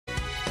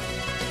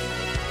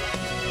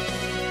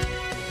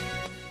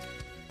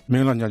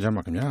Myanmar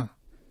Nyajama,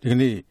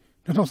 Digni,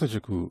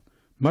 2016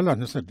 Mala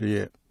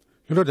Nasat,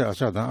 Loda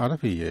Ashada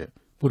RFA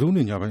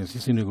Burmese Language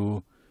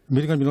Sinigo,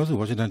 American Milos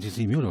Washington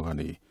DC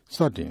Murogani,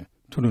 starting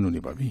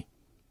Tununi Babi.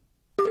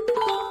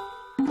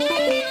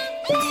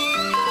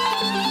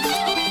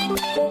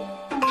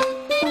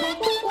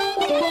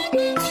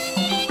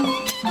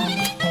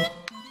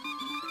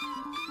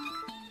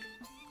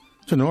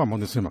 No among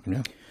the same.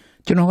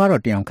 General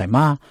Tian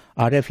Kaima,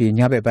 RFA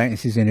Nyabe by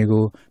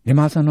Sisinigo,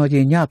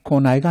 Nimasanoji Nya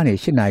Konaigani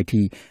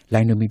Shinaiti,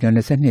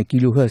 Linometer Sene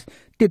kilohertz,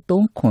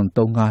 Titon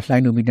Kontonga,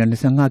 Linometer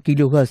Sanga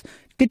kilohertz,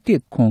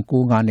 Titit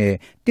Konkugane,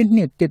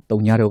 Tinit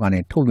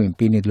Titonyarogane, Tolin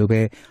Pinit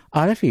Lube,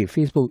 RFA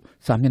Facebook,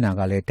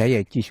 Saminagale,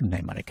 Taya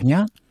Kishunai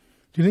Marakanya.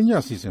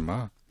 Tilinia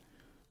Sisima,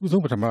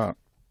 Uzopatama,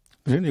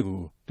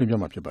 Renigo,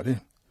 Timjama Pibari,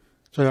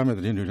 Sayama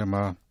the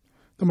Lindama,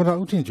 the Mara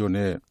Utin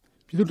Jone,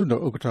 Pidu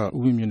Okata,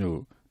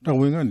 Uimino.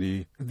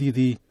 Tawingani,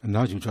 Didi, and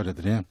Naju charted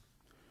the dam.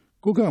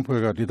 Gogan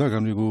Pega,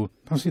 Didagamigo,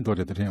 Tansi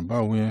dotted the dam,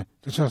 Bowing,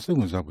 the Chasu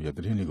Zabu at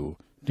the Renigo,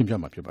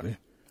 Timjama Pibari.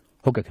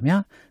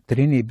 Hokakamia, the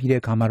Reni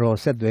Bide Camaro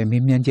said the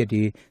Mimian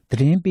Jetty, the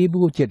Rin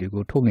Bibu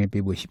Jettigo, Tomin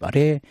Bibu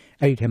Shibare,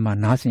 Aitema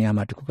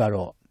Nasiama to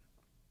Kukaro.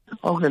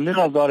 Okay,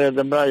 little daughter,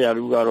 the Braya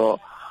Rugaro,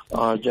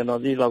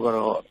 Genodi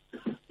Logaro,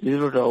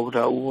 little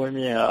Okta,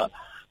 Umia,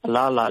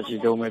 Lala, she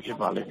don't make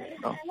Pibali.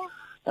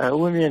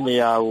 Women,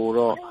 the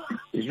Auro,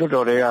 is not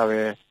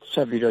already.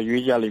 Sabito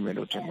usually made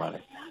to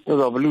Mare.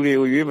 Those are blue,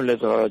 you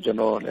let or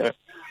general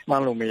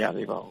Malumia.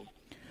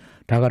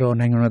 Tagaro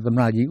Nangan the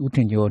Magi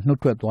Utinjo, no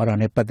to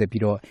Warane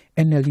Patepiro,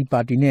 NLD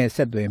party ne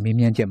said the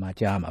Mimian Jama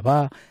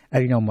Jamava,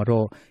 Arino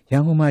Moro,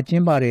 Yanguma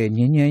Jimbare,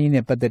 Nina in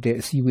a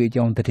patate seaway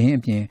on the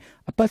champion,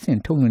 a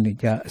person told me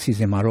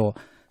Sisemaro,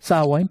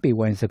 Sa wine pay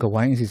wines like a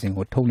wine season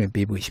or told me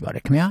baby wish about a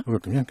camia.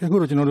 Okay, can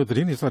go to know the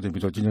Rini started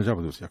with Junior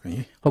Javus.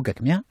 Okay,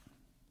 camia.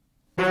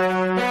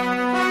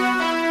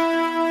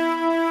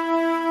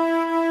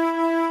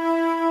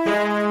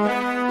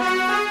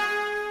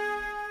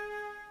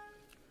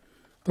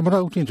 The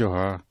Mara Utin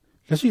Joha,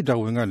 let's see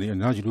Dawingani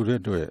and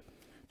Najilu do it.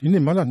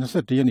 Didn't Mala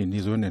Nasati any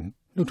Nizon,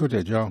 no to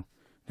the jaw,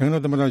 Nana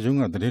the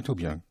Malajunga, the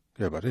Netobian,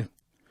 Gabare.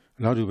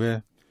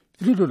 Laudube,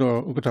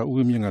 Tiludo Ukata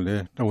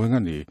Uimingale,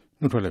 Dawingani,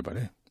 no to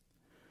Lebare.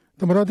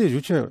 The Marade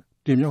Jucha,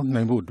 Dimyon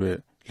Nambu,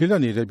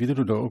 Lilani, the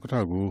Bidudo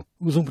Okatago,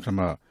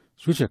 Uzumpama,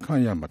 Switcher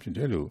Kanya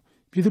Mapindelu,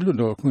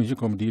 Bidudo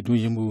Kunjikomdi,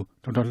 Duyimu,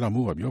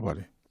 Totalamu of your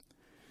body.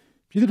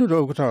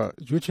 Bidudo Okata,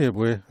 Juche,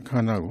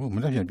 Kanago,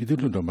 Manahan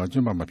Bidudo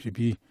Majuma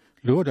Mapipi.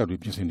 Lord, I will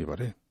be seen the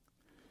body.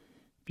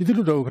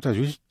 Pidudo Kata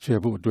Juche,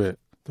 the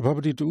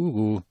property to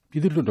Ugu,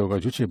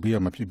 Pidudo Juche Bia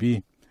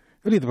Mapibi,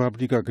 Read the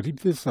Paprika, greet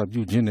this of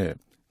you, Gene,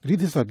 greet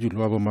this of you,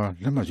 Lavoma,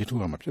 Lamajitu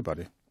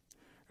Mapibari.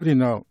 Read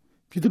now,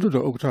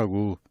 Pidudo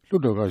Octago,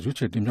 Ludoga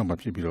Juche Dimyam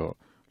Mapibiro,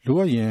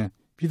 Luayen,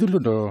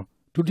 Pidudo,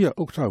 Tudia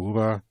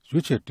Octaguba,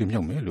 Juche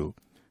Dimyam Melu,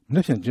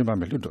 Nathan Jimba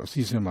Meludo,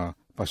 Sisema,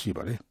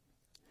 Pashibare.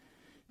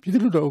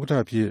 Pidudo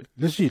Octapi,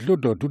 let's see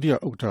Ludo, Tudia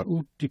Octa,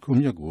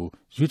 Uticumiago,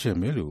 Juche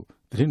Melu.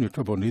 The new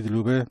trouble need the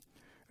Lube,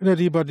 and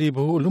everybody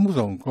who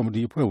Lumuzon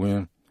comedy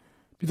poem.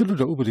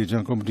 Pidudo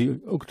Uberijan comedy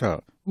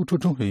Octa,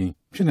 Ututungi,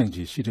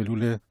 Pinangi, Shida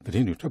Lule,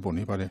 the new trouble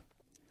neighbor.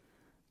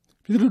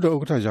 Pidudo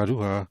Octa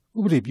Jaruha,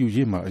 Ubri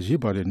Bujima,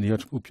 Jibare near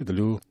to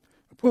Pidalu,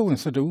 a poem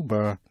said the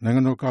Uba,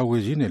 Nanganoka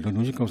Wezine,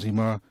 Lunuji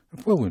Consima, a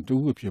poem to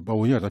whip your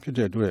Bawaya,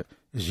 Pida,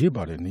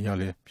 Jibare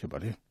Niale,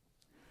 Pibare.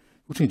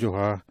 Utin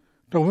Joha,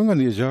 the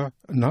woman is a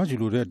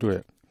Najulu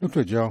Due, look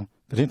to Jam,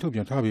 the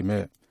Dentobian Tabi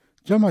me,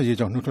 Jama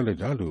Yajam Nutale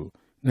Dalu.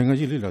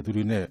 Nangajilla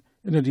Durine,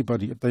 and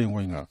anybody at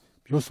Taiwanga,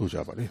 Pioso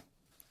Javare.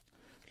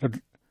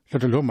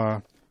 Let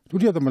Loma,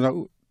 Dudia the Mala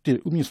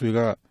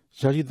Umiswiga,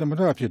 Jaji the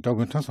Marapi,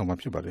 Dawin Tansama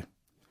Pibare.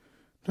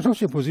 The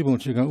Toshi Posible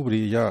Chigan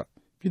Ubri Ya,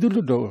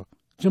 Pidudo,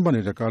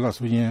 Jimbani the Kala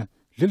Suyen,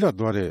 Lilla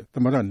Dore, the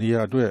Mara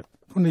Nia Due,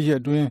 Punia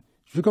doing,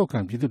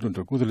 Jugokan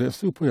Pidudo, Gudle,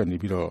 Supuya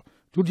Nibiro,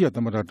 Dudia the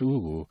Mara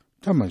Ugu,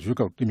 Tama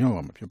Jugok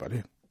Dimyama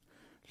Pibare.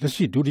 Let's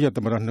see Dudia the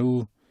Mara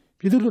Nu,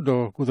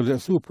 Pidudo, Gudle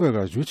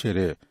Supuya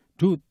Juchere,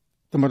 do.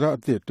 The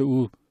Marate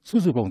to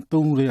Susubon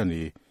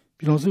Tungriani,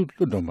 Pinosu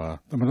Ludoma,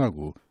 the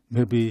Marago,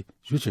 maybe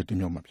Juche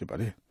Timyama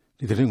Pibare,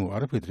 the Ringo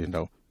Arapetri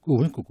now, who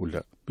went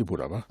Kukula,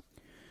 Piburava.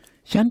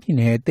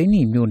 Champine,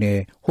 Teni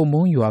Mune,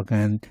 Homon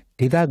Yuagan,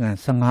 Didagan,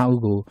 Sanga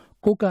Ugo,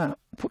 Coca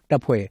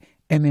Putapue,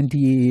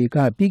 MND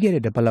got bigger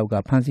the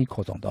Balaga Pansi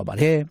Cosson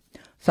Dobale,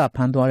 Sa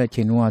Pandora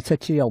Chenua,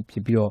 Sachi of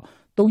Pibio,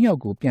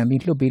 Donyago,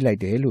 Piamit Lubi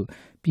like the Elu,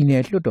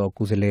 Pinet Ludo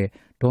Guzele,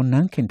 Don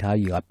Nankenta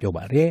you up your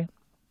bare.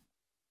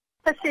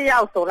 She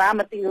also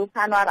Ramati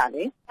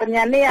Panarani, the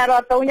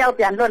Yanea Tonya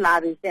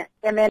Pianona,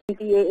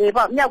 MNDA,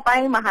 about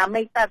Yapai Maha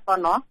make that for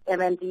no,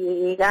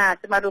 MNDA,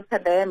 Samaru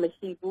Pade,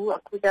 Meshibu,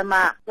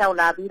 Akudama,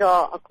 Yaula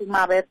Vido,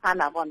 Akuma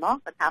Panabono,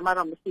 the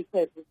Tamara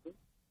Meshike.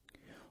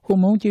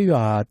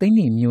 Homonjia,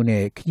 Tiny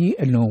Mune, Key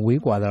alone we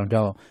quadrant,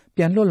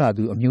 Pianola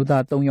do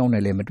Amuda Tonyon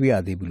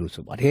Elemetria de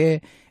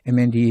Bulusubade,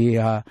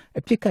 MNDA,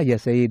 a Pica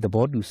Yase, the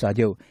board do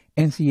Sajo,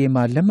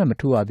 NCA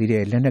Lematua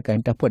de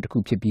Lenacan Tapot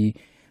Kupipi.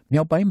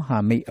 Now by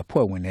Maha made a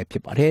poor one at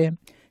Pipare.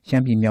 ရှ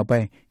မ်းပြည်မြောက်ပို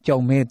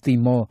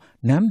င်းကြောင်မဲတီမော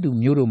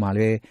နမ်ဒူမြို့တို့မှာလ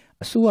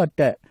ည်းအစိုး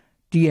ရတပ်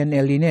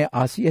TNLA နဲ့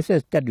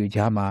RCSS တပ်တွေ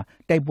ကြား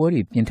မှာတိုက်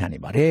ပွဲတွေပြင်းထန်နေ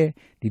ပါ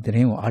တယ်ဒီသ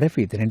တင်းကို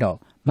RFA သတ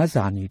င်းတော့မတ်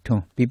ဇာနီထွ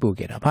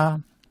န်းပြပို့ခဲ့တာပါ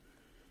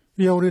ပြ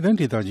ည်တော်တိုင်း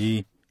ဒေ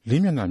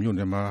သကြီးလေးမျက်နှာမြို့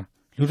နယ်မှာ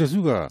လူ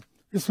တစုက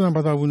အစ္စလာမ်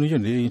ဘာသာဝင်တွေ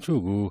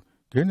ရဲ့နေအိမ်ချို့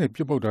ကိုဒဲနဲ့ပြ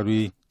စ်ပေါက်တာတွေ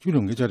ကျူးလွ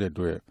န်ခဲ့ကြတဲ့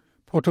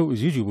အတွက်ဖော်ထုတ်အ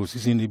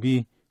ရေးယူဖို့စီစဉ်နေပြီး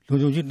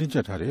လုံခြုံရေးတင်းကျ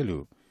ပ်ထားတယ်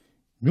လို့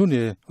မြို့န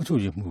ယ်အုပ်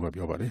ချုပ်ရေးမှူး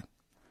ကပြောပါတယ်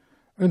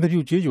။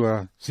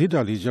အင်တာဗျူးကျေးရွာ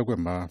ဈေးတာလေး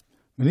ရပ်ကွက်မှာ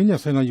မင်း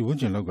ညဆိုင်လာယူဝန်း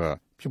ကျင်လောက်က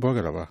ဖြစ်ပွား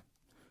ခဲ့တာပါ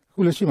။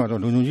အခုလက်ရှိမှာတော့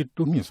လုံခြုံရေး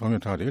တိုးမြင့်ဆောင်ရွက်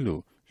ထားတယ်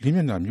လို့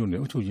လေးမျက်နှာမြို့နယ်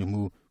အုပ်ချုပ်ရေး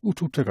မှူးဦး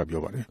ထုထက်ကပြော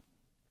ပါတယ်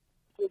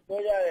။ပြော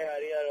ကြ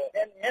တဲ့ဟာတွေ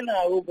ကတော့မျက်နှာ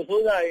ကိုပ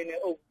စိုးစားရင်းနဲ့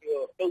အုပ်ပြီး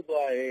တော့တုတ်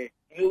သွား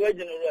တယ်ဒီလိုပဲ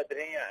ကျွန်တော်တို့ကသတ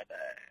င်းရတာ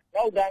။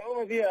နောက်ဒါမျိုး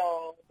မဖြစ်အောင်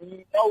ဒီ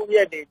နောက်ရ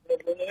က်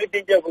တွေလုံခြုံရေးတ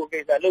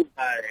င်းကျပ်ဖို့ကိစ္စလုပ်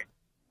ထားတယ်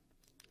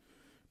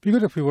။ပြီး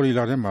ခဲ့တဲ့ဖေဖော်ဝါရီ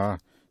လထဲမှာ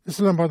အစ္စ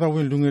လာမ်ဘာသာ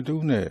ဝင်လူငယ်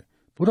တဦးနဲ့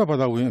ဗုဒ္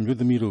ဓဘာသာဝင်အမျိုး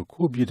သမီးတို့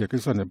ခိုးပြေး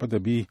တဲ့ကိစ္စနဲ့ပတ်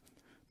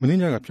သက်ပြီးမ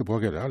င်းည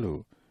ကဖြစ်ပွားခဲ့တာလို့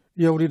ပြ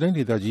ည်တော်တိုင်း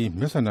ဒေ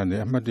သကြီးမဲဆန္ဒန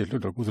ယ်အမှတ်1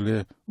လွှတ်တော်ကိုယ်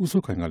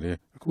စားလှယ်ဦးစိုးခိုင်ကလ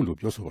ည်းအခု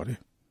လိုပြောဆိုပါ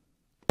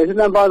တယ်အစ္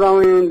စလာမ်ဘာသာဝ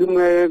င်လူ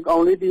ငယ်ကော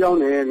င်လေးတ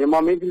ယောက်နဲ့မြန်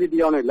မာမင်းကလေး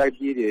တယောက်နဲ့လိုက်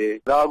ပြေး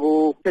တယ်ဒါကို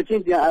ချက်ချ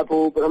င်းပြန်အပ်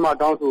ဖို့ပထ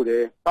မတောင်းဆို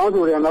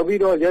တယ်နောက်ပြီး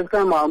တော့ရက်စ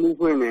ကန်မှာအမှု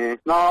ဖွင့်တယ်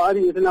နောက်အဲ့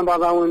ဒီအစ္စလာမ်ဘာ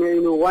သာဝင်တွေ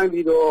တို့ဝိုင်း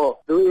ပြီးတော့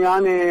လူ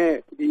အင်အား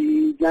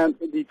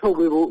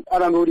နဲ့ဒီထုတ်ပေးဖို့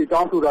အဲ့ဒါမျိုးတွေတော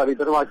င်းဆိုတာ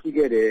တွေပထမ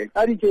ရှိခဲ့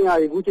တယ်အဲ့ဒီချိန်က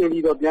အခုချိန်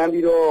ပြီးတော့ပြန်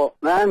ပြီးတော့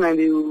မနိုင်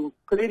သေးဘူး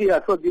ကလေးတွေက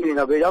ထွက်ပြေးနေ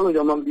တာပဲ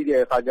ရောက်လို့ကြောင့်မသိတဲ့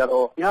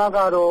အခါကျတော့ည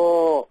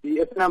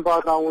ကတော့ဒီအစ္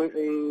စလာမ်ဘာသာဝင်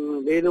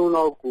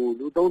လေးလုံးလောက်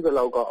ကိုလူ30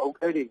လောက်က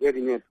အောက်ခဲတွေခဲ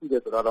တွေနဲ့ထု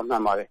တယ်ဆိုတာတော့မှ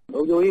န်ပါ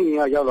တယ်လုံခြုံ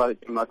ရေးကရောက်လာတဲ့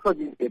အချိန်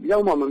မှာထွက်ပြေးတယ်တယော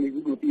က်မှ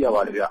မမိဘူးလို့သိ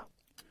ရပါတယ်ဗျ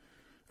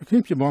အခ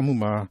င်းဖြစ်ပွားမှု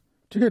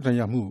မှာတိကျတ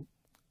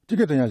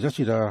န်ရရ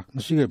ရှိတာမ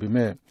ရှိခဲ့ပေ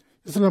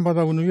မဲ့အစ္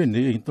စလာမ်ဘာသာဝင်တွေရဲ့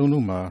နေအိမ်3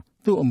လုံး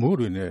မှာသူ့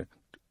အမိုးတွေ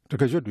နဲ့တ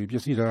ကရွက်တွေပျ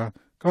က်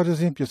စီးတာကား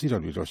တစ်စင်းပျက်စီးတာ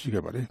တွေတော့ရှိ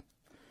ခဲ့ပါတယ်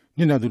။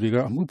ညနေသူတွေ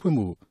ကအမှုဖွင့်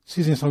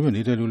မှုစီစဉ်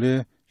ဆောင်ရွက်နေတယ်လို့လည်း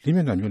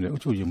လေးမျက်နှာမြို့နယ်အု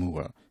ပ်ချုပ်ရေးမှူး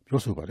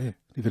ကပြောဆိုပါတယ်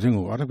။ဒီသတ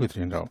င်းကိုRFAသတ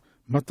င်းတောက်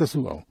မတ်သက်စု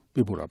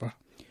အောင်ပေးပို့တာပါ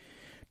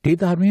။ဒေ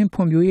တာတွင်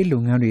ဖွံ့ဖြိုးရေးလု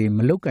ပ်ငန်းတွေမ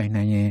လုပ်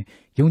ကင်နိုင်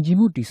ရင်ယုံကြည်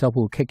မှုတည်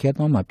ဆောက်ဖို့ခက်ခဲ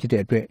သွား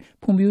မှာဖြစ်တဲ့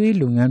အတွက်ဖွံ့ဖြိုး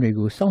ရေးလုပ်ငန်းတွေ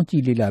ကိုစော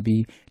င့်ကြည့်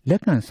လေ့လာပြီးလ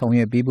က်ခံ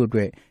ဆောင်ရွက်ပေးဖို့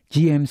အတွက်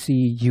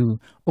GMCU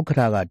ဥက္က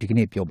ဋ္ဌကဒီ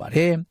ကနေ့ပြောပါ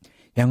တယ်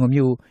။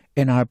ရန်ကုန်မြို့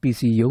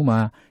NRPC ရုံး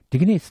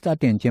မှာဒီကနေ့စ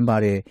တင်ကျင်း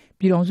ပတဲ့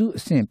ပြည်ထောင်စုအ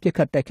ဆင့်ပြစ်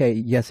ခတ်တိုက်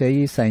ခိုက်ရပ်စဲ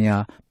ရေးဆိုင်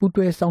ရာ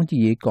ပူးတွဲစောင့်ကြ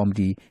ည့်ရေးကော်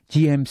မတီ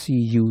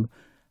GMCU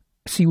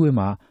အစည်းအ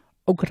ဝေးမှာ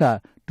ဥက္ကဋ္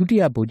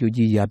ဌဒုတိယဗိုလ်ချုပ်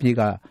ကြီးရာပြ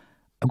ည့်က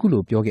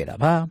အခုလိုပြော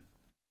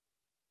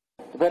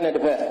ခဲ့တာပါတစ်ဖက်နဲ့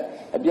တစ်ဖက်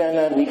အပြန်အ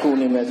လှန်ညီ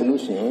ကိုနေမယ်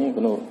ဆိုလို့ရှိ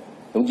ရင်ကျွန်တော်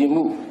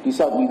ယုံကြည်မှုတိ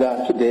ဆောက်ပြီးသား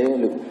ဖြစ်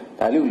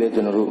တယ်လို့ဒါလို့လ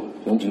ည်းကျွန်တော်တို့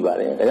ယုံကြည်ပါတ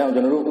ယ်ဒါကြောင့်ကျွ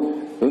န်တော်တို့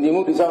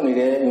ယုံကြည်မှုတိ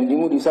ဆောက်နေတယ်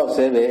ယုံကြည်မှုတိ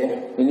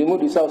ဆောက်ဆဲပဲယုံကြည်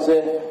မှုတိဆောက်ဆဲ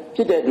ဖြ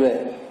စ်တဲ့အတွက်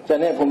ကျန်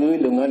တဲ့ဖွံ့ဖြိုး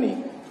ရေးလုပ်ငန်းတွေ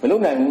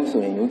မလုပ်နိုင်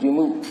ဘူးဆိုရင်ယုံကြည်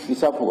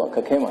မှုတိဆောက်ဖို့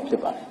ခက်ခဲမှာဖြစ်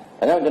ပါ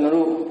တယ်ဒါကြောင့်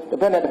ကျွန်တော်တို့တစ်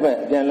ဖက်နဲ့တစ်ဖက်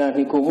အပြန်အလှန်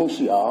ညီကိုမှု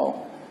ရှိအောင်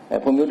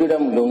ဖွံ့ဖြိုးတိုးတက်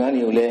မှုလုပ်င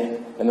န်းတွေကိုလ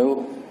ည်းကျွန်တော်တို့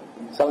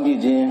စောင့်ကြ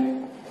ည့်ခြင်း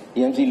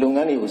EMC လုပ်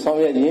ငန်းတွေကို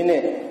ဆောင်ရွက်ရ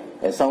င်းနဲ့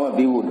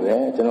ဆောင်ရွက်ပေးဖို့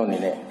အတွက်ကျွန်တော်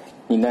အနေနဲ့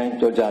ညီ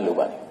နိုင်ကြောကြားလို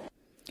ပါ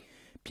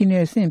တယ်ပြည်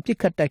내အဆ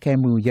င့်ပြစ်ခတ်တိုက်ခိုက်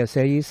မှုရပ်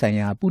စဲရေးဆိုင်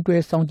ရာ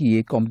ပူးတွဲစောင့်ကြ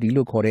ည့်ရေးကော်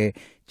မတီလို့ခေါ်တဲ့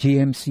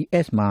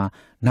GMCS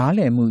မှာနား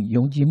လည်မှု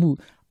ယုံကြည်မှု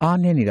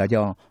အားန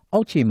ည်းနေတာကြောင့်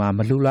အောက်ခြေမှာမ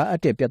လိုလား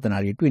အပ်တဲ့ပြ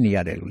ဿနာတွေတွေ့နေရတ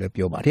ယ်လို့လည်း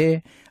ပြောပါတယ်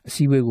။အစ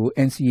ည်းအဝေးကို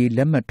NCA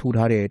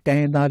လက်မှတ်ထိုးထားတဲ့တို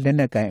င်းရင်းသား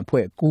လက်နက်ကိုင်အ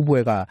ဖွဲ့9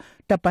ဖွဲ့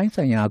ကတပ်ပိုင်း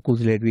ဆိုင်ရာကိုယ်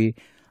စားလှယ်တွေ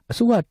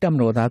အစိုးရတပ်မ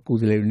တော်သားကိုယ်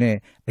စားလှယ်တွေ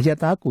နဲ့အ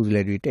ရပ်သားကိုယ်စားလှ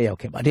ယ်တွေတက်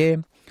ရောက်ခဲ့ပါတယ်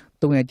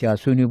။၃ရက်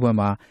ကြာဆွေးနွေးပွဲ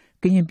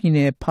မှာကရင်ပြည်န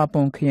ယ်ဖာပွ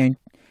န်ခရိုင်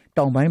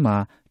တောင်ပိုင်းမှာ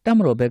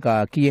တပ်မတော်ဘက်က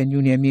KNU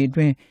နယ်မြေ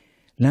အတွင်း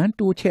လမ်း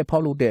တိုးချက်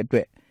ဖောက်လုပ်တဲ့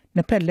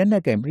အတွက်နှစ်ဖက်လက်န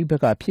က်ကင်ပြိ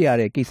ပက္ခဖြစ်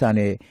ရတဲ့ကိစ္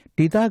စနဲ့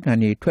ဒေ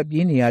သခံတွေထွက်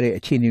ပြေးနေရတဲ့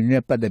အခြေအနေတွေ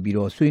နဲ့ပတ်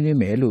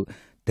သက်ပြီးတော့ဆွေးနွေးမယ်လို့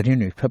သတ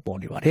င်းတွေထွက်ပေါ်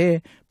နေပါတယ်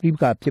။ပြိပ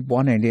က္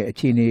ခဖြစ်ပွားနိုင်တဲ့အ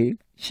ခြေအနေ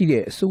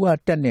ရှိတဲ့အစိုးရ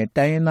တပ်နဲ့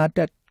တိုင်းရင်းသားတ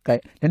ပ်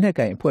လက်နက်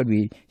ကင်အဖွဲ့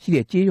တွေရှိ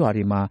တဲ့ကြေးရွာ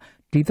တွေမှာ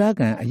ဒေ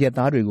သခံအ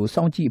ရက်သားတွေကို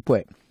စောင့်ကြည့်အ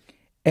ဖွဲ့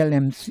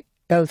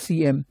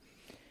LCM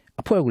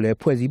အဖွဲ့ကိုလည်း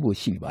ဖွဲ့စည်းဖို့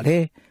ရှိနေပါတ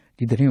ယ်။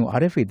ဒီသတင်းကို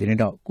RFA သတ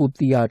င်းတော့ကို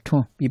တီယာထွ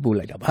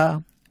န်းပြပို့လိုက်တာပါ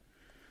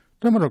။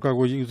တမတော်ကာ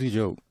ကွယ်ရေးဦးစီး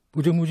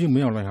ချုပ်ဗိုလ်ချုပ်မှူးကြီးမ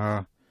င်းအောင်လှိုင်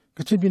ဟာ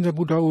ကချင်ပြည်နယ်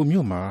ပူတာ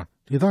အိုမြို့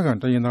မှာဒေသခံ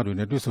တိုင်းရင်းသားတွေ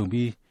နဲ့တွေ့ဆုံ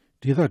ပြီး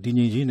ဒေသတည်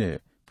ငြိမ်ရေး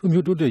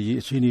နဲ့ဖွံ့ဖြိုးတိုးတက်ရေး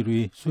အခြေအနေတွေ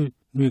ဆွေး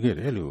နွေး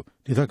ခဲ့တယ်လို့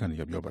ဒေ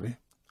သခံတွေကပြောပါတယ်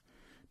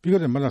။ပြီး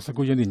ခဲ့တဲ့မတ်လ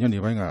19ရက်နေ့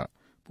ညနေပိုင်းက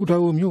ပူတာ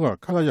အိုမြို့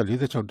ကခလာရ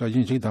46တပ်ရ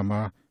င်းရှိတာ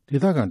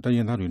မှာဒေသခံတိုင်း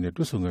ရင်းသားတွေ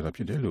နဲ့တွေ့ဆုံ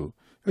ခဲ့တာဖြစ်တယ်လို့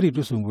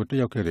အဲ့ဒီတွေ့ဆုံပွဲတက်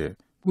ရောက်ခဲ့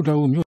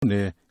တဲ့ပူတာအိုမြို့န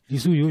ယ်လီ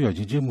စုရိုး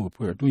ရချင်းချင်းမှု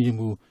အဖွဲ့အတွင်းရေး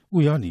မှူး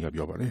ဦးရနီက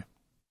ပြောပါတယ်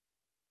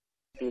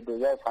။ဒီ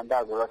ရဲ့ဆန္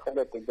ဒကိုဆက်လ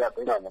က်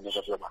တင်ပြပေးတာလည်း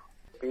ပြောပါ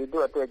ပြည်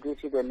သူ့အတွက်ကြီး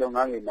ရှိတဲ့လုပ်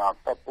ငန်းတွေမှာ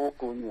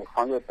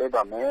ပတ်ပိုးကူညီဆောင်ရွက်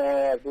ပေးပါမယ်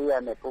။အစိုးရ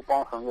နဲ့ပူး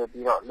ပေါင်း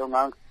ဆောင်ရွက်ပြီးတော့လုပ်င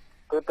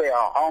န်းတိုးတက်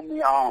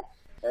အောင်မြင်အောင်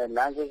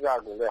လမ်းကိစ္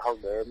စကိုလည်းဟုတ်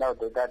တယ်။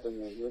နောက်ဒေသ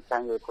တည်ငြိမ်ရေးဆို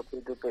င်ရာ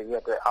ကိုပြည်သူ့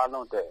ရဲ့အတွက်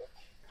အားလုံးတဲ့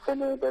ဆွေး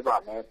နွေး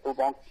ပေးပါမယ်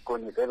ပူးပေါ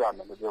င်းကူညီပေးပါ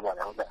မယ်လို့ပြောပါတ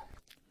ယ်ဟုတ်တယ်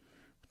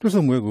။တွေ့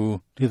ဆုံပွဲ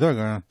ကိုဒေသ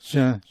ခံရှ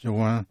မ်း၊ယဝ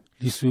မ်၊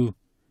လီဆူ၊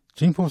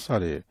ချင်းဖော့စ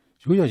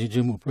တဲ့ရိုးရာချင်းချ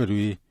င်းမှု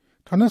အဖွဲ့တွေ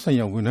ဌာနဆိုင်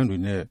ရာဝန်ထမ်းတွေ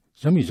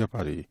နဲ့ရမီရပ်ဖ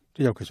တွေတ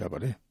က်ရောက်ခဲ့ကြပါ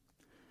တယ်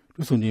။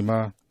တွေ့ဆုံချိန်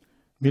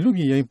မှာမြေလူပြ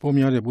ည်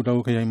ရင်ပေါ်များတဲ့ပူတာ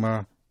အိုခရိုင်မှာ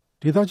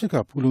ဒေသချက်က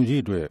ဖူ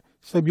လုံကြီးအတွက်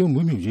စိုက်ပျိုး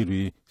မွေး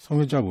မြူကြီးတွေ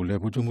ဆောင်ရွက်ကြဖို့လ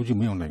ည်းဗိုလ်ချုပ်မှုကြီး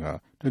မင်းအောင်လှိုင်က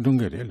တိုက်တွန်း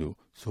ခဲ့တယ်လို့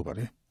ဆိုပါတ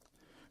ယ်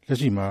။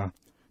လက်ရှိ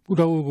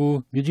မှာပူတာအို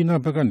ကိုမြကြီးနား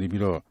ဘက်ကနေ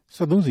ပြီးတော့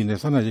73စီ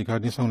နဲ့စား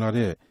နပ်ရိက္ခာတင်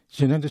ဆောင်လာတဲ့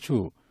ရင်နှန်း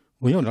တချို့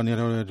ဝင်ရောက်လာနေ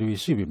တော်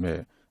တွေရှိပေ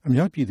မဲ့အ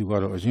များပြည်သူ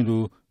ကတော့အ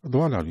ရင်လို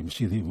အသွားလာတွေ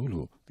မရှိသေးဘူး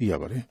လို့သိ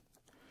ရပါတယ်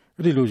။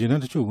အဲ့ဒီလို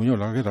ရင်နှန်းတချို့ဝင်ရောက်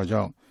လာ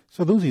ခဲ့တာကြောင့်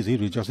73စီ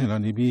ဈေးတွေကျဆင်းလာ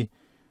နေပြီး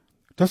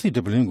ဓာတ်ဆီ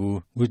တပလင်း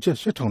ကိုငွေကျပ်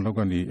8000လောက်က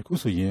နေ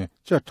အခုဆို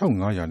ရင်ကျပ်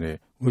1500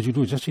နဲ့ငွေ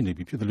ကျူတို့ရ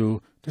ရှိနေပြီဖြစ်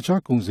တယ်လို့တခြား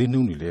ကုန်စည်နှု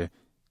န်းတွေလည်း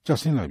ကျ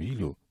ဆင်းလာ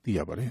ပြီလို့သိရ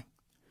ပါတယ်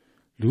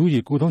။လူဦးရေ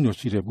9000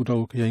ကျော်ရှိ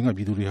တဲ့ပူတာအိုခရိုင်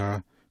ကပြည်သူတွေဟာ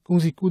ကုန်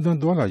စည်ကူးသန်း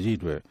သွားလာ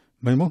ရေးအတွက်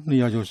မိုင်ပေါင်း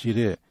200ကျော်ရှိ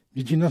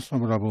တဲ့မြစ်ကြီးနားဆွ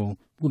မ်းပရာ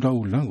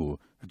ဘုံပူတာအိုလမ်း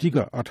ကိုအဓိ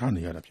ကအား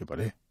ထားနေရတာဖြစ်ပါ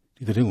တယ်။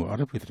ဒီသတင်းကို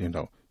RFA သတ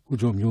င်းတောက်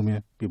ကိုကျော်မျိုးမ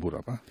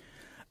င်းပြပို့တာပါ။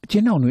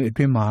အကျဉ်းထောင်တွေ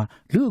အတွင်း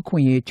မှာလူအခွ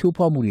င့်အရေးချိုး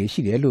ဖောက်မှု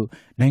တွေရှိ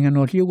တယ်လို့နိုင်ငံ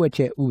တော်လျှို့ဝှက်ချ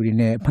က်ဥပဒေ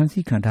နဲ့ဖ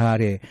မ်းဆီးခံထားရ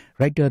တဲ့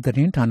Writer သတ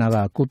င်းဌာန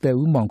ကကို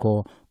သက်ဦးမောင်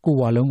ခေါ်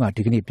ကိုဝါလုံးက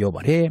ဒီကနေ့ပြောပါ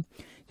တယ်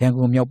။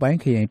ရန်ကုန်မြောက်ပို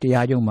င်းခရိုင်တ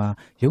ရားရုံးမှာ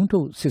ရုံးထု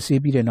တ်စစ်ဆေး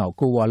ပြီးတဲ့နောက်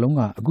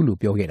ကိုဝါလုံးကအခုလို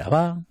ပြော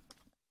ခဲ့တာပါ။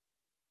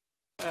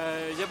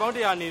ရပောင်းတ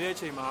ရားနေတဲ့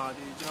အချိန်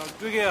မှာကျွန်တော်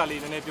တွေးခဲ့ရ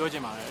လေးနည်းန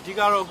ည်းပြောချင်ပါတယ်။အဓိက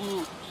တော့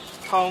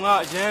အခုထောင်ကအ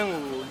ရန်ကို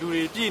လူ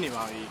တွေပြည့်နေပါ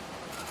ပြီ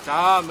။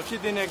ဒါကမဖြစ်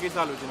သင့်တဲ့ကိစ္စ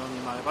လို့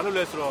ကျွန်တော်မြင်ပါတယ်။ဘာလို့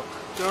လဲ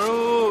ဆိုတော့ကျွန်တော်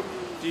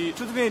တို့ဒီ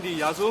သူသဖြင့်ဒီ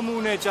ရာဇဝ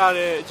မှုနဲ့ကြား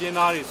တဲ့အကျ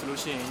ဉ်းသားတွေဆိုလို့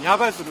ရှိရင်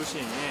ညဘက်ဆိုလို့ရှိ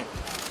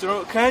ရင်ကျွန်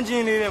တော်အခ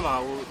န်းချင်းလေးထဲမှာ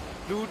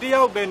လူ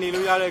တယောက်ပဲနေ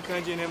လို့ရတဲ့အခ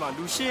န်းချင်းထဲ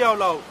မှာလူ10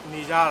ယောက်လောက်နေ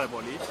ကြရတယ်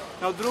ပေါ့လေ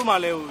။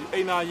နောက်သူတို့မှလ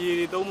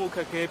ည်းအိမ်သာရေတွေသုံးမှုခ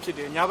က်ခဲဖြစ်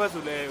တယ်။ညဘက်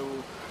ဆိုလ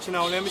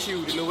ည်းရှင်အောင်လည်းမရှိ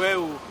ဘူးဒီလိုပဲ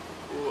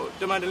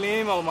တမန်တလ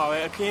င်းပေါ်မှာပဲ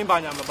အခ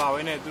င်းပါညာမပါ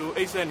ဘဲ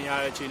နဲ့သူတို့အိတ်ဆက်နေ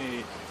ရတဲ့အခြေ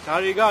အနေတွေဒါ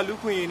တွေကလူ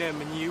ခွင့်ရေး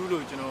နဲ့မညီ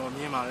ဘူးလို့ကျွန်တော်မြ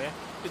င်ပါတယ်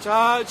။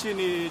တခြားအခြေအ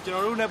နေ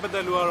ကျွန်တော်တို့နဲ့ပတ်သ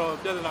က်လို့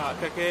ကတော့ပြဿနာ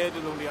အခက်ခဲ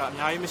တုံးတွေက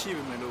အများကြီးမ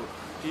ရှိပေမဲ့လို့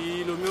ဒီ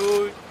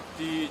လိုမျိုး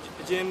ဒီ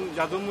အကျဉ်း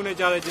ရာဇဝမှုနဲ့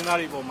ကြားတဲ့ကျဉ်း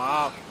သားတွေပေါ်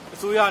မှာအ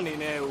စိုးရအနေ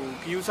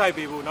နဲ့ဂရု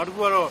စိုက်ပေးဖို့နောက်တစ်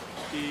ခု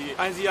ကတော့ဒီ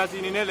ICRC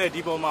အနေနဲ့လည်းဒီ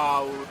ပေါ်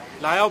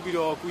မှာလာရောက်ပြီး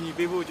တော့ကူညီ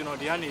ပေးဖို့ကျွန်တော်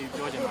ဒီ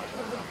ကနေပြောချင်ပါတယ်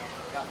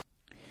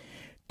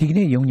ဒီ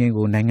ကနေ့ရုံး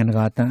ချိန်ကိုနိုင်ငံတ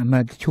ကာတန်အ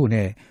မတ်တ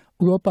ချို့နဲ့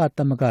ဥရောပသ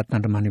မဂ္ဂ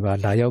တန်တမန်တွေပါ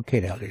လာ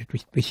ရောက်ခဲ့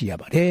တယ်လို့တွေ့ရှိ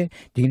ရပါတယ်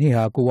ဒီကနေ့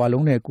ဟာ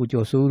ကိုဝါလုံးနဲ့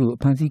ကိုကျော်စိုးတို့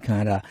အဖမ်းဆီးခံ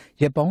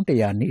ရတာရက်ပေါင်း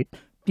100နှစ်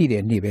ပြ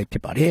ည့်တဲ့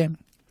နေ့ပဲဖြစ်ပါတယ်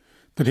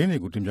သတင်းတွေ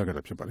ကိုတင်ပြ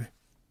ခဲ့တာဖြစ်ပါတယ်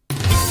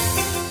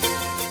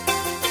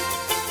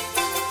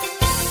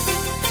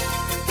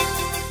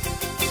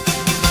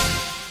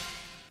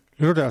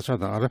လူတို့အစား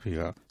တာ RFA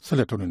ကဆက်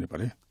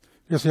လက်ထုတ်နေပါတယ်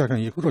။ရစရာခံ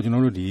ရေခုတော့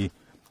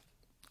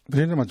ကျွန်တော်တို့ဒီသ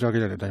တင်းထဲမှာကြားခဲ့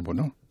ရတဲ့အတို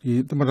င်းပေါ့နော်။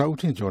ဒီသမ္မ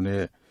တဦးထင်ကျော်နဲ့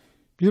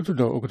ပြည်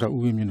သူ့တော်ဥက္ကဋ္ဌ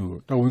ဦးဝင်းမြ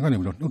င့်တို့တာဝန်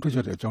ကနေပြီးတော့နှုတ်ထွက်ချ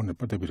က်တဲ့အကြောင်းနဲ့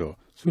ပတ်သက်ပြီးတော့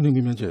ဆွေးနွေး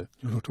မြင်ချက်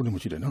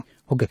ကျွန်တော်ထုတ်နေမှရှိတယ်နော်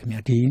။ဟုတ်ကဲ့ခင်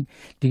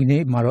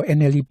ဗျာဒီနေ့မှာတော့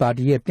NLD ပါ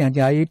တီ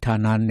ရဲ့ပြန်ကြားရေးဌာ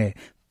နနဲ့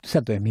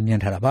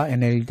ဆက်သွယ်မြင်ထားတာပါ။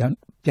 NLD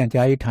ပြန်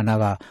ကြားရေးဌာန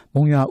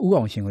ကမုံ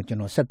ရွာဦးအောင်ရှင်ကိုကျွန်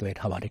တော်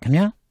ဆက်သွယ်ထားပါတယ်ခင်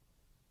ဗျာ။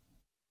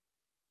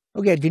ဟု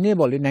တ်ကဲ့ဒီနေ့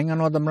ပေါ့လေ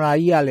နိုင်ငံတော်သမ္မတ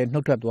ကြီးကလည်းနှု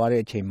တ်ထွက်သွား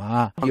တဲ့အချိန်မှာ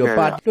ဒီ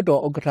ပါ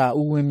လွှတ်တော်ဥက္ကဋ္ဌ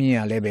ဦးဝင်းမြ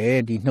င့်ကလည်းပဲ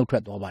ဒီ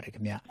နှုတ်ထွက်သွားပါတယ်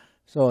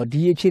ခင်ဗျဆိုတော့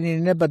ဒီအခြေ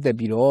အနေနဲ့ပတ်သက်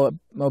ပြီးတော့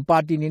ပါ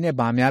တီအနေနဲ့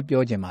ဗာများ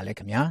ပြောချင်ပါလဲ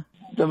ခင်ဗျာ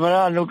သမ္မ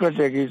တနှုတ်ထွက်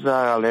တဲ့ကိစ္စ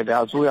ကလ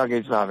ည်းဒါအစိုး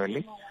ရကိစ္စပဲ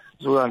လေ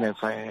အစိုးရ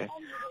နဲ့ဆိုင်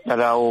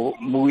ဒါ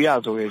ဟိုမူရ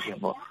ဆိုရရှင်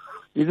ပေါ့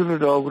ပြည်သူ့လွှတ်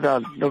တော်ဥက္ကဋ္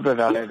ဌနှုတ်ထွက်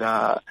တာလည်းဒါ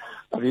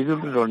ပြည်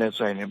သူ့လွှတ်တော်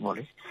နဲ့ဆိုင်နေပေါ့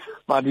လေ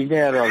ပါတီ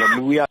နဲ့ကတော့လည်း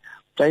မူ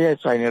ရတိုက်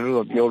ရိုက်ဆိုင်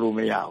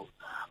တယ်လို့ပြောလို့မရဘူး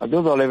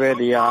အတူတော်လ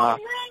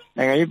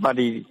ည်းပဲဒီဟာနိုင်ငံ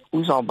ရေးပါတီဥ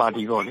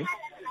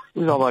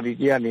ဆောင်ပါတီပေါ့လေဥ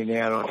ဆောင်ပါတီကြီးအနေ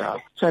နဲ့ကတော့ဒါ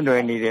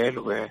ဆက်နွယ်နေတယ်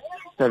လို့ပဲ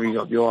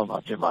ဆက်ပြီးတော့ပြောရ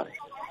မှာဖြစ်ပါတယ်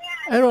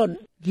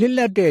အဲ့တော့လစ်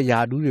လက်တဲ့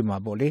ယာဒူးတွေ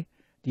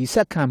မှာပေါ့လေဒီဆ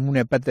က်ခံ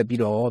မှုနဲ့ပတ်သက်ပြီး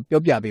တော့ပြော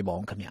ပြ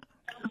ပေးပါဦးခင်ဗျ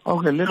ဟုတ်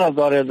ကဲ့လစ်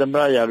လက်သွားတဲ့သမ္မ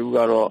တယာဒူး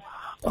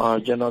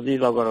ကတော့ကျွန်တော်သိ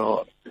တော့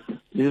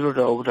ကတော့ဒီလို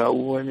တော့ဥက္ကဋ္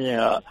ဌဦးဝင်းမြင့်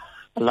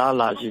ကအ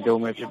လားလာရှိ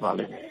တုံးပဲဖြစ်ပါ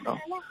လိမ့်မယ်နော်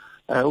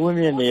ဦးဝင်း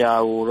မြ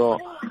င့်နေရာကိုတော့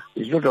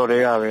ဒီလွှတ်တော်တွေ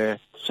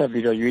ကပဲဆက်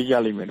ပြီးတော့ရွေးကြ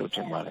လိမ့်မယ်လို့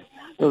ထင်ပါတယ်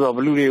သို့တော့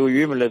ဘလူတွေ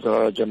ကိုရွေးမလဲ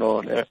ဆိုတော့ကျွန်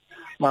တော်လည်း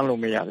မှ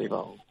န်းလို့မရသေးပါ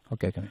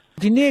ဘူးဟုတ်ကဲ့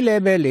ခင်ဗျဒီနေ့လည်း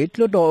ပဲလေ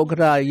လွှတ်တော်ဥက္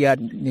ကဋ္ဌကြီး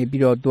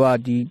ကနေပြီးတော့သူက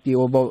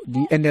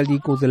ဒီ NLD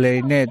ကိုယ်စားလှ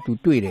ယ်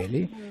နဲ့သူတွေ့တယ်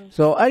လေ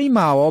ဆိုတော့အဲ့ဒီ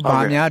မှာရောဗာ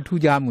များ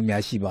ထူးခြားမှု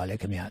များ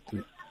ရှိပါလဲခင်ဗျသူ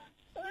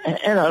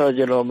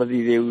အဲ့ဒါတော့ကျွန်တော်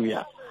မသိသေး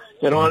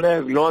ဘူးဗျကျွန်တော်လည်း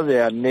လောဆယ်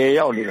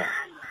ကနေရောက်နေတာ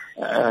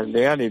နေ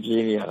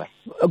ကနေပြေးနေရတာ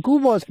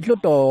အခုပေါ့လွှတ်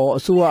တော်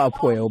အစိုးရ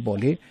အဖွဲ့ရောပေါ့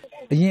လေ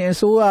အရင်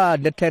အစိုးရ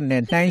လက်ထက်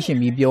နဲ့နှိုင်းရှင်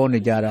ပြီးပြောနေ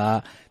ကြတာ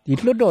ဒီ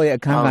လွှတ်တော်ရဲ့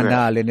အခမ်းကဏ္ဍက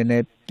လည်းနည်း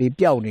နည်းဒီ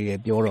ပျောက်နေ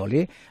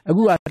တယ်ပြောတော့လေအ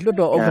ခုကလွှတ်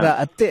တော်ဥက္ကဋ္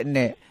ဌအ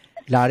သစ်နဲ့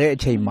လာတဲ့အ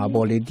ချိန်မှာ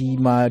ပေါ့လေဒီ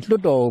မှာလွှ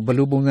တ်တော်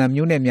ဘယ်လို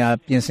ပုံစံမျိုး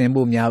နဲ့များပြင်ဆင်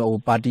ဖို့များ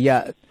ဟိုပါတီက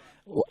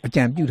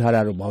အကြံပြုထား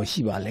တာတော့ဘာလို့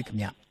ရှိပါလဲခင်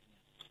ဗျ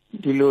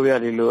ဒီ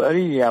လိုဗျဒီလို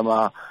အဲ့ဒီနေရာမှာ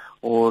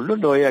ဟိုလွှတ်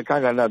တော်ရဲ့အ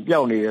ခမ်းကဏ္ဍပျော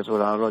က်နေတယ်ဆို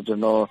တာတော့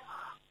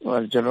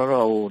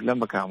ကျွန်တော်တော့ဟို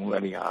လက်မခံ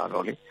ဘူးအဲ့ဒီဟာ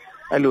တော့လေ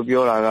အဲ့လို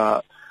ပြောတာ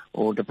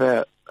ကဟိုတစ်ဖ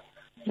က်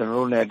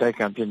ကျွန်တော်တို့နဲ့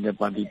တိုက်ခံဖြစ်တဲ့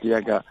ပါတီတရက်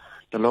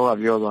ကတလောက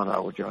ပြောသွားတာ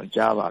ကိုကျွန်တော်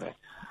ကြားပါ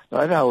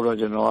တယ်အဲ့ဒါ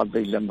ကိုတော့ကျွန်တော်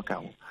သိလက်မခံ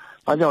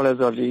ဘူးဘာကြောင့်လဲ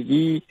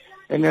ဆိုတော့ဒီ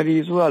NLD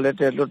ဆိုတာလက်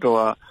တဲ့လွှတ်တော်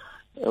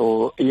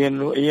ကဟိုအရင်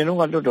တော့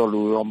ကလွှတ်တော်လူ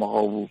တော့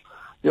မဟုတ်ဘူး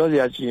ပြော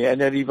စရာရှိရင်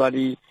NLD ပါ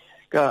တီ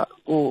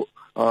ကကို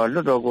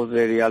လွှတ်တော်ကိုယ်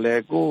စားလှယ်တွေကလ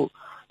ည်းကို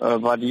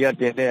ပါတီ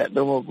ကတင်တဲ့အ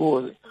တော့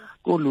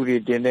ကိုလူတွေ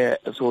တင်တဲ့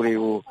အဆို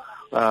တွေကို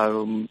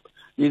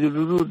ပြည်သူ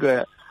လူထု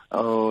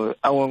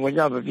အတွက်အဝင်ဝင်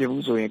ကြ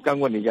မဖြစ်ဘူးဆိုရင်ကန့်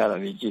ကွက်နေကြတာ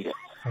ကြီးကြည့်တယ်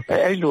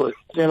အဲ့လို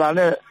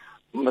တင်လာတဲ့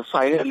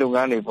ဆိုင်တဲ့လုပ်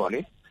ငန်း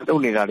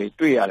တွေပေါ့လေလုပ်နေတာတွေ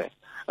တွေ့ရတယ်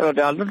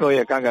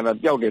အဲ့တော့ဒါလွတ်တော်ရဲ့ကံကံတော့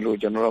ပျောက်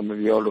တယ်လို့ကျွန်တော်တို့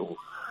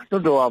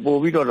မပြောလို့လွတ်တော်ကပို့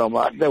ပြီးတော့မှ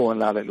အသက်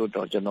ဝင်လာတယ်လို့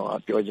တော့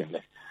ကျွန်တော်ပြောချင်တ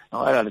ယ်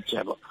နော်အဲ့ဒါတစ်ချ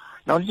က်ပေါ့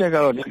နောက်တစ်ချက်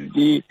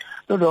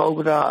ကတော့ဒီလွတ်တော်ဥက္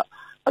ကဋ္ဌ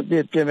အသ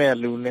စ်ပြင်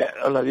မဲ့လူနဲ့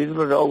ဟုတ်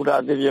လားဒီလွတ်တော်ဥက္ကဋ္ဌ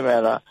အသစ်ပြင်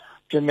မဲ့လား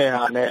ပြင်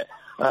မဲ့ဟာနဲ့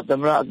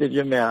သမရအ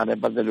သစ်ပြင်မဲ့ဟာ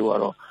နဲ့ပတ်သက်လို့က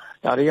တော့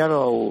ဒါတွေက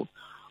တော့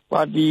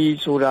ပါတီ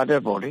ဆိုတာတဲ့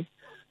ပေါ့လေ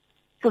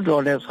လွတ်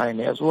တော်နဲ့ဆိုင်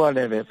တယ်အစိုး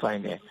ရနဲ့လည်း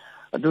ဆိုင်တယ်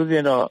အထူး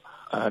သဖြင့်တော့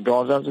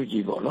ဒေါ်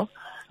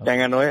စားစုကြည်ပေါ့နော်နိုင်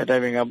ငံတော်ရဲ့အ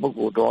တိုင်ပင်ခံပုဂ္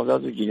ဂိုလ်ဒေါ်စား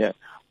စုကြည်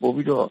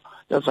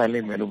နဲ့ပို့ပြီးတော့သက်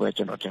ဆိုင်လိမ့်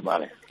မယ်လို့ပဲကျွန်တော်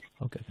ထင်ပါတယ်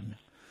ဟုတ်ကဲ့ခင်ဗျ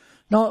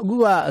နောက်အခု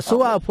ကအ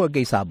စိုးရအဖွဲ့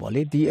ကိစ္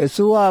စပေါ့လေဒီအ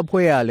စိုးရအ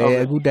ဖွဲ့ကလ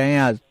ည်းအခုတိုင်း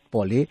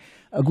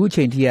ကပေါ့လေအခု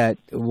ချိန်ထိက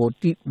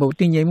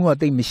ဟိုတင်ငိမ်မှုက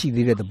တိတ်မရှိ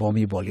သေးတဲ့သဘော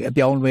မျိုးပေါ့လေအ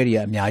ပြောင်းလဲတွေ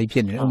ကအများကြီးဖြ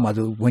စ်နေတယ်ဥ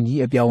ပမာဆို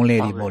ဝင်ကြီးအပြော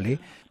င်းလဲတွေပေါ့လေ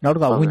နောက်တ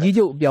စ်ခါ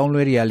ဝင်ကြီးချုပ်အပြောင်းလဲ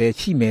တွေကလည်း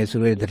ရှိမယ်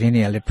ဆိုတဲ့သတ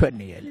င်းတွေကလ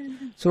ည်းထွက်နေတယ်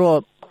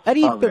ဆိုတော့အဲ့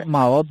ဒီ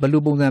မှာရော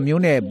ဘယ်လိုပုံစံမျိုး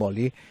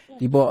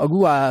နဲ့ပေါ့လေဒီပေါ့အခု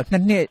က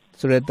2နှစ်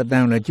ဆိုတဲ့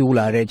တန်းလည်း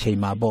ကျိုးလာတဲ့အချိန်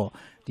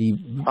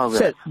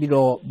မှာပေါ့ဒီဆက်ပြီး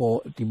တော့ပေါ့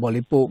ဒီပေါ့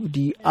လေပို့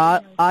ဒီ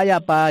အားရ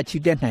ပါ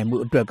ချီတက်နိုင်မှု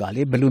အတွက်က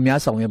လေဘယ်လိုများ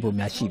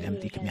ဆောင်ရွက်ဖို့များရှိလဲ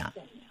မသိခင်ဗျ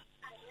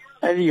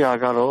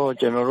အဲ့ဒီဟာကတော့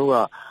ကျွန်တော်တို့က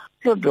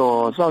လွတ်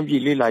တော်စောင့်ကြ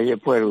ည့်လေ့လာ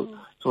ရေးအဖွဲ့တို့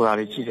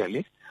ဆိုတာတွေရှိတယ်လေ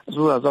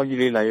အစိုးရစောင့်ကြ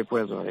ည့်လေ့လာရေးအ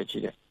ဖွဲ့ဆိုတာတွေ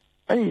ရှိတယ်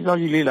အဲ့ဒီစော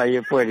င့်ကြည့်လေ့လာရေး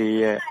အဖွဲ့တွေ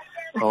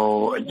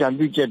ရဲ့အ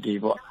ကြံပြုချက်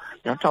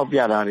တွေပေါ့နော်ထောက်ပြ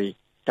တာ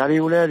တွေဒါတွေ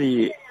ကိုလ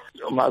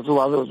ည်းဒီအစိုး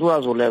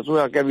ရဆိုလဲ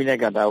အစိုးရကက်ဘိနက်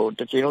ကတာကို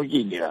တစ်ချိန်လုံးကြ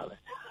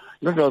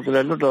ည့်နေတာပဲလွတ်တော်ဆို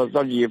လဲလွတ်တော်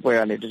စောင့်ကြည့်ရေးအဖွဲ့က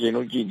နေတစ်ချိန်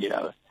လုံးကြ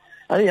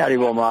ည့်နေတာပဲအဲ့ဒီဟာ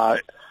တွေပေါ်မှာ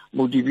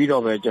မူ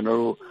တည်ပြီးတော့ပဲကျွန်တော်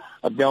တို့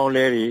အပြောင်း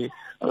လဲ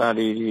တွေဟလာ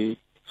ဒီ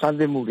စမ်း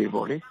သစ်မှု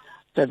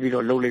တွေပေါ့လေတက်ပြီး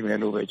တော့လုပ်လိမ့်မယ်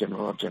လို့ပဲ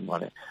ကျွန်တော်တို့ထင်ပါ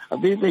တယ်အ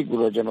သေးစိတ်ကို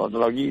တော့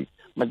ကျွန်တော်ဒီလောက်ကြီး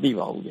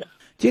မသိပါဘူးဗျ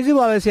ကျေး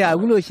ဇူးပါပဲဆရာ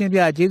အခုလို့ရှင်းပြ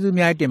ကျေးဇူးအ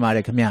များကြီးတင်ပါတ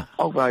ယ်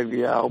ခင်ဗျဟုတ်ပါပြီ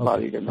ဗျဟုတ်ပါ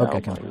ပြီခင်ဗျဟုတ်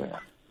ကဲ့ခင်ဗျ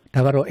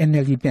ဒါကတော့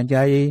NLD ပြန်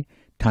ကြား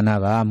ရေးဌာန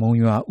ကမုံ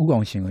ရွာဥ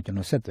အောင်ရှင်ကို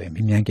ကျွန်တော်ဆက်သွယ်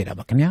မြင်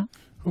ခဲ့တာပါခင်ဗျ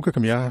ဟုတ်ကဲ့ခ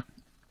င်ဗျ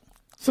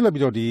ဆက်လက်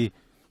ပြီးတော့ဒီ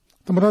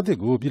သမရတစ်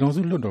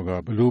ကိုပြည်တော်စုလွတ်တော်က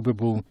ဘယ်လိုပဲ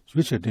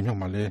ပုံရွေးချယ်တင်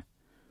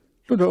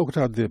မြှောက်မှလဲလွတ်တော်ဥက္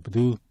ကဋ္ဌအသစ်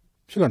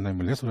ဘယ်သူဖြစ်လာနိုင်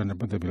မလဲဆိုတာ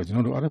နဲ့ပတ်သက်ပြီးတော့ကျွန်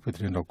တော်တို့ RFA သတ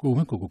င်းတော်ကို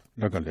ဝင်း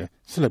ကိုလက်ကလ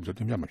ည်းဆက်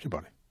လက်ပြီးတော့တင်ပြ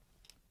မှာဖြစ်ပါတယ်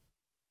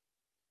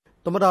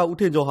သမ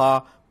ရဦးထင်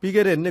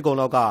ကျော်ဟာပြီးခဲ့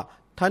တဲ့နှစ်ကုန်လောက်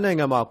ကထိုင်းနိုင်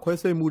ငံမှာခွဲ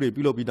စိတ်မှုတွေ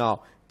ပြုလုပ်ပြီးနောက်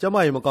ကျ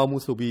န်းမာရေးမကောင်းမှု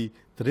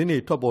ဆိုပြီးသတင်း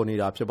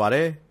တွေထွက်ပေါ်နေတာဖြစ်ပါတ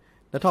ယ်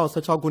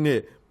2016ခုနှစ်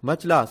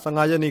မတ်လ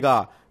15ရက်နေ့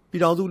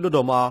ကပြည်ထောင်စု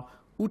လွှတ်တော်မှာ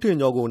ဦး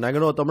ထင်ကျော်ကိုနိုင်ငံ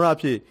တော်သမ္မတအ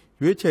ဖြစ်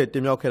ရွေးချယ်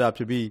တင်မြှောက်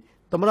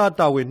ခဲ့တာဖြစ်ပြီးသမ္မတ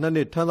တာဝန်2နှ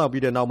စ်ထမ်း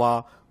ဆောင်ပြီးတဲ့နောက်မှာ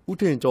ဦး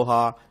ထင်ကျော်ဟာ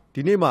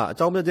ဒီနေ့မှာ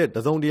အကြောင်းပြချက်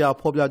တစုံ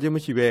တရာဖော်ပြခြင်း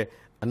မရှိဘဲ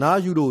အနား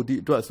ယူလို့ဒီ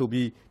အတွက်ဆို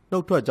ပြီး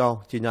နှုတ်ထွက်ကြောင်း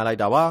ကြေညာလိုက်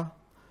တာပါ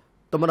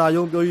သမ္မ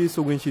တရုံးပြောရေး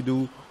ဆိုခွင့်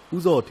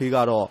ရှိသူဦးစောထေးက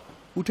တော့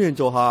ဦး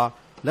ထင်ကျော်ဟာ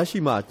လက်ရှိ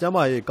မှာကျန်း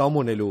မာရေးကော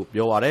င်းမွန်တယ်လို့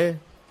ပြောပါတယ်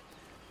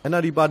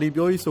NLD ပါတီ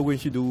ပြောရေးဆိုခွ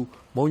င့်ရှိသူ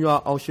မုံရွာ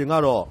အောင်ရှင်က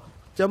တော့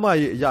ကျ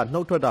န်းမာရေးအရ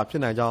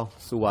နှုတ်ထွက်တာဖြစ်နိုင်ကြော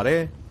င်းဆိုပါ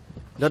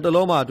တယ်လက်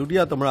တလုံးမှာဒုတိ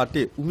ယသမ္မတ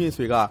ဦးမြ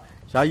င့်ဆွေ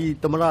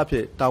ကယာယီသမ္မတ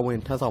အဖြစ်တာဝန်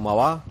ထမ်းဆောင်မှာ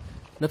ပါ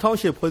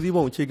2008ဖွဲ့စည်း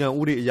ပုံအခြေခံဥ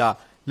ပဒေအ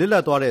ရလစ်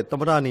လပ်သွားတဲ့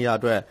သမ္မ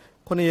တနေရာအတွက်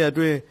9ရက်အ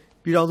တွ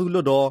င်းပြည်ထောင်စု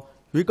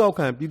လွှတ်တော်ရွေးကောက်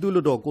ခံပြည်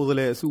သူ့လွှတ်တော်ကိုယ်စား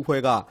လှယ်အစုအ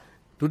ဖွဲ့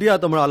ကဒုတိယ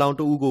သမ္မတအလောင်း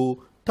တဦးကို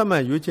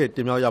ထပ်မံရွေးချယ်တ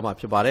င်မြှောက်ရ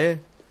မှာဖြစ်ပါတယ်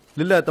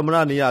လစ်လပ်သမ္မ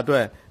တနေရာအတွ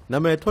က်နာ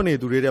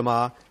မည်ထွက်နေသူတွေထဲ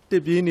မှာတ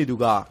စ်ပြေးနေသူ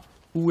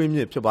ကဦးဝ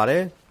င်းမြင့်ဖြစ်ပါ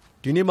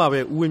တယ်ဒီနေ့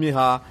မှာပဲဦးဝင်းမြင့်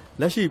ဟာ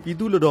လက်ရှိပြည်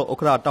သူ့လွှတ်တော်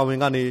ဥက္ကဋ္ဌတာဝန်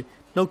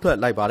ကနေနှုတ်ထွက်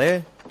လိုက်ပါတယ်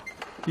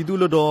ပြည်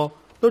သူ့လွှတ်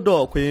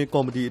တော်အခွင့်အရေး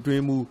ကော်မတီအတွ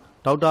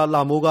င်းမှဒေါက်တာ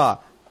လာမိုး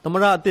ကသမ္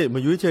မတအသစ်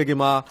မရွေးချယ်ခင်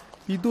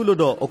မှာပြည်သူ့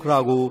လွှတ်တော်ဥက္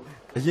ကဋ္ဌ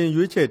ကိုအ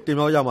ရင်ရွေးချယ်တင်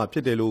မြှောက်ရ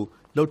မှာဖြစ်တယ်လို့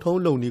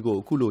လှုပ်ထုံးလုံနည်း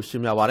ကိုအခု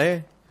လိုရှင်းပြပါ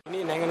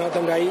တယ်ဒီနေ့နိုင်ငံတော်သ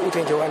မ္မတကြီးဦး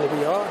ထင်ကျော်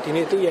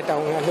ကနေပြီးတော့ဒီနေ့သူ့ရဲ့တာ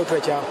ဝန်က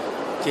နှုတ်ထွက်ကြောင်း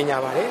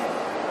ကြေညာပါတယ်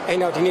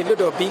အဲ့နောက်ဒီနေ့လွှတ်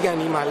တော်ပြီး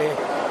ကန်ဒီမှာလဲ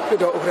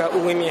လွှတ်တော်ဥက္ကဋ္ဌ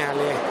ဦးဝင်းမြ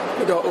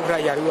င့်ဟာလဲလွှတ်တော်ဥက္ကဋ္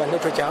ဌရာထူးကနှု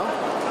တ်ထွက်ကြော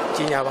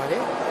င်းကြေညာပါ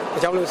တယ်အ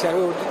ကြောင်းလို့ဆရာ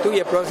တို့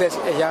သူ့ရဲ့ process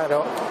အရ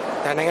တော့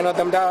ဒါ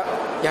နိုင်ငံတော်သမ္မတ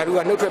ရာထူးက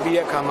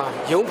နှုတ်ထွက်ပြီးတဲ့အခါမှာ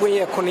ရုံးဖွ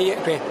င့်ရဲ့9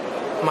ရက်အတွ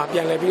င်းမှာပြ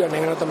န်လည်ပြီးတော့နို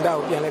င်ငံတော်သမ္မ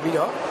တကိုပြန်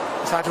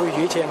လည်ပြီးတော့အ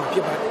စားထိုးရွေးချယ်မှာဖြ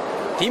စ်ပါ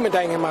တယ်ဒီမ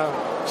တိုင်ခင်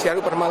မှာဆရာ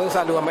တို့ပထမဆုံးစ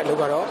လုပ်ရမယ့်အလုပ်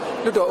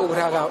ကတော့လွှတ်တော်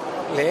ဥက္ကဋ္ဌက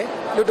လည်း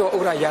လွှတ်တော်ဥက္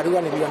ကဋ္ဌရာထူးက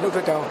နေပြီးတော့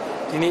နှုတ်ထွက်တော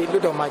င်းဒီနေ့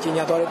လွှတ်တော်မှာကြီးညာ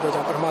သွားတဲ့အတွက်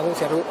ကြောင့်ပထမဆုံး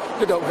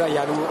ဆရာတို့လွှတ်တော်ဥက္ကဋ္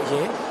ဌရာထူးကိုအ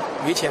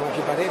ရင်ရွေးချယ်မှာဖြ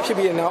စ်ပါ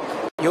တယ်ဖြစ်ပြီးတဲ့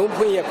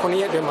နောက်ရုံးဖွင့်ရဲ့9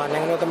ရက်အတွင်းမှာ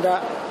နိုင်ငံတော်သမ္မတ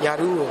ရာ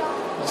ထူးကို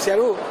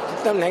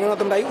ဆရာတို့နိုင်ငံတော်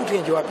သမ္မတကြီးဦးထ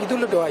င်ကျော်ကပြည်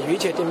သူ့လွှတ်တော်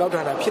ကရွေးချယ်တင်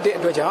မြှောက်ထားတာဖြစ်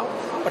တဲ့အတွက်ကြော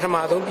င့်ပထမ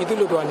ဆုံးပြည်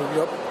သူ့လွှတ်တော်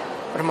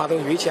ကနေပြီးတော့ပထမ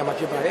ဆုံးရွေးချယ်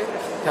မှာဖြစ်ပါတယ်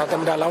ဒါ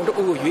သမ္မတလောင်းတဦး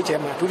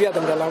ကိုရွေးချယ်မှာဒုတိယသ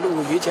မ္မတလောင်း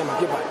တဦးကိုရွေးချယ်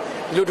မှာဖြစ်ပါတယ်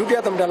ဒီလိုဒုတိယ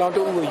သမ္မတလောင်းတ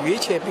ဦး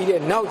ကိုရွေးချယ်ပြီးတဲ့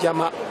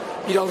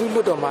နောက်ကျမှပြည်ထောင်စု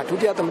လွှတ်တော်မှာဒု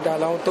တိယသမ္မတ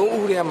လောင်း3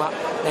ဦးထဲ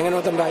မှာနိုင်ငံ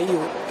တော်သမ္မတကြီးကို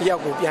တယော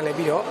က်ကိုပြန်လည်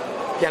ပြီးတော့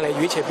ပြန်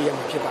လည်ရွေးချယ်ပေး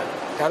ရမှာဖြစ်ပါ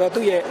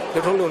တယ်ဒါတော့သူ့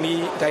ရဲ့လူထုံးလုံ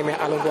နည်းအတို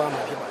င်းပဲအားလုံးသွား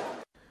မှာဖြစ်ပါတယ်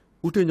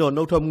ဦးထင်ကျော်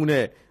နှုတ်ထွက်မှု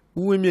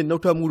နဲ့ဦးဝင်းမြင့်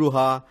နှုတ်ထွက်မှုတို့ဟာ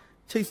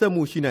ချိတ်ဆက်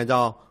မှုရှိ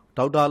နိုင်ကြောင်း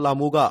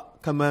ဒေါက်တာလာမိုးက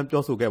ခန့်မှ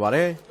န်းပြောဆိုခဲ့ပါတ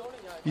ယ်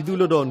ပြည်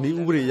သူ့လွှတ်တော်နည်း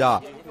ဥပဒေအရ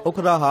ဥက္က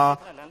ဋ္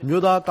ဌဟာအ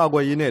မျိုးသားကာကွ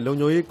ယ်ရေးနဲ့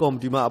လုံခြုံရေးကော်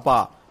မတီမှအ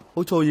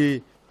ပအုပ်ချုပ်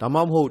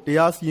ရေးဒါမှမဟုတ်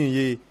တရားစီ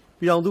ရင်ရေး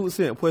ပြည်ထောင်စုအ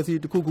ဆင့်အဖွဲ့အစည်း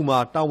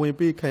တစ်ခုခုမှတာဝန်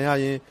ပေးခံရ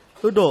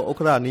ရင်လွှတ်တော်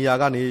ဥက္ကဋ္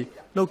ဌနေရာကနေ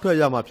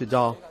နှုတ်ထွက်ရ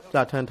မှာဖြစ်ကြောင်းပြ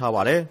ဋ္ဌာန်းထားပါ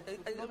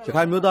တယ်ရ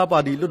ခိုင်မျိုး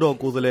သားပါတီလွှတ်တော်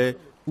ကိုယ်စားလှယ်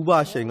ဦး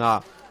ဘရှိန်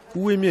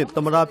ကဦးဝင်းမြင့်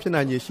သမ္မ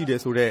တဖြစ်နိုင်ခြေရှိ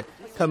တယ်ဆို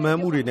တဲ့ခန့်မှန်း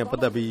မှုတွေနဲ့ပတ်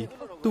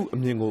သက်ပြီးသူ့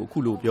အမြင်ကို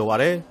အခုလိုပြောပါ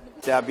တယ်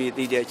ကြားပြီး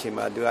သိတဲ့အ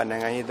ချိန်မှာသူကနို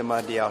င်ငံရေးသ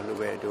မားတယောက်လို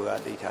ပဲသူ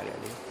ကသိထား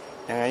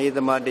တယ်လေနိုင်ငံရေးသ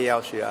မားတ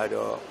ယောက်ဆို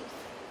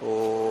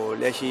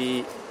ရတော့လက်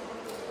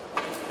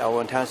ရှိတာဝ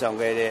န်ထမ်း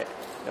ဆောင်ခဲ့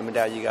တဲ့သမ္မတ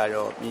ကြီး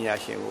ကတော့ပညာ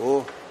ရှင်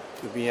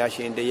ကိုသူပညာ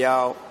ရှင်တယော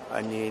က်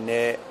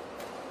အနေနဲ့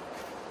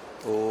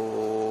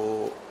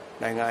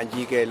နိုင်ငံအ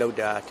ကြီးအကဲလောက်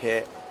တာ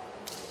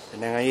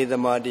ထက်နိုင်ငံရေးသ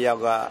မားတ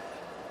ယောက်က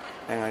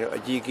နိုင်ငံတော်အ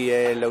ကြီး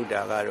အကဲလောက်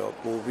တာ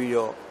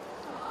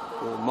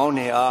ကတော့ပို့ပြီးတော့မော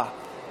င်းနေအား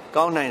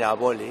ကောင်း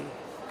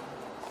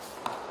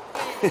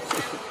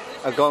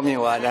နိုင်တာပေါ့လေအကောင်းမြင်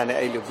ဝါဒနဲ့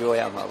အဲ့လိုပြော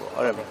ရမှာပေါ့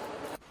ဟုတ်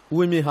တယ်ဦးဝ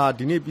င်းမြင့်ဟာ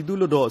ဒီနေ့ပြည်သူ့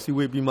လွှတ်တော်အစည်း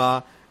အဝေးပြီးမှ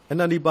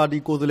NLD ပါတီ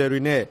ကိုယ်စားလှယ်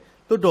တွေနဲ့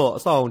လွှတ်တော်အ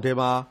ဆောက်အုံထဲ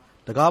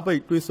မှာတ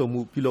ကားပိတ်တွေ့ဆုံ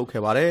မှုပြုလုပ်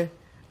ခဲ့ပါတယ်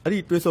။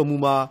အဲ့ဒီတွေ့ဆုံ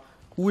မှုမှာ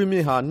ဦးဝင်းမြ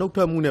င့်ဟာနှုတ်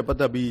ထွက်မှုနဲ့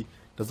ပတ်သက်ပြီး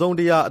တစုံ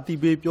တရာအတိ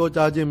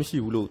ပေးပြောကြားခြင်းမရှိ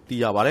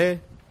ဘူးလို့သိရပါတယ်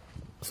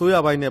။အစိုးရ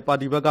ပိုင်း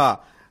နဲ့ပါတီဘက်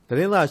ကသ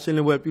တင်းစာရှင်းလ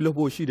င်းပွဲ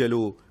ပြုလုပ်ဖို့ရှိ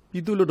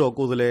တယ်လို့ပြည်သူ့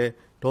လွှတ်တော်ကိုယ်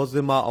စားလှယ်ဒေါ်စ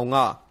င်မာအောင်က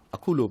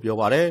အခုလိုပြော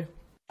ပါတယ်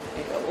။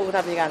ဥက္က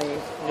ဋ္ဌပြည်ကနေ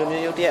လူ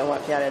မျိုးရုပ်တရက်ဟို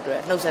ဖျားတဲ့အတွက်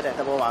နှုတ်ဆက်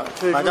တဲ့သဘောပါပဲ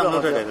။ဘာကြောင့်နှု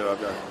တ်ထွက်တယ်ဆိုတော့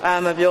ပြောတယ်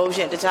။မပြောဘူး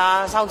ရှင်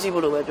တခြားစောင့်ကြည့်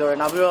ဖို့လိုပဲပြောတယ်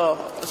။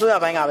နောက်ပြီးတော့အစိုး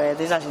ရပိုင်းကပဲ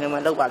ဒေသရှင်တွေမှ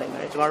လောက်ပါလိမ့်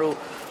မယ်။ကျ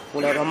မတို့ဘ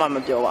ယ်လည်းဘာမှ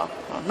မပြောပါဘူး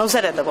။နှုတ်ဆ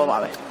က်တဲ့သ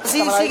ဘောပါပဲ။စီ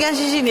ကန်း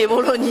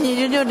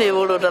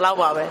ရှိနေဖို့လို့ညီညွတ်နေဖို့လို့တ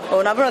လောက်ပါပဲ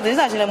။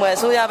နောက်ပြီးတော့ဒေသရှင်တွေမှအ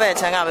စိုးရဘက်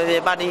အခြမ်း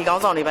ကပဲဖြစ်ပါတီခေါ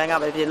င်းဆောင်တွေပိုင်းက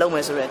ပဲဖြစ်လုပ်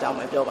မယ်ဆိုတဲ့အကြော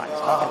င်းပဲပြောပါတယ်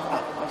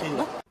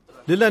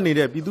။လစ်လက်နေ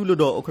တဲ့ပြည်သူ့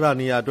လွှတ်တော်ဥက္ကဋ္ဌ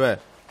နေရာ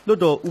အတွက်လွှတ်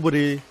တော်ဥပ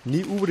ဒေ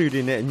နည်းဥပဒေ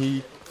တွေနဲ့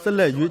အညီဆက်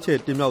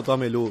လက်ရွေးချယ်တင်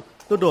မြှောက်သွားမယ်လို့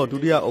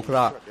လွှတ်တော်ဒုတိယဥက္ကဋ္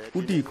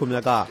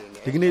ဌဦးတီခွန်မြတ်က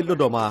ဒီကနေ့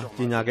လွှတ်တော်မှာ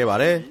ကြေညာခဲ့ပါ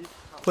တယ်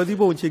။ဖွဲ့စည်း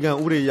ပုံအ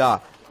ခြေခံဥပဒေအ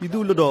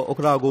ရပြည်သူ့လွှတ်တော်ဥက္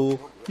ကဋ္ဌ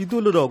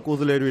ကိုပြည်သူ့လွှတ်တော်ကိုယ်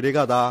စားလှယ်တွေ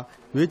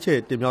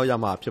ကသာရွေးချယ်တင်မြှောက်ရ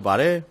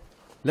မှာဖြစ်ပါတယ်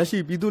။လက်ရှိ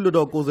ပြည်သူ့လွှတ်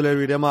တော်ကိုယ်စားလှယ်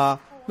တွေထဲမှာ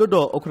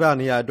လွှတ်တော်ဥက္ကဋ္ဌ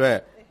နေရာ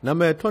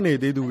အတွက်နာမည်ထွက်နေ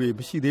သေးသူတွေ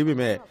မရှိ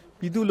သေးပေမဲ့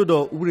ပြည်သူ့လွှတ်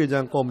တော်ဥပဒေကြ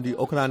မ်းကော်မတီ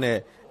ဥက္ကဋ္ဌနဲ့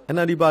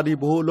NLD ပါတီ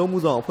ဗဟိုအလုံးမှု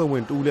ဆောင်အဖွဲ့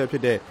ဝင်တူလ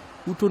ည်းဖြစ်တဲ့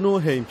ဦးထွ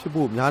န်းနှိုးဟိန်ဖြစ်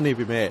ဖို့များနေ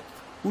ပေ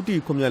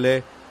မဲ့ဦးတီခွန်မြတ်လ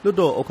ည်းလွှတ်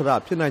တော်ဥက္ကဋ္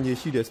ဌဖြစ်နိုင်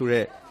ခြေရှိတယ်ဆို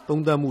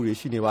တဲ့သုံးသပ်မှုတွေ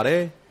ရှိနေပါတ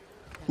ယ်။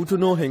ဦးထွ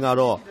န်းနှိုးဟိန်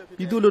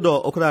ကတော့ပြည်သူ့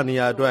လွှတ်တော်ဥက္ကဋ္ဌနေ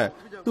ရာ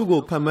အတွက်သူ့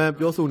ကိုခံမှန်း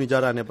ပြော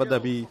ဆိုနေကြတာနဲ့ပတ်သ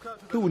က်ပြီး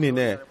သူ့အနေ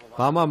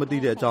နဲ့ဘာမှမသိ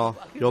တဲ့အကြော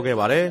င်းပြောခဲ့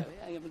ပါတယ်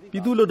။ပြ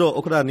ည်သူ့လွှတ်တော်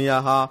ဥက္ကဋ္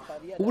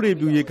ဌနေရာဟာဥ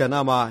ပဒေပြုရေးကဏ္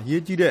ဍမှာ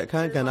ရေးကြီးတဲ့အခ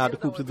မ်းကဏ္ဍတစ်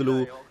ခုဖြစ်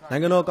သလို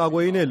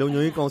နိုင်ငံတော်ကာကွယ်ရေးနဲ့လုံ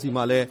ခြုံရေးကောင်စီ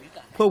မှာလ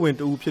ည်းဖွဲ့ဝင်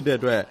တဦးဖြစ်တဲ့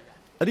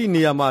အတွက်အဲ့ဒီ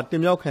နေရာမှာတ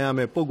င်မြှောက်ခံရ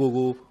မယ့်ပုဂ္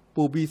ဂိုလ်ကို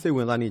ပို့ပြီးစိတ်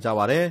ဝင်စားနေကြပါ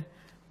တယ်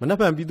။မနက်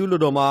ဖြန်ပြည်သူ့လွှတ်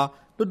တော်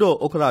မှာလွှတ်တော်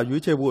ဥက္ကဋ္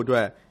ဌရွေးချယ်ဖို့အတွ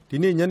က်ဒီ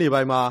နေ့ညနေ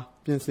ပိုင်း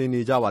မှာပြင်ဆင်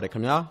နေကြပါတယ်ခ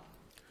င်ဗျာ။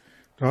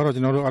ဒါတော့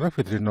ကျွန်တော်တို့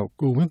RFA သတ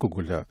င်းတော့ကိုဝင်း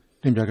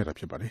ကိုလာတင်ပြ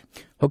ခဲ့တာဖြစ်ပါတယ်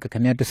။ဟုတ်ကဲ့ခ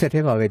င်ဗျာတစ်ဆက်တ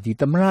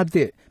ည်းပါပဲဒီသမရအသ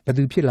စ်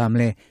ဘယ်သူဖြစ်လာမ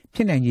လဲဖြ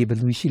စ်နိုင်ကြီးဘယ်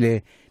သူ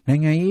ရှိလဲနို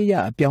င်ငံရေးအ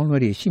အပြောင်း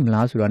အလဲတွေရှိမ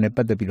လားဆိုတာနဲ့ပ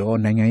တ်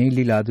သက်ပြီးတော့နိုင်ငံ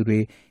ရေးလေ့လာသူတွေ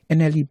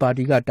NLD ပါ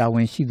တီကတာဝ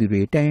န်ရှိသူတွေ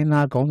တိုင်းရင်း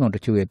သားခေါင်းဆောင်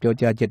တချို့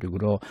ရဲ့ပြောကြားချက်တွေ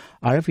ကိုတော့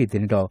RFA သတ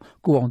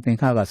င်းတော့ကိုအောင်သင်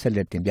ခါကဆက်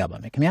လက်တင်ပြပါ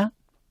မယ်ခင်ဗျာ။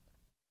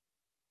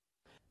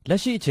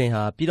လက်ရှိအချိန်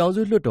ဟာပြည်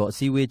ထောင်စုလွှတ်တော်အစ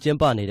ည်းအဝေးကျင်း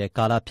ပနေတဲ့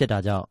ကာ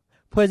လဖြစ်တာကြောင့်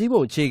ဖွဲ့စည်း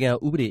ပုံအ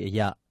ခြေခံဥပဒေအ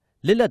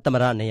ရလစ်လက်သ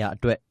မရနေရာ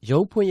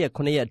အတွက်ရုံးဖွင့်ရက်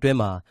9ရက်အတွ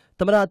င်းမှာ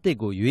သမရအ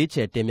သစ်ကိုရွေးချ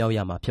ယ်တင်မြှောက်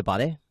ရမှာဖြစ်ပါ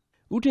တယ်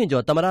။ဦး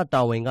ထင်ကျော်သမ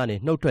ရတာဝန်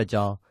ကနေနှုတ်ထွက်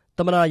ကြော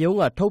င်းသမရရုံး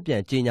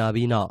ကထုတ်ပြန်ကြေညာ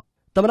ပြီး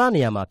နောက်သမရနေ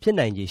ရာ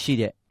မှာဖြစ်နိုင်ခြေရှိ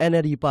တဲ့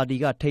NLD ပါတီ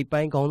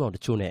ကထိပ်ပိုင်းခေါင်းဆောင်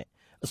တချို့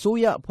နဲ့အစိုး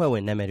ရအဖွဲ့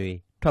ဝင်နာမည်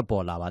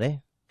တွေထွက်ပေါ်လာပါတယ်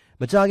။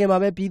မကြာခင်မှာ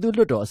ပဲပြည်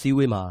သူ့လွှတ်တော်အစည်းအ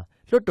ဝေးမှာ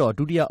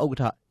လွှတ်တော်ဒုတိယဥက္ကဋ္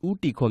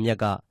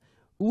ဌဦးတီခွန်မြတ်က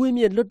ဦးဝင်း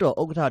မြင့်လွှတ်တော်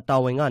ဥက္ကဋ္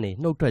ဌတာဝန်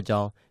ကနေနှုတ်ထွက်ကြော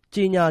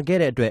င်းကြေညာ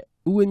ခဲ့တဲ့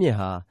အတွက်ဦးဝင်းမြင့်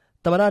ဟာ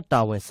သမ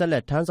ရတာဝန်ဆက်လ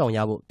က်ထမ်းဆောင်ရ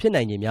ဖို့ဖြစ်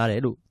နိုင်ခြေများ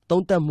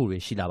တယ်လို့သုံးသပ်မှုတွေ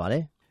ရှိလာပါတ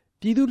ယ်။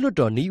ပြည်သူ့လွှတ်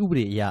တော်နည်းဥပ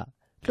ဒေအရ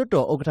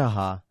လွှတ်တော်ဥက္ကဋ္ဌ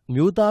ဟာ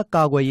အမျိုး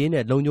သားကာကွယ်ရေး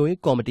နဲ့လုံခြုံ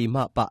ရေးကော်မတီ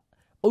မှ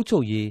အုပ်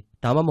ချုပ်ရေး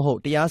ဒါမှ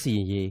မဟုတ်တရားစီရ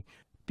င်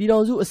ရေးပြည်ထော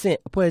င်စုအဆ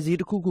င့်အဖွဲ့အစ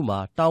ည်းတစ်ခုခု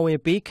မှာတာဝန်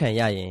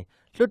ပေးခံရ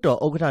ရင်လွှတ်တော်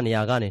ဥက္ကဋ္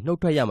ဌနေရာကနေ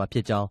နှုတ်ထွက်ရ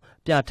မှာဖြစ်ကြောင်း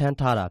ပြဋ္ဌာ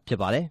န်းထားတာဖြစ်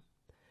ပါတယ်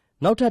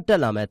။နောက်ထပ်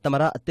တက်လာမဲ့သမ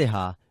ရအ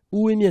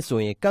သစ်ဟာဦးဝင်းမြင့်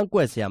ဆိုရင်ကန့်ကွ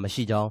က်စရာမ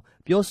ရှိကြောင်း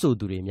ပြော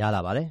ဆိုသူတွေများလာ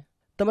ပါတယ်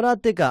။သမရအ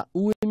သစ်က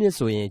ဦးဝင်းမြ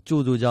င့်ဆို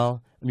ရင်ကြိုဆိုကြော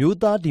င်းအ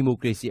မျိုးသားဒီ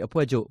မိုကရေစီ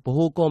အဖွဲ့ချုပ်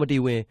ဗဟိုကော်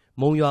မတီဝင်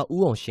မုံရွာ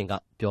ဦးအောင်ရှင်က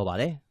ပြောပါ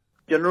တယ်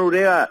။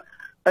ကျွန်တော်တို့တွေ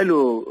ကအဲ့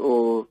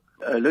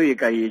လိုလွတ်ရ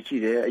ကြရရှိ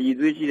တယ်အည်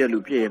သွေးရှိတဲ့လူ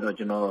ဖြစ်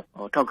ရင်တော့ကျွန်တော်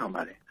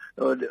ထောက်ခံပါတယ်။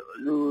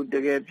လူ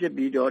တကယ်ဖြစ်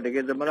ပြီးတော့တက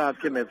ယ်သမ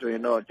ရဖြစ်မယ်ဆိုရ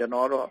င်တော့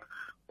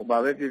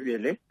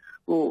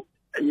ကျွန်တော်တော့ဘာပဲဖြစ်ဖြစ်လေအ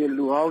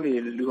ရင်လူဟော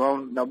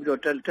င်းနောက်ပြီးတော့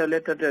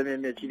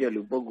တက်မြင့်ရှိတဲ့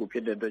လူပုဂ္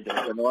ဂိုလ်ဖြစ်တဲ့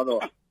အတွက်ကျွန်တော်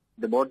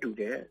ကတော့သ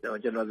ဘောတူတယ်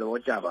ကျွန်တော်သ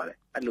ဘောကျပါတယ်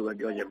အဲ့လိုပဲ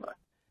ပြောချင်ပါ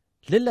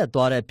တယ်လစ်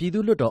လက်သွားတဲ့ပြည်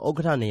သူ့လွှတ်တော်ဥက္က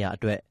ဋ္ဌနေရာအ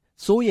တွက်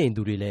စိုးရိမ်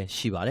သူတွေလ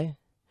ည်းရှိပါ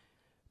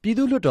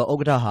တယ်ပြည်သူ့လွှတ်တော်ဥက္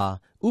ကဋ္ဌဟာ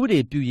ဥပဒေ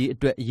ပြုရေး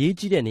အတွက်အ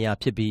ရေးကြီးတဲ့နေရာ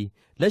ဖြစ်ပြီး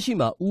လက်ရှိ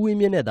မှာဦးဝ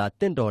င်းမြင့်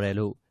နဲ့သာတင့်တော်တယ်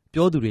လို့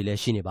ပြောသူတွေလ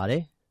ည်းရှိနေပါ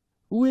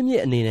တယ်ဦးဝ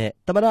င်းမြင့်အနေနဲ့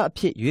သမရအ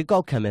ဖြစ်ရွေး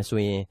ကောက်ခံမယ်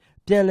ဆိုရင်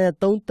ပြန်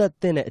လည်သုံးသပ်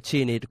တဲ့အ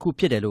ခြေအနေ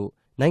တစ်ခုဖြစ်တယ်လို့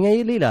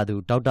နိုင်ငံရေး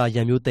လေ့လာသူဒေါက်တာ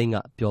ရန်မျိုးသိန်းက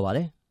ပြော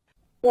ပါ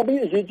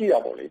တယ်ပေါ်ပြီးအ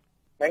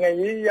ရေးကြီးတာပေါ့လေနိုင်ငံ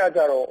ရေးရကြ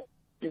တော့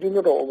ပြည်သူ့လွှ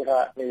တ်တော်ဥက္ကဋ္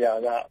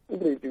ဌနေရာက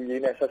ဥပဒေပြုရေး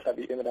နဲ့ဆက်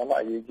ဆက်ပြီးအင်မတန်မှ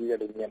အရေးကြီး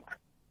တယ်လို့မြင်ပါတယ်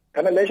ဒါ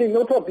ပေမဲ့လက်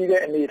ရှိနှုတ်ထွက်ပြီး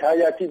တဲ့အနေအထား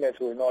ရကြည့်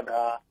မယ်ဆို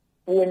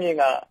ရင်တော့ဒါဦးဝင်းမြင့်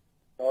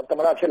ကသ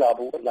မရဖြစ်လာ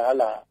ဖို့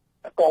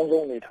လားအကောင်း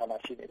ဆုံးအနေအထားမှာ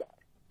ရှိနေပါတယ်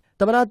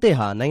သမရတစ်ဟာ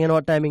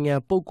နိုင်ငံတော်တိုင်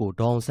ပင်ခံပုဂ္ဂိုလ်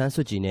ဒေါအောင်ဆန်း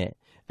စုကြည်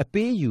နဲ့အ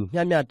ပေးအယူ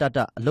မျှမျှတတ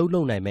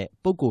အလုပ်လုပ်နိုင်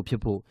မဲ့ပုဂ္ဂိုလ်ဖြ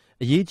စ်ဖို့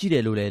အရေးကြီး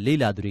တယ်လို့လည်းလေ့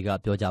လာသူတွေက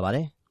ပြောကြပါ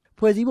တယ်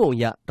ဖွဲ့စည်းပုံအ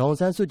ရဒေါ်အောင်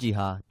ဆန်းစုကြည်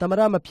ဟာသမ္မ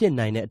တမဖြစ်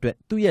နိုင်တဲ့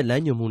အတွက်သူ့ရဲ့လ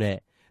မ်းညွှန်မှုနဲ့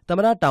သမ္မ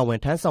တတာဝန်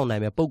ထမ်းဆောင်နို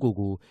င်မဲ့ပုဂ္ဂိုလ်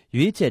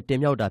ကိုရွေးချယ်တင်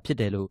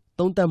မြှောက်တာဖြစ်တယ်လို့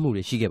သုံးသပ်မှု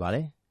တွေရှိခဲ့ပါတ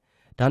ယ်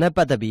။ဒါနဲ့ပ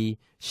တ်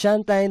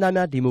သက်ပြီးရှမ်းတိုင်း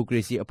သားများဒီမို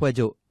ကရေစီအဖွဲ့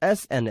ချုပ်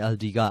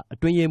SNLD ကအ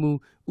တွင်းရေးမှူး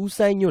ဦး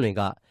စိုင်းညွ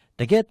န့်လွင်က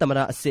တကယ်သမ္မ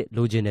တအစ်စ်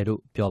လိုချင်တယ်လို့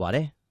ပြောပါ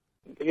တယ်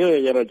။တကယ်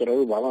ရတော့ကျွန်တော်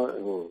တို့ဘာမှ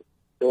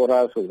ပြော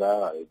ရဆိုတာ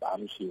ဘာ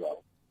မှမရှိပါ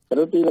ဘူး။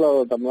ကျွန်တော်ဒီလို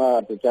သမ္မ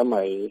တကြမ်း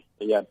မိုင်တ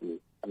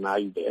ရားသူအနာ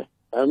ယူတယ်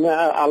။ဒါပေ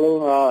မဲ့အလုံး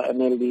က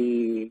NLD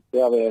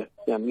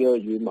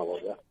ကပဲပြန်ပြီးယူမှာပေါ့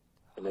ဗျာ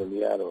။ NLD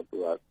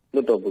ကတော့သူကလွ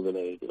တ်တော်ပုဂ္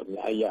ဂိုလ်တွေ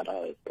အများကြီးရ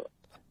ထားတယ်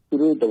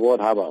ဆိုတော့သူတို့သ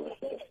ဘောထားပါမယ်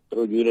။သူ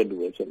တို့ရွေး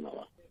တဲ့လူပဲဖြစ်မှာ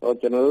ပါ။တော့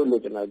ကျွန်တော်တို့လို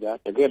ချင်တာ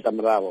ကတကယ်သမ္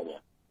မတပေါ့ဗျာ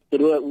။သူ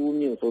တို့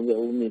ကဦးမြင့်ဆုံးပြ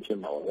ဦးမြ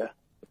င့်ဖြစ်မှာပေါ့ဗျာ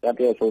။တရား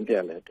တရားဆုံးပြ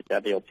တယ်တ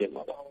ရားတ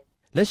ရားဖြစ်မှာပါ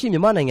။လက်ရှိမြ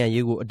န်မာ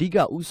နိုင်ငံရေးကိုအဓိ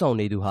ကဦးဆောင်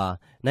နေသူဟာ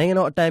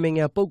နိုင်ငံတော်အတိုင်ပင်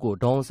ခံပုဂ္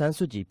ဂိုလ်ဒေါ်အောင်ဆန်း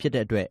စုကြည်ဖြစ်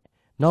တဲ့အတွက်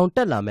နောင်တ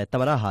က်လာမဲ့သ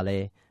မ္မတဟာ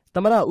လည်း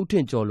သမ္မတဦးထ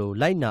င်ကျော်လို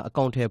လိုက်နာအ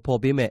ကောင့်ထဲပေါ်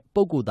ပေးမဲ့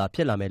ပုဂ္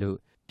ဂိုလ်သာဖြစ်လာမယ်လို့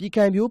ပြည်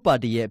ခိုင်ဖြိုးပါ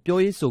တီ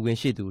ရဲ့ပြောရေးဆိုခွင့်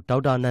ရှိသူဒေါ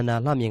က်တာ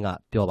နန္ဒာလှမြင့်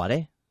ကပြောပါတယ်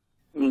။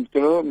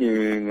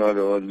ကျွန်တော်မြင်က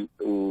တော့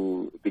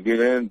တကယ်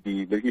တမ်းဒီ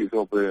လက်ရှိ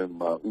ဆော့ဖ်ဝဲ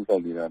မှာဦးဆော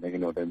င်နေတာ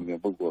နိုင်ငံတော်အတိုင်ပင်ခံ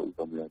ပုဂ္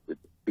ဂိုလ်ဦးဆောင်နေတာဖြစ်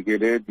တယ်။တကယ်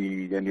တည်းဒီ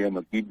ရန်တ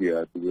ရားမှာကြီး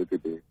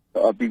ပြာသူပဲဖြစ်တယ်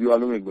။အပီပြအ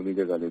လုံးရဲ့ကို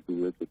လေးချက်ကလည်းသူ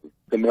ပဲဖြစ်တယ်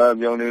။သမ္မ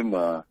တပြောင်းလဲ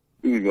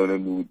မှာဒီကြောင့်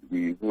လည်း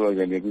ဒီဟိုရ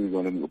န်တရားကြီးကြော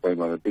င့်လည်းအ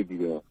ပိုင်မှာတိတ်ပြီး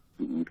တော့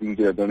သူကြီး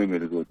တဲ့တောင်းနေမယ်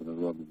လို့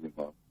ကျွန်တော်တို့ကမြင်ပါ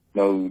။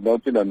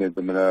နောက်ဖြစ်လာတဲ့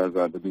သမ္မတက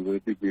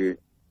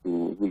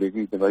ဘယ်သူပဲဖြစ်ဖြစ်အခုလေ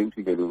ကြီးသမ္မ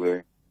တရှိ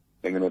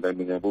တယ်လို့ပဲနိုင်ငံတော်တိုင်ပ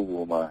င်ခံပုဂ္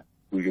ဂိုလ်မှာ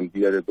သူ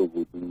ယုံကြည်ရ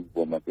တဲ့ပုဂ္ဂိုလ်သူ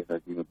ပေါ်မှာပြသ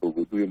ရှိတဲ့ပုဂ္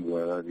ဂိုလ်သူရဲ့မူ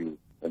ဝါဒတွေ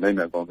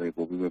နိုင်နာကောင်းတဲ့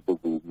ပုံပြီးမဲ့ပုဂ္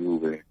ဂိုလ်မျိုး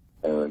ပဲ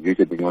ရွေး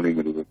ချယ်တင်ပြနိုင်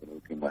မယ်လို့ကျွန်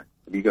တော်ထင်ပါတယ်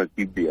။အဓိက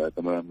ကြီးပြာသ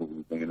မ္မတ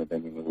မှုနိုင်ငံတော်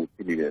တိုင်ပင်ခံ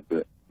ကိုဖြစ်နေတဲ့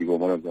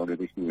အတွက်ဒီပေါ်မှာတော့ကြော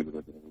င်းတဲ့ရှိနေတယ်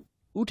လို့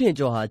ကျွန်တော်ဦးထင်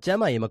ကျော်ဟာကျမ်း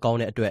မာရေးမကောင်း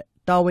တဲ့အတွက်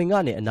တာဝန်က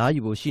နေအနား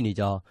ယူဖို့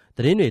ရှိနေကြောင်း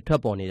သတင်းတွေထွ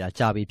က်ပေါ်နေတာ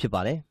ကြာပြီဖြစ်ပါ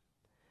တယ်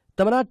။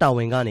သမ္မတတာဝ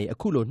န်ကနေအ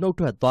ခုလိုနှုတ်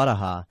ထွက်သွားတာ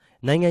ဟာ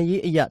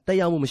နိုင်ငံရေးအရ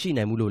တက်ရောက်မှုမ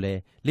ရှိနိုင်ဘူးလို့လ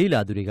ည်းလေ့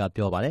လာသူတွေက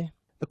ပြောပါတယ်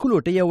။အခုလို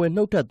တရား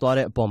ဝင်နှုတ်ထွက်သွား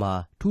တဲ့အပေါ်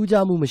မှာထူး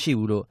ခြားမှုမ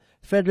ရှိဘူးလို့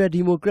Federal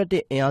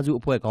Democratic အင်အားစု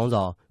အဖွဲ့ခေါ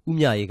င်းဆောင်ဦး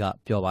မြရေးက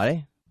ပြောပါတယ်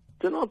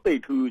။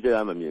ကျွန်တော်သိထူး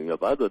ခြားမမြင်ဘူး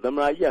။ဘာလို့သမ္မ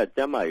တကြီးက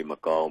ကျမ်းမာရေး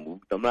မကောင်းဘူး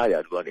။သမ္မ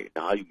တရာထူး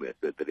ကနေနားယူ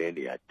မယ်ဆိုတဲ့သတင်း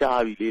တွေက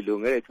ကြာပြီလေလွ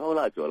န်ခဲ့တဲ့6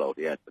လကျော်လောက်တ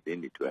ည်းကသတ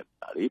င်းတွေထွက်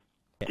လာလေ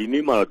။ဒီ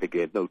နေ့မှတော့တ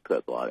ကယ်နှုတ်ထွ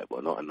က်သွား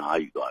တယ်ပေါ့နော်အ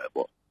နားယူသွားတယ်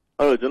ပေါ့။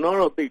အဲ့တော့ကျွန်တော်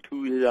တို့သိ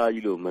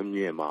ထူးခြားကြီးလို့မမြ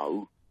င်ပါ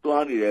ဘူး။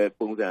သွားနေ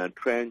တဲ့ပုံစံ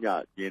trend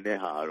ညမြင်တဲ့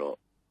ဟာ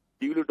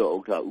ကတော့ဒီလိုတော့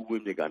ဥက္ကဋ္ဌဦးဝ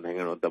င်းမြင့်ကနိုင်ငံ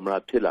တော်သမ္မ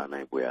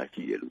တဖြစ်လာနိုင်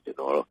ပွဲရှိတယ်လို့ကျွန်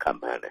တော်တို့ခံ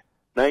မှန်းတယ်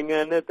။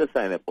နိုင်ငံနဲ့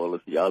သက်ဆိုင်တဲ့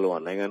policy အားလုံးက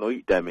နိုင်ငံတော်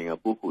၏အတိုင်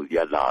ပင်ခံပုဂ္ဂိုလ်ကြီး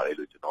ကလာတယ်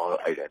လို့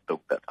ကျွန်တော်တို့အဲ့ဒါ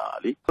တုံ့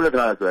တက်တာလေ။ဟုတ်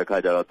တယ်ဆိုတဲ့အခါ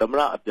ကျတော့သမ္မ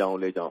တအပြော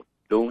င်းလဲကြောင့်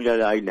လုံး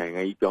ရရကြီး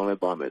နိုင်ငံကြီးပြောင်းလဲ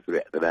သွားမယ်ဆို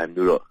တဲ့အတိုင်း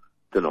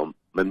မျိုးတော့ကျွန်တော်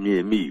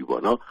မမြင်မိဘူး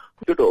ပေါ့နော်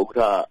။ကျွတ်တော်ဥက္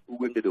ကဋ္ဌဦး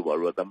ဝင်းမြ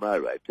င့်တို့ဘာလို့သမ္မတ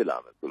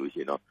ရိုက်ဖြစ်လာမယ်ဆိုလို့ရှိ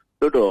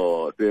ရင်တော့ကျွတ်တော်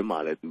အတွင်း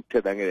မှာလ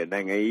ည်းသူဖြတ်တန်းခဲ့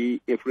တဲ့နိုင်ငံကြီး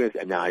influence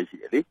အများကြီးရှိ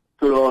တယ်လေ။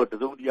ဆိုတော့တ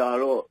စုံတရာ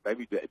တော့တိုင်း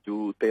ပြည်အတွက်အ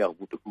ကျိုးသက်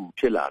ရောက်မှု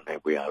တစ်ခုဖြစ်လာနို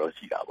င်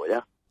ပွဲတော့ရှိတာပေါ့ဗျာ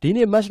။ဒီ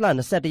နေ့မတ်လ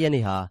21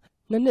ရက်နေ့ဟာ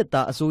နှစ်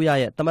သားအစိုး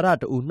ရရဲ့သမ္မ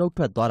တတဦး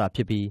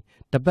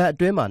နှုတ်ထွက်သွားတာဖြစ်ပြီးတပတ်အ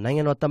တွင်းမှာ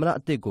နိုင်ငံတော်သမ္မတ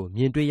အသစ်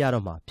ကိုမြင်တွေ့ရ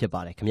တော့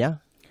မှာဖြစ်ပါတယ်ခင်ဗျာ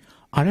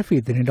RFA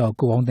သတ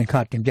င်းတော်ကိုအောင်သင်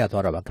ခတင်ပြ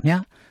သွားတာပါခင်ဗျာ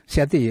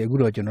ဆရာသစ်ရေ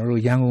အခုတော့ကျွန်တော်တို့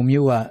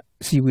ရန်ကုန်မြို့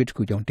ကစီဝေး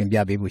တစ်ခုကြောင့်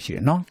တင်ပြပေးဖို့ရှိတ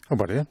ယ်နော်ဟုတ်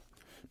ပါ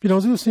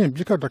တယ်ပြည်တော်စုအဆင့်ပြ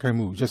စ်ခတ်တိုက်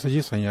ခိုက်မှုရစ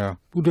ရေးဆိုင်ရာ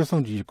ပူးတွဲ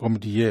ဆောင်ကြည့်ကော်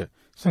မတီရဲ့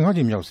15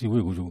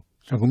ကြိမ်မြောက်စီဝေး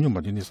ကိုရန်ကုန်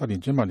မြို့မှာဒီနေ့စ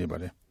တင်ကျင်း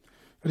ပနေပါတယ်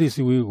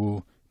အဲ့ဒီစီဝေး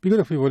ကိုပြီးခဲ့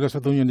တဲ့ဖေဖော်ဝါရီ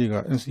23ရက်နေ့က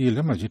NCA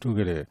လက်မှတ်ရေးထိုး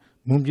ခဲ့တဲ့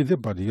မွန်ပြည်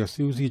သက်ပါတီက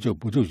စီဦးစီးချုပ်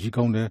ဗိုလ်ချုပ်ကြီး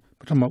ကောင်း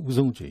တဲ့ပထမဦး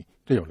ဆုံးအချိန်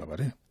တက်ရောက်လာပါ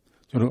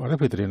တယ်ကျွန်တော်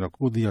RFA သတ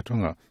င်းတော်ကိုဒီယာထွ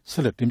န်းက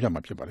ဆက်လက်တင်ပြမှာ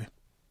ဖြစ်ပါ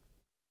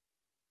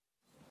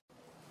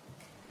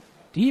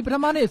တယ်ဒီပ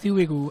ထမနေ့အစည်း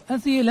အဝေးကို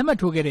NCA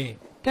လက်မှတ်ထိုးခဲ့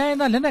တဲ့တိုင်းရ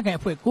င်းသားလက်နက်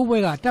ကိုင်အဖွဲ့9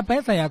ဘွဲကတပ်ပို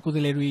င်းဆိုင်ရာ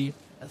ကိုယ်စားလှယ်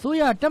တွေအစိုး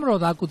ရတပ်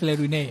မတော်သားကိုယ်စားလှယ်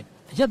တွေနဲ့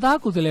အရက်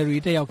သားကိုယ်စားလှယ်တွေ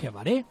တက်ရောက်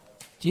ခဲ့ပါတယ်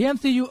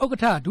JMCU ဥက္က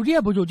ဋ္ဌဒုတိယ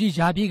ဗိုလ်ချုပ်ကြီးရာ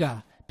ပြေး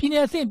ကပြည်내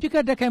အဆင့်ပြစ်ခ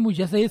တ်တိုက်ခိုက်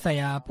မှုရစရေး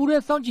ဆိုင်ရာပူးရဲ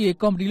စောင့်ကြည့်ရေး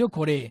ကော်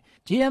မတီလို့ခေါ်တဲ့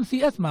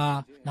JMCS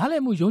မှာနား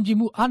လည်မှု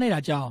ယုံကြည်မှုအားန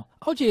ည်းတာကြောင့်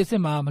အောက်ခြေအဆ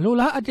င့်မှာမလို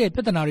လားအပ်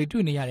တဲ့ပြဿနာ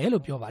တွေတွေ့နေရ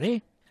တယ်လို့ပြောပါတယ်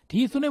ဒီ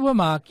ဆွေးနွေး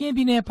ပွဲမှာကရင်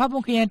ပြည်နယ်ဖားပွ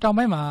န်ခရိုင်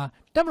တောင်ပိုင်းမှာ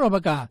တပ်မတော်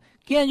ဘက်က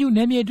KNU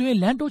နယ်မြေတွ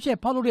င်းလ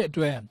မ်းတိုးချက်ဖောက်လုပ်တဲ့အတွ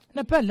က်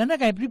နှစ်ဖက်လက်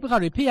နက်ကိုင်ပြိပခါ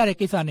တွေဖြစ်ရ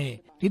တဲ့ကိစ္စ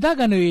နဲ့ဒေသ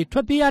ခံ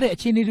တွေထွက်ပြေးရတဲ့အ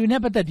ခြေအနေတွေနဲ့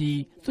ပတ်သက်ပြီး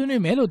ဆွေး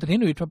နွေးမယ်လို့သ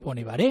တင်း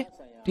တွေထွက်ပေါ်နေပါတယ်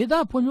ဒေ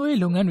သဖွံ့ဖြိုး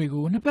ရေးလုပ်ငန်းတွေ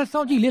ကိုနှစ်ဖက်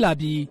စောင့်ကြည့်လေ့လာ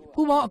ပြီး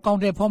ပူးပေါင်းအကောင့်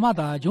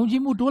တွေဖော်မှသာယုံကြ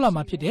ည်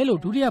မှုတိုးလာမှာဖြစ်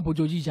တယ်လို့ဒုတိယ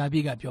ဗိုလ်ချုပ်ကြီးရာ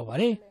ပြေးကပြောပါတ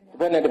ယ်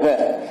တစ်ဖက်နဲ့တစ်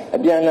ဖက်အ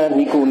ပြန်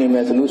အလှန်ညီကိုနေ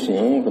မယ်ဆိုလို့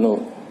ရှိရင်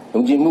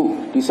ကျွန်တော်ယုံကြည်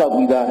မှုတိဆောက်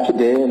ပြီး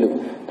သားဖြစ်တယ်လို့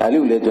ဒါ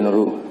လို့လည်း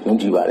ကျွန်တော်တို့ယုံ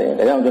ကြည်ပါ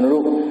တယ်ဒါကြောင့်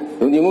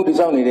ကျွန်တော်တို့ယုံကြည်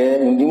မှုတိဆောက်နေ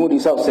တယ်ယုံကြည်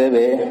မှုတိဆောက်ဆဲ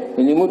ပဲ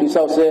ယုံကြည်မှုတိ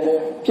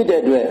ဆောက်ဆဲဖြစ်တဲ့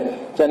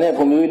အတွက်ကျန်တဲ့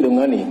ဖွံ့ဖြိုးရေးလုပ်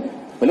ငန်း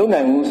တွေမလုပ်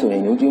နိုင်ဘူးဆိုရ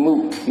င်ယုံကြည်မှု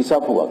တိ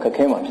ဆောက်ဖို့ခက်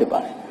ခဲမှာဖြစ်ပါတ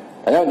ယ်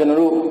ဒါကြောင့်ကျွန်တော်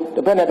တို့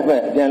တစ်ဖက်နဲ့တစ်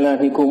ဖက်အပြန်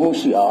အလှန်ညီကို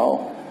မှုရှိ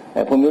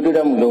အောင်ဖွံ့ဖြိုးတိုး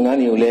တက်မှုလုပ်ငန်း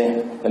တွေကိုလည်း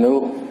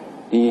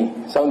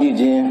ကျွန်တော်တို့ဒီစောင့်ကြည့်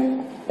ခြင်း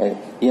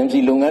EMC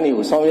လုပ်ငန်း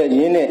တွေကိုဆောင်ရွက်ရ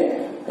င်းနဲ့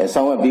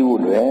ဆောင်ရွက်ပေးဖို့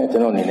အတွက်ကျွ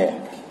န်တော်အနေနဲ့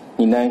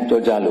ညီ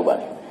နိုင်ကြောကြားလိုပါ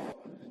တယ်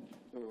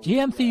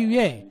JMCU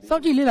ရဲ့စော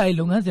င့်ကြည့်လေ့လာရေး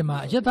လုပ်ငန်းစဉ်မှာ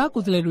အရက်သားကို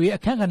ယ်စားလှယ်တွေရဲ့အ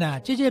ခမ်းကဏ္ဍ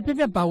ကြေကြေပြ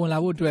ည့်ပြည့်ပါ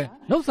ဝင်လာဖို့အတွက်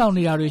လှုပ်ဆောင်နေ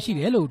တာတွေရှိ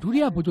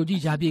တယ်လို့ဒုတိယဗိုလ်ချုပ်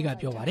ကြီးရာပြေး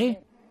ကပြောပါတယ်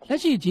။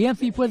လက်ရှိ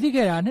JMC ဖွဲ့စည်း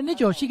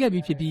ခဲ့တာနှစ်ကျော်ရှိခဲ့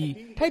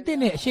ပြီဖြစ်ပြီးထိုက်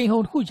တဲ့အ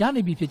ရှိန်ဟုန်တစ်ခုကြား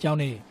နေပြီဖြစ်ကြောင်း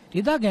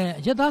နဲ့ဒေသခံ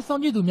အရက်သားစော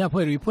င့်ကြည့်သူများ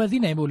ဖွဲ့တွေဖွဲ့စ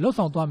ည်းနိုင်ဖို့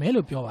လှုပ်ဆောင်သွား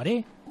မယ်လို့ပြောပါတယ်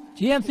။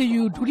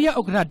 JMCU ဒုတိယဥ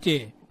က္ကဋ္ဌ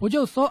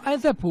ဗိုလ်ချုပ်စောအိုက်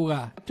ဇက်ဖိုးက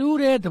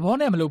တူးတဲ့သဘော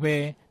နဲ့မလုပ်ဘဲ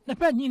နှစ်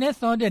ဖက်ညှိနှို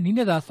င်းဆောင်တဲ့န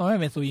ည်းနဲ့သာ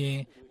ဆောင်ရွက်မယ်ဆိုရင်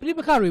ပြိပ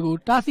ခါတွေကို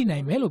တားဆီး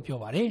နိုင်မယ်လို့ပြော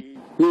ပါ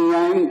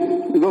တယ်ညီနိုင်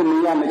လို့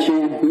မရ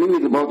မချင်းမိမိ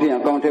သဘောဖြ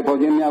င့်အကောင့်ထဲပေါ်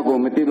ခြင်းများကို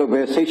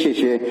မသိလို့ပဲစိတ်ရှိ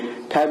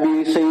ရှိထား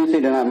ပြီးစိတ်စေ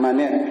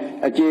တနာမှန်နဲ့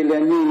အခြေ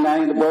လည်းညီ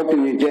နိုင်သ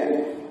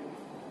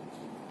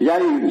ဘောတူညီချက်ရ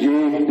ယူခြ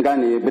င်းက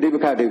နေပြိပ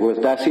ခါတွေကို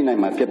တားဆီး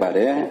နိုင်မှာဖြစ်ပါ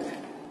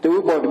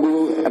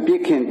တယ်တူပေါ်တူအပြစ်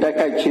ခင်တိုက်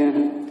ခိုက်ခြင်း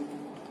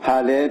ဟာ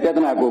လည်းပြ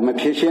ဿနာကို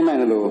မဖြေရှင်းနိုင်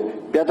လို့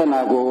ပြ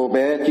ဿနာကို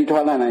ပဲကြီး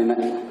ထွားလာ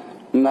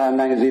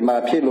နိုင်စီမှာ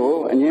ဖြစ်လို့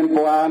အင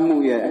င်းပွားမှု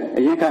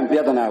ရဲ့အ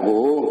ရင်ခံပြဿနာ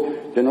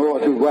ကိုကျွန်တော်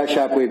အထူး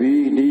ကွာရှာ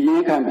ဖွေပြီးဒီရ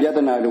င်ခံပြ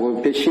ဿနာတွေ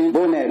ကိုဖြေရှ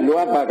င်းဖို့နဲ့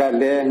လိုအပ်ပါ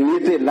ကလည်းန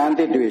ည်းသစ်လမ်း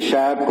သစ်တွေ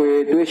ရှာဖွေ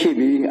တွေ့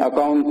ရှိပြီးအ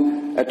ကောင့်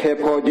အထည်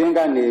ဖော်ခြင်းက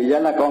နေ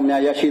ရလဒ်ကောင်း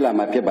များရရှိလာ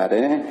မှာဖြစ်ပါတ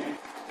ယ်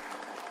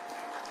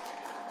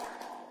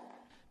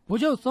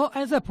ဗိုလ်ချုပ်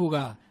စောအိုက်ဇက်ဖိုးက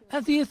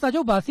NCA စာ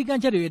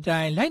ချုပ်ပါစီကံချက်တွေ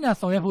အတိုင်းလိုက်နာ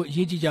ဆောင်ရွက်ဖို့အ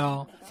ရေးကြီးကြောင်း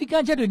စီကံ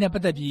ချက်တွေနဲ့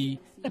ပတ်သက်ပြီး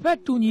တစ်ဖက်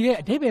တူညီ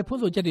တဲ့အဓိပ္ပာယ်ဖွ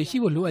င့်ဆိုချက်တွေရှိ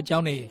ဖို့လိုအပ်ကြော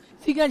င်းနဲ့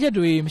စီကံချက်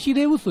တွေမ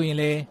ရှိသေးဘူးဆို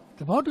ရင်လည်းသ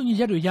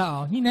ဘောတူညီချက်တွေ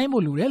ရအောင်ညှိနှိုင်း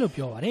ဖို့လိုတယ်လို့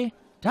ပြောပါတယ်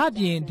။ဒါ့အ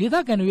ပြင်ဒေ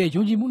သခံတွေ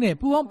ရဲ့ယုံကြည်မှုနဲ့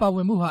ပူးပေါင်းပါဝ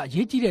င်မှုဟာအ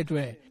ရေးကြီးတဲ့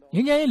အတွက်ငြိ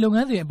မ်းချမ်းရေးလုပ်င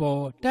န်းစဉ်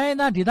အပေါ်တိုင်းရ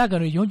င်းသားဒေ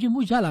သခံတွေ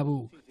ယုံကြည်မှု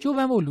ရလာဖို့ကြိုး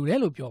ပမ်းဖို့လိုတယ်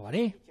လို့ပြောပါ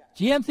တယ်။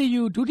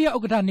 JMCU ဒုတိယဥ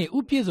က္ကဋ္ဌ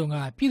နဲ့ဦးပြည့်စုံက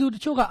ပြည်သူ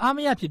တချို့ကအား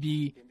မရဖြစ်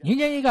ပြီးငြိမ်း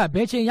ချမ်းရေးကဘ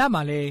ယ်ချိန်ရ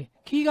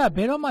မှာလဲခီးကဘ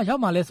ယ်တော့မှ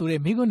ရောက်မှာလဲဆိုတဲ့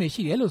မေးခွန်း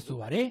တွေရှိတယ်လို့ဆို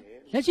ပါတယ်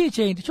။လက်ရှိ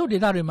အချိန်တချို့ဒေ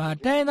သတွေ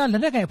မှာတိုင်းရင်းသား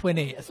လက်နက်ကိုင်အဖွဲ့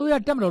နဲ့အစိုး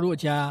ရတပ်မတော်တို့အ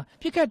ကြား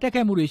ပြစ်ခတ်တိုက်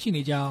ခိုက်မှုတွေရှိနေ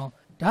ကြော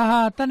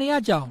င်းဒါဟာတန်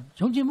တရားကြော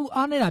င့်ယုံကြည်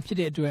မှုအားနည်းတာဖြစ်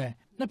တဲ့အတွက်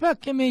နှစ်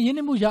ဖက်ခင်မင်ရ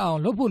င်းနှီးမှုရအောင်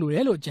လုပ်ဖို့လိုတ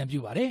ယ်လို့အကြံ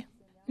ပြုပါတယ်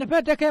။နှစ်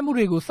ဖက်တိုက်ခိုက်မှု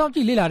တွေကိုစောင့်ကြ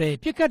ည့်လေ့လာ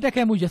တဲ့ပြစ်ခတ်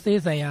တိုက်ခိုက်မှုရစဲ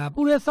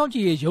ဆိုင်ရာပူရဲစော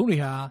င့်ကြည့်ရေးရုံးတွေ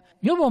ဟာ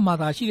မြို့ပေါ်မှာ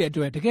သာရှိတဲ့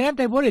အတွက်တကယ်တ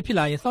မ်းတိုက်ပွဲတွေဖြစ်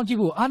လာရင်စောင့်ကြည့်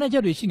ဖို့အားန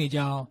ည်းချက်တွေ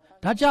ရှိနေကြောင်း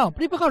ဒါကြော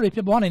င့်ပြစ်ပခါ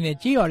တွေဖြစ်ပွားနေတဲ့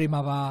ကြေးရွာတွေ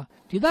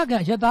မှာပါဒေသခံ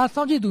ရပ်သား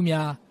စောင့်ကြ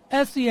ည့်သူများ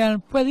SCN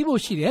ဖွဲ့စည်းဖို့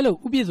ရှိတယ်လို့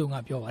ဦးပြည့်စုံ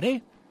ကပြောပါတယ်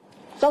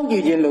။စောင့်ကြ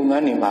ည့်ခြင်းလုပ်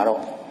ငန်းတွေမှာတော့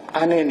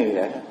အားနည်းနေတ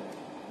ယ်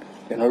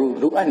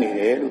ကျွန်တော်တို့လို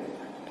အပ်နေတယ်လို့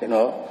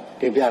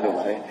ကျွန်တော်တင်ပြ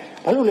လိုပါတယ်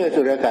။ဘာလို့လဲ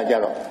ဆိုတဲ့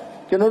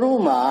အခါကျတော့ကျွန်တော်တို့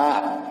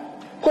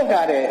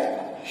မှာဖွက်ထားတဲ့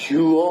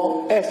U ရော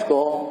S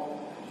ရော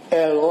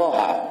L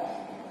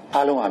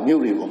ရောဟာအားလုံး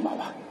ကမြို့တွေပေါ်မှာ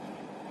ပါ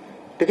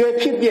။တကယ်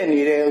ဖြစ်ပြနေ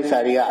တဲ့ဥစ္စာ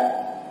တွေက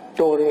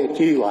တော်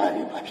တဲ့ကြီးရွာ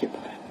တွေမှာဖြစ်ပါ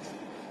တယ်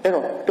။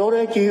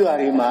အဲ့တော့တော်တဲ့ကြီး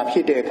ရွာတွေ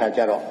မှာဖြစ်တဲ့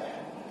အခါကျတော့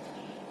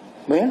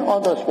main on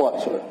the spot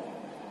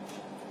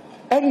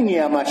ဆိုတော့အဲ့ဒီနေ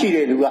ရာမှာရှိ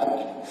တဲ့လူက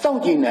စောင့်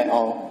ကြည့်နိုင်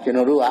အောင်ကျွန်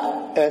တော်တို့က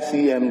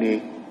SCM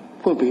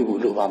တွေဖွင့်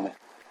ပေးဖို့လိုပါ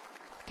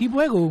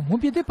မယ်ဒီပွဲ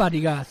ကိုမွန်ပြည်သစ်ပါတီ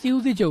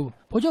ကစီဦးစီး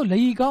ချုပ်ဗိုလ်ချုပ်လ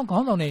က်ရီကောင်း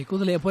ခေါင်းဆောင်တဲ့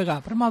ကိုယ်စားလှယ်အဖွဲ့က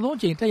ပထမဆုံးအ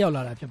ကြိမ်တက်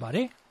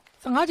ရောက်လာတာဖြစ်ပါတယ်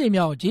15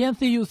ကြိမ်မြောက်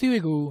JMCU စည်း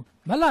ဝေးကို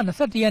မတ်လ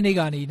21ရက်နေ့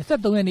ကနေ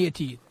23ရက်နေ့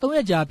အထိ3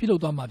ရက်ကြာ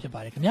ပြုလုပ်သွားမှာဖြစ်ပါ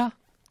တယ်ခင်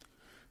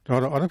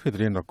ဗျာဒါတော့ RFA သတ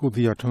င်းတော့ကို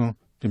သီယာထွ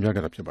န်းတင်ပြ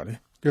ခဲ့တာဖြစ်ပါတယ်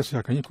ကဲ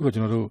ဆရာခင်ဗျခုတော့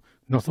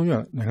ကျွန်တော်တို့နောက်ဆုံး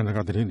ရနိုင်ငံ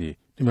တကာသတင်း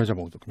တွေတင်ပြကြ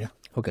ပါဦးခင်ဗျာ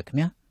ဟုတ်ကဲ့ခင်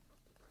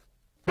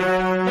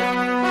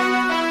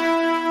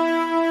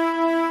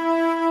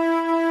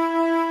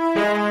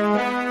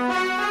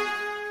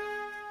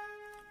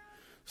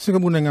ဗျာစင်ကာ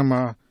ပူနိုင်ငံမှာ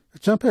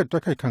အကြမ်းဖက်တို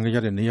က်ခိုက်ခံရ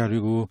တဲ့နေရာတွေ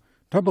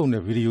ကိုဓာတ်ပုံ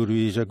နဲ့ဗီဒီယို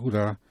တွေရိုက်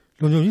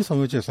ကူးတာလုံခြုံရေးဆောင်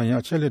ရွက်ချက်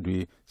ဆိုင်ရာအချက်အလက်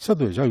တွေဆက်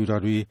သွယ်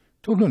ရယူတာတွေ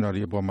ထုတ်လွှင့်တာ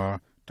တွေအပေါ်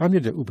မှာတားမြ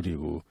စ်တဲ့ဥ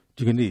ပဒေကို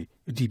ဒီကနေ့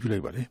အတည်ပြုလို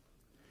က်ပါတယ်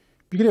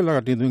။ပြီးခဲ့တဲ့လက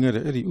တင်သွင်း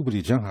ခဲ့တဲ့အဲ့ဒီဥ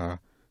ပဒေကြမ်းဟာ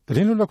သတ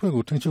င်းလွတ်လပ်ခွ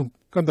င့်ကိုထိန်းချုပ်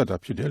ကန့်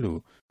သတ်တာဖြစ်တယ်လို့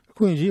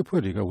အခွင့်အရေး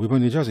အဖွဲ့တွေကဝေဖ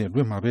န်နေကြစဉ်အတွ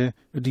င်းမှာပဲ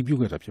အတည်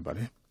ပြုခဲ့တာဖြစ်ပါ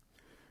တယ်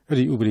။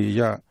အဲ့ဒီဥပဒေအ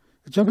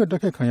ရအကြမ်းဖက်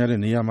တိုက်ခိုက်ခံရတဲ့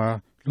နေရာ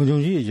မှာလုံခြုံ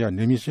ရေးအရာ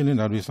နေမြေရှင်းလင်း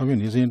တာတွေဆောင်ရွက်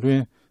နေစဉ်အတွ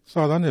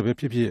င်းစာသား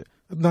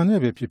နဲ့ပဲဖြစ်ဖြစ်အသံ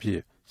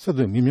နဲ့ပဲဖြစ်ဖြစ်ဆက်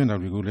သွယ်မြင်တာ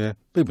တွေကိုလည်း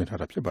ပိတ်ပင်ထား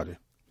တာဖြစ်ပါတယ်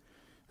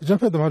။အကြမ်း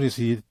ဖက်သမားတွေ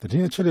စီသတ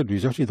င်းအချက်အလက်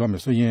တွေရရှိသွားမ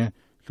ယ်ဆိုရင်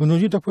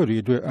လုံခြုံရေးတပ်ဖွဲ့တွေ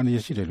အတွက်အန္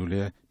တရာယ်ရှိတယ်လို့လ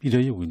ည်းပြည်ထ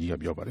ရေးဝန်ကြီး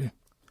ကပြောပါတယ်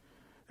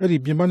။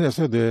အဲ့ဒီပြင်ပနဲ့အ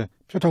ဆက်အသွယ်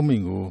ဖြတ်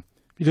ထောက်မိန့်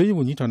ကိုပြည်ထရေးဝ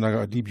န်ကြီးဌာနက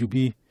အတည်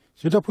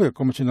ပြုပြီးရဲတပ်ဖွဲ့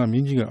ကော်မရှင်နာမ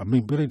င်းကြီးက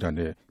အမိန့်ပေးလိုက်တာ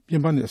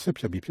နဲ့ပြင်ပနဲ့အ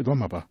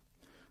ဆက်ဖြတ်ပြီးဖြစ်သွားမှာပါ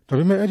။ဒါ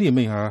ပေမဲ့အဲ့ဒီ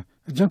အမိန့်ဟာ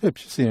အကြမ်း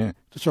ဖက်ဖြစ်စဉ်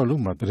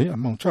တခြားလုံးမှာသတင်းအ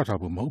မှောင်ချ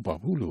ထားဖို့မဟုတ်ပါ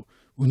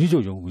ဘူးလို့ဝန်ကြီး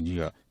ချုပ်ရုံးဝန်ကြီး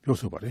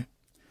ကပြောဆိုပါတယ်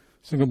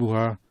။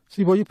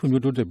စင်ကာပူဟာစီးပွား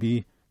ရေးဖွံ့ဖြိုးတိုး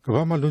တက်ပြီးကမ္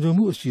ဘာမှာလုံခြုံ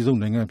မှုအ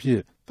ရှိဆုံးနိုင်ငံ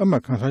အဖြစ်သတ်မှ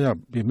တ်ခံထားရ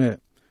ပေမဲ့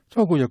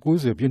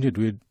1990ပြ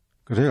ည့်နှစ်တွေ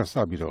ကတည်းက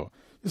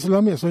စပြီးတော့အစ္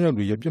စလာမစ်အစွန်း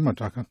ရောက်တွေ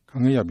ရဲ့ပြစ်မှတ်ထားခံ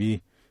ခဲ့ရပြီး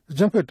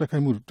အကြမ်းဖက်တိုက်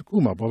ခိုက်မှု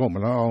တစ်ခုမှပေါ်ပေါက်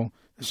မလာအောင်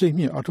အရှိန်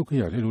မြင့်အားထုတ်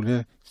ခဲ့ရတယ်လို့လ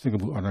ည်းစင်ကာ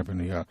ပူအာဏာ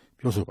ပိုင်တွေ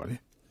ကပြောဆိုပါ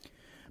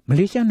တယ်မ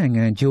လေးရှားနိုင်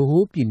ငံဂျို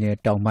ဟိုးပြည်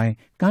နယ်တောင်ပိုင်း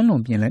ကမ်းလွ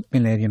န်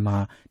ပင်လယ်ပြင်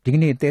မှာဒီက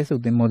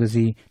နေ့တဲဆုပ်သင်္ဘော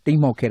တစ်စီးတိ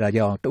မ်းမှောက်ခဲ့တာ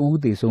ကြောင့်တဦး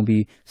သေဆုံး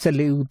ပြီး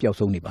14ဦးပျောက်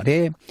ဆုံးနေပါ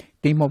တယ်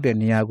။တိမ်းမှောက်တဲ့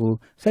နေရာ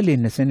ကိုဆက်လက်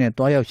20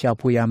နဲ့တွားရောက်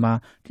ရှာဖွေရမှာ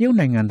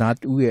တရုတ်နိုင်ငံ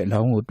သားတဦးရဲ့အ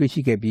လောင်း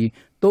ကိုတွေ့ရှိခဲ့ပြီး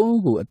3ဦး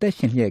ကိုအ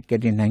သက်ရှင်လျက်ကယ်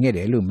တင်နိုင်ခဲ့တ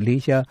ယ်လို့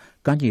မလေးရှား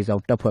ကမ်းခြေစော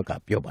င့်တပ်ဖွဲ့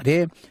ကပြောပါတ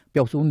ယ်။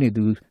ပျောက်ဆုံးနေ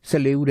သူ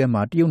14ဦးထဲ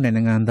မှာတရုတ်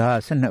နိုင်ငံသား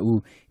12ဦး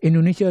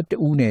အင်ဒိုနီးရှား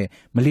2ဦး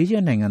နဲ့မ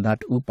လေးရှားနိုင်ငံသား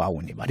2ဦးပါ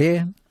ဝင်နေပါတယ်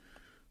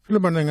။ဖိ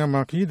လစ်ပိုင်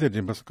နိုင်ငံမှာခရီးသည်တ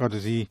င်ဘတ်စကားတ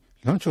စ်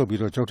စီးလမ်းချော်ပြီး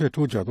တော့ကြောက်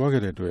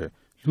တဲ့ထိုးကျသွားခဲ့တဲ့အတွက်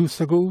လူ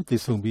19ဦးသေ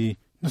ဆုံးပြီး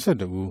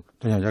22ဦး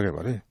ဒဏ်ရာရ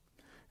ခဲ့ပါတယ်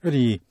။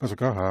အဲ့ဒီဘတ်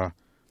စကားဟာ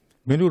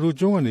မင်ဒို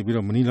ရိုကျွန်းကနေပြီး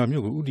တော့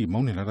မနီလာမြို့ကိုဥတီ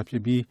မောင်းနေလာတာဖြ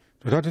စ်ပြီး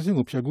ဒါတစ်စ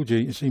င်းကိုဖြတ်ကူးချိ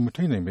န်အချိန်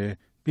မထိန်နိုင်ပဲ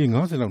ပေ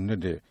90လောက်နဲ့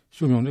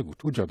တဲ့ရှုံမြောင်တဲ့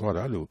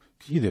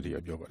ကိုထိုးကျသွားတာလို့ခရီးသည်တွေက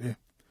ပြောပါတယ်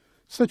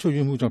။ ဆက်ချုပ်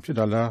ရွံ့မှုကြောင့်ဖြစ်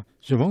တာ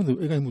လားရမောင်းသူ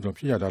အိတ်ကိုက်မှုကြော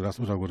င့်ဖြစ်ရတာ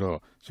လားဆိုတာ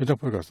ကိုတော့စစ်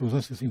တပ်ဖွဲ့ကစုံစ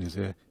မ်းစစ်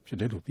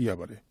ဆေးနေစေဖြစ်တယ်လို့သိ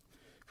ရပါတယ်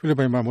ဖိ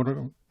လစ်ပိုင်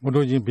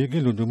မှာမော်တော်ယာဉ်ဘေး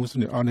ကင်းလုံခြုံမှု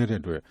စနစ်အားနည်းတဲ့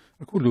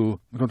အတွက်အခု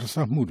လိုမတော်တဆ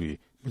မှုတွေ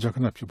မကြာ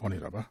ခဏဖြစ်ပေါ်နေ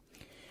တာပါ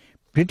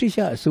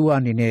ဗြိတိရှအစိုး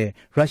ရအနေ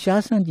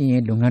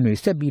နဲ့ရုရှားစံကျင်ရေးလုပ်ငန်း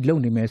တွေဆက်ပြီးလု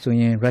ပ်နေမယ်ဆို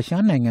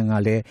ရင်ရုရှားနိုင်ငံ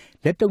ကလ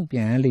ည်းလက်တုံ့ပြ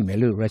န်လိမ့်မယ်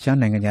လို့ရုရှား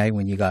နိုင်ငံသားရေးဝ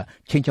န်ကြီး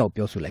ကချင်းချောက်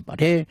ပြောဆိုလိုက်ပါ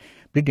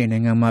တယ်ဗြိတိန်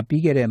နိုင်ငံမှာ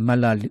ပြီးခဲ့တဲ့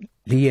မတ်လ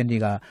4 ရက်နေ့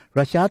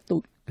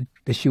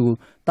ကရုရှားတ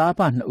ရှူသားဖ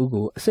2ဦး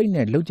ကိုအစိ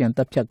မ့်နဲ့လုံခြံ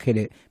တပ်ဖြတ်ခဲ့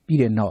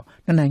တဲ့ပြီးတဲ့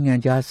နောက်နှစ်နိုင်ငံ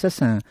ကြား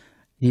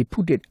ဆက်ဆံရေး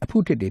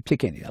အဖုတစ်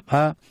တွေဖြစ်ခဲ့နေတာပါ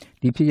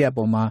ဒီဖြစ်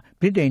ရပေါ်မှာ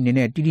ဗြိတိန်အနေ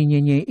နဲ့တည်တည်ငြိ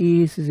မ်ငြိမ်အေး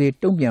အေးဆေး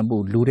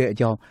ဆေးတုံ့ပြန်ဖို့လိုတဲ့အ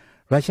ကြော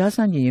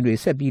င်းရုရှားစံကျင်ရေး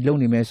တွေဆက်ပြီးလုပ်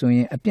နေမယ်ဆို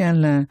ရင်အပြန်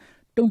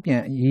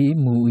အလှန်တုံ့ပြန်ရေး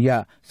မှုအ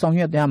ရဆောင်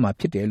ရွက်ရမှာ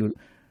ဖြစ်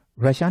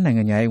တယ်လို့ရုရှားနိုင်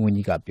ငံသားရေး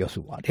ဝန်ကြီးကပြော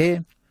ဆိုပါတယ်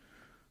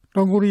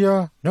တောင်ကို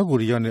ရီးယားမြောက်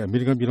ကိုရီးယားနဲ့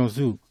အမေရိကန်ပြည်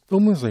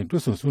ထောင်စုသုံးမဆိုင်တွဲ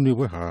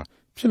ဆုံဆွေးနွေးပွဲဟာ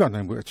ဖြစ်လာ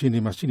နိုင်ပွဲအခြေ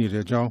အနေမှာ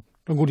ရှိနေတဲ့အကြောင်း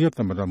တောင်ကိုရီးယား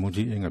သမ္မ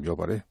တမွန်ဂျီအင်း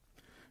ကပြောပါတယ်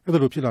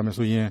အဲ့ဒါလိုဖြစ်လာ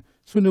မယ်ဆို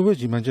ရင်ဆွေးနွေးပွဲ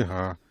ကြီးမှ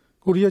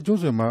န်းချက်ဟာကိုရီးယားကျွန်း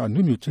ဆွယ်မှာအ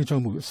နုမြူချင်းချော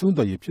က်မှုအဆုံး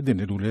သတ်ရေးဖြစ်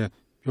တဲ့လို့လ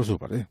ည်းပြောဆို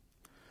ပါ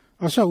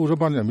တယ်အာရှဥ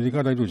ရောပနဲ့အမေရိ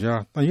ကတိုက်တို့ကြား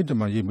တန်ရစ်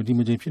တမန်ရေးမတိ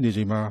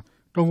မကျဖြစ်နေချိန်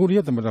မှာတောင်ကိုရီး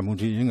ယားသမ္မတမွန်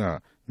ဂျီအင်းက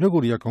မြောက်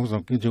ကိုရီးယားခေါင်းဆော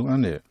င်ကင်ဂျုံအ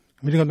န်းနဲ့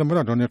အမေရိကန်သမ္မ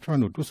တဒေါ်နယ်ထရ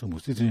န့်တို့တွေ့ဆုံ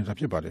မှုစီစဉ်နေတာ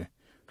ဖြစ်ပါ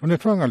တယ်ဒေါ်နယ်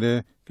ထရန့်ကလည်း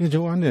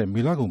ကင်ဂျုံအန်းနဲ့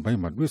မေလကုန်ပို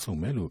င်းမှာတွေ့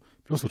ဆုံမယ်လို့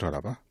ပြောဆိုထားတာ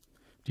ပါ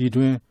ဒီ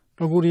အတွင်း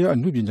တောင်ကိုရီးယား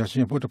အနုပညာရှ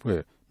င်အဖွဲ့တစ်ဖွဲ့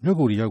မြောက်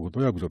ကိုရီးယားကို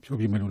တွား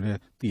ရောက်ပြီးတော့ဖြောပြမယ်လို့လည်း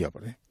သိ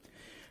ရပါတယ်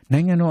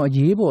နိုင်ငံတော်အ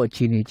ရေးပေါ်အ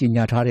ခြေအနေကြီး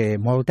ညာထားတဲ့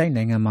မော်ရိုကို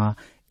နိုင်ငံမှာ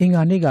အင်္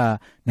ဂါနေ့က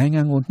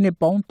နိုင်ငံကိုနှစ်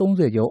ပေါင်း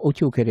30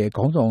ကျော်အုပ်ချုပ်ခဲ့တဲ့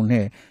ခေါင်း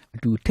ဆောင်နဲ့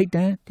အတူထိပ်တ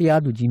န်းတ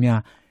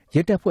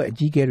ရားသူကြီးများရဲတပ်ဖွဲ့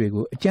အကြီးအကဲ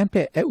တွေကိုအကြမ်း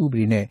ဖက်အဥပ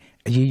ဒေ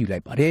နဲ့အရေးယူလို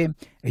က်ပါ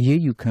တယ်အ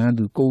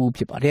ရေးယူခံသူ9ဦးဖြ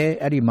စ်ပါ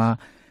တယ်အဲ့ဒီ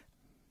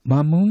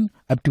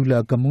မှာမာမွန်အဗ်ဒူ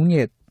လာ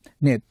ဂမွန်ရဲ့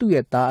နဲ့သူ့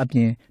ရဲ့သား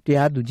အပြင်တ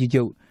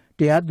ရားသူကြီးချုပ်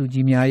တရားသူ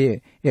ကြီးများ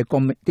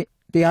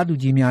ရဲ့တ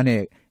ရားသူကြီးများနဲ့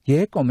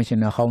ရဲကော်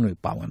မရှင်နာဟောင်းတွေ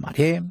ပါဝင်ပါတ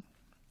ယ်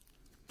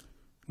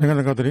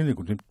နိုင်ငံတကာသတင်းတွေ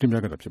ကိုတင်ပြ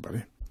ခဲ့တာဖြစ်ပါတ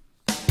ယ်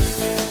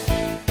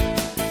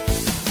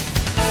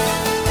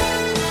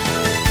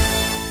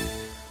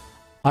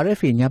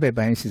RFA ညဘက်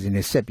ပိုင်းအစီအ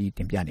စဉ်နဲ့ဆက်ပြီးတ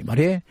င်ပြနေပါ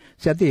တယ်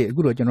။ဆက်တဲ့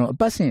အခုတော့ကျွန်တော်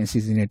အပတ်စဉ်အစီ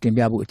အစဉ်နဲ့တင်ပြ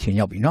ဖို့အချိန်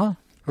ရောက်ပြီနော်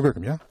။ဟုတ်ကဲ့ခ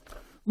င်ဗျာ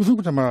။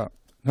ဥစုပထမ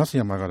နောက်ဆ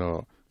ရာမကတော့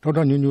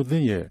ဒေါက်တာညို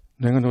ညိုသိန်း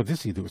ရဲ့နိုင်ငံတော်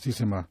သစ်စီသူအစီအစ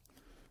ဉ်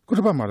မှာခုတ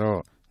စ်ပတ်မှာတော့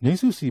ငိ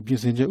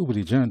မ့်စုစီပြင်ဆင်ချက်ဥပ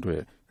ဒေကျမ်းအတွက်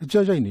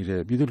အကြရိုက်နေ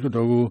တဲ့ပြည်သူ့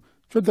လွှတ်တော်ကို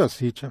ကျွတ်သက်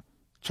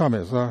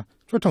စေးချမဲ့အစား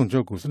ကျွတ်ထောင်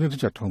ချုပ်ကိုစနစ်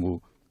တကျထောင်ဖို့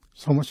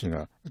ဆောင်း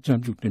မရှင်ကအကြံ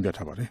ပြုတင်ပြ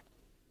ထားပါတယ်။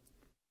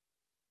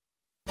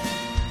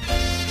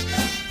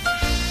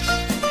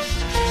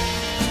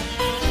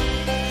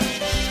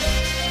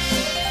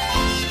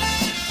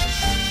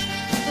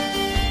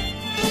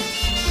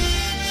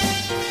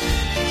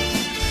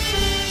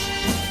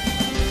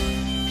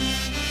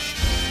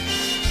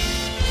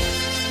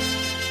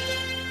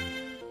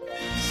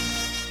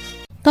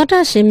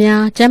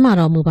သောတာရှင်များကျမ်းမာ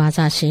တော်မူပါ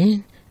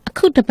စားရှင်အ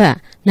ခုတစ်ပတ်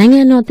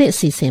နိုင်ငံတော်သစ်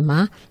အစီအစဉ်မှာ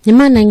မြန်မာ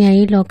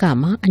နိုင်ငံရေးလောက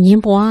မှာအ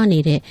ငင်းပွားနေ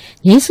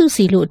တဲ့ငြိ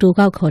မ်းစုစီလို့အတူ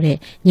ကောက်ခေါ်တဲ့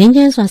ငြိမ်းချ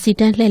မ်းစွာစီ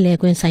တန်းလှည့်လည်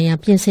ခွင့်ဆိုင်ရာ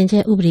ပြင်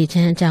ဆင်ချက်ဥ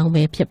ပဒေချမ်းအကြောင်းပဲ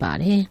ဖြစ်ပါ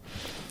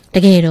တယ်တ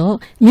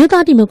ကယ်တော့မြို့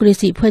သားဒီမို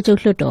ကရေစီအဖွဲ့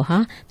ချုပ်လွှတ်တော်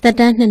ဟာ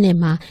တက်တန်း2နှစ်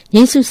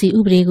မှာငြိမ်းစုစီဥ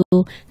ပဒေကို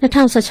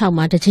2016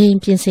မှာတစ်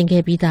ကြိမ်ပြင်ဆင်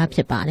ခဲ့ပြီးသားဖြ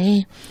စ်ပါတယ်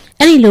။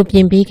အဲ့ဒီလိုပြ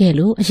င်ပေးခဲ့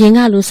လို့အရင်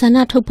ကလိုဆန္ဒ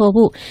ထုတ်ဖော်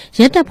ဖို့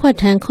ရဲ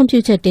တပ်ဖွဲ့ထံခွင့်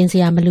ပြုချက်တင်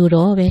စရာမ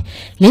လိုတော့ပဲ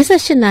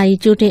48နာရီ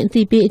ကြိုတင်အ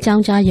သိပေးအကြော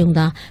င်းကြားရုံ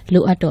သာ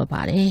လိုအပ်တော့ပါ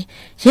တယ်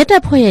။ရဲ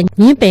တပ်ဖွဲ့ရဲ့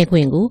ညှင်းပယ်ခွ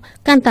င့်ကို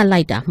ကန့်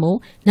သတ်လိုက်တာမို့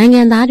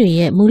နိုင်ငံသား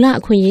တွေရဲ့မူ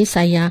လအခွင့်အ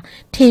ရေးဆိုင်ရာ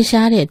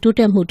ထင်ရှားတဲ့တိုး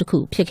တက်မှု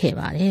တစ်ခုဖြစ်ခဲ့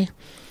ပါတယ်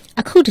။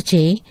အခုတစ်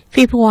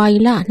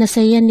ချိန်ဖေဖော်ဝါရီလ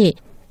20ရက်နေ့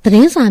သတ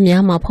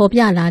င်းစာများမှာဖော်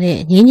ပြလာ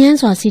တဲ့ငြိမ်းချမ်း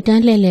စွာစီတ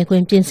န်းလှည့်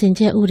လည်ခွင့်ပြင်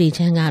ဆင်ချက်ဥ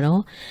ပဒေချမ်း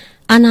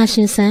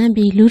ကတော့အာဏာရှင်ဆန်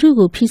ပြီးလူထု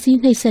ကိုဖိစီး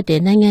နှိပ်စက်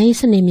တဲ့နိုင်ငံ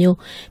ရေးစနစ်မျိုး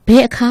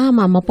ဘယ်အခါ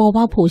မှ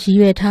မပေါ်ပေါက်ဖို့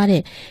ရည်ရွယ်ထား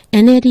တဲ့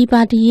NLD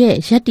ပါတီ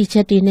ရဲ့ရည်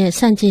တည်ချက်တွေနဲ့ဆ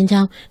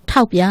န့်ကျင်ကြောင်း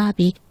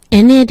ထောက်ပြပြီး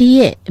NLD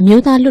ရဲ့အ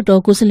မျိုးသား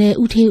လွှတ်တော်ကိုယ်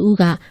စားလှယ်ဦးထေးဦး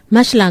ကမ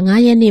တ်လ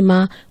9ရက်နေ့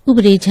မှာဥ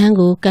ပဒေချမ်း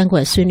ကိုက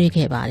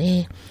န့်ကွက်ဆွေးနွေးခဲ့ပါတယ်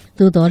။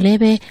သို့တော်လည်း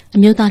ပဲ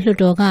အမျိုးသားလွှတ်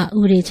တော်ကဥ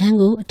ပဒေချမ်း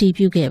ကိုအ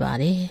တည်ပြုခဲ့ပါတ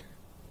ယ်။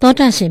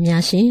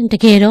သောတာရှင်များရှင်တ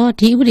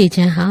ကယ်တော့ဒီဥ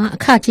ပဒေချမ်းဟာအခ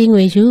ကြေး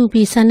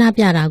ငွေယူပြီးဆန္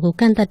ဒပြတာကို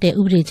ကန့်သတ်တဲ့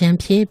ဥပဒေချ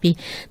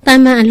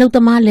မ်းဖြစ်ပြီးတာမန်အလုပ်သ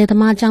မားလယ်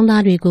သမားចောင်း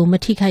သားတွေကိုမ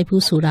ထိ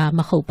ခိုက်ဘူးဆိုတာမ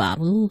ဟုတ်ပါ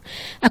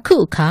ဘူးအခု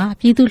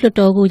အခါပြည်သူ့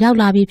လွှတ်တော်ကို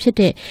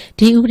ရောက်လာပြီးဖြစ်တဲ့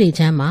ဒီဥပဒေ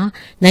ချမ်းမှာ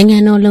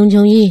နိုင်ငံတော်လုံ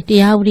ခြုံရေးတ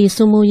ရားဥ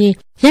ပဒေစိုးမိုးရေး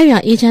ရရ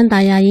အေးချမ်းသာ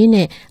ယာ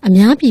ရေးနဲ့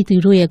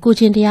အများပြည်သူတို့ရဲ့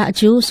ကိုချင်းတရား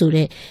အကျိုး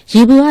ဆိုတဲ့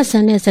ရေဘူးအ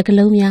ဆန်တဲ့စကား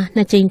လုံးများနှ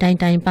စ်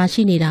ကြိမ်တိုင်ပါ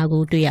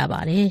ရှိနေတာကိုတွေ့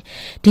ရပါတယ်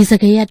ဒီ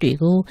စကားရပ်တွေ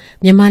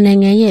ကိုမြန်မာနိုင်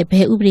ငံရဲ့ဘ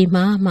ယ်ဥပဒေမှ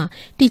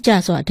တိကျ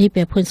စွာအဓိပ္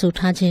ပာယ်ဖွင့်ဆို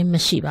ထားခြင်း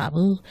မရှိပါ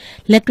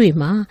ဘူးလက်တွေ့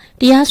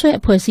မှာတရားစွဲ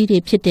အဖွဲ့အစည်း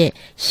တွေဖြစ်တဲ့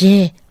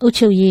ရဲအုပ်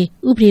ချုပ်ရေး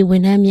ဥပဒေ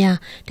ဝန်ထ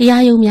မ်းများတ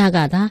ရားရုံးများက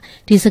သာ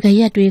ဒီစကား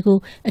ရပ်တွေ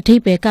ကိုအဓိ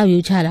ပ္ပာယ်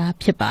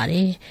ကောက်ယူကြတာဖြစ်ပါတ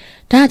ယ်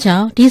ဒါကြော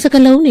င့်ဒီစ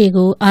ကားလုံးတွေ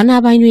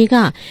ကိုအာဏာပိုင်တွေက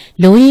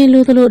လိုရင်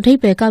လိုသလိုအဓိပ္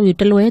ပာယ်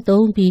ကောက်ယူတ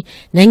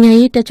လွဲသုံးပြီးနိုင်ငံ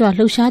ရေးတက်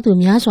ကြွလှုပ်ရှားသူ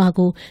များ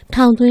စွာကို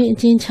ထောင်သွင်း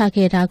အကျဉ်းချ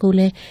ခဲ့တာကို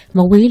လည်း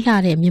မဝေးလှ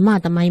တဲ့မြမ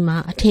သမိုင်းမှာ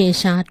အထင်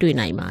ရှားတွေ့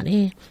နိုင်ပါတ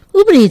ယ်။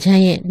ဥပဒေချ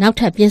မ်းရဲ့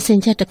နောက်ထပ်ပြင်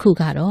ဆင်ချက်တစ်ခု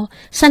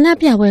ကတော့ဆန္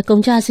ဒပြပွဲကု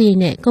န်ကျ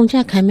စရိတ်နဲ့ကုန်ကျ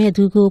ခံ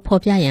မဲ့သူကို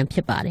ဖော်ပြ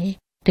ရန်ဖြစ်ပါတယ်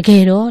တက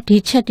ယ်တော့ဒီ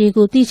ချက်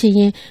တွေကိုသိချင်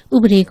ရင်ဥ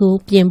ပဒေကို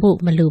ပြင်ဖို့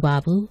မလိုပါ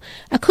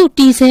ဘူးအခု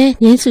တီဆဲ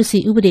ငင်းစုစီ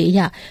ဥပဒေ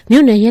အရ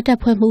မြို့နယ်ရဲ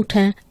တပ်ဖွဲ့မှု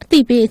ထံ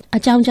အသိပေး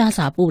အကြောင်းကြား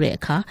စာပို့တဲ့အ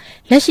ခါ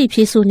လက်ရှိ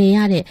ဖြေဆိုနေ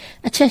ရတဲ့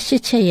အချက်၈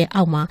ချက်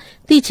ရဲ့အောက်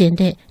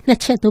မှာသိချင်တဲ့2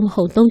ချက်သို့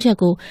မဟုတ်3ချက်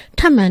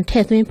ကိုထပ်မံ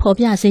ထည့်သွ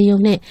င်းဖော်ပြစေရုံ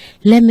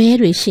နဲ့လက်မဲ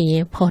တွေရှိ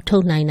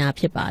ရင်ဖော်ထုတ်နိုင်တာ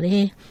ဖြစ်ပါ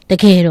တယ်တ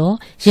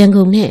ကယ်တော့ရန်ကု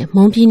န်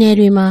နဲ့မွန်ပြည်နယ်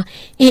တွေမှာ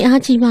အင်အား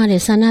ကြီးမှ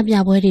တဲ့ဆန္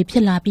ဒပြပွဲ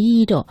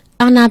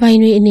တွေဖြစ်လာပြီးတော့အာဏာပိုင်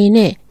တွေအနေ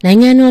နဲ့နိုင်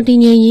ငံတော်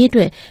တည်ငြိမ်ရေးအတွ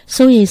က်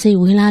စိုးရိမ်စိတ်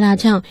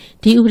ဝင်လာတာကြောင့်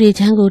ဒီဥပဒေ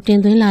ချမ်းကို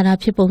တင်သွင်းလာတာ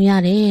ဖြစ်ပုံရ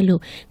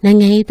တယ်လို့နိုင်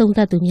ငံရေးသုံးသ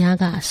ပ်သူများ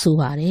ကဆို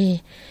ပါ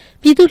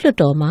တယ်ပြည်သူ့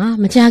လွှတ်တော်မှာ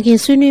မကြာ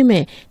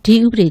ခင်ဆွေးနွေးမဲ့ဒီ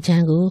ဥပဒေချ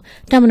မ်းကို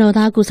တမတော်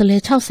သားကိုယ်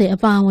စားလှယ်60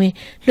အပါအ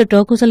ဝင်လွှတ်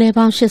တော်ကိုယ်စားလှယ်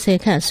ပေါင်း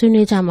80ခန့်ဆွေး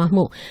နွေးကြ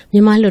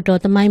မှာမို့မြန်မာလွှတ်တော်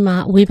သမိုင်းမှာ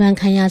အဝေဖန်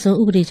ခံ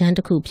ရဆုံးဥပဒေချမ်း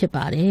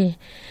တစ်ခုဖြစ်ပါတယ်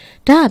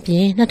ဒါ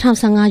အပြင်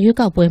2015ရွေး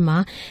ကောက်ပွဲမှာ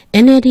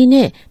NLD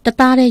နဲ့တ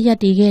သားတည်းရပ်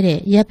တည်ခဲ့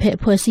တဲ့ရပ်ဖက်အ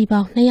ဖွဲ့အစည်းပေါ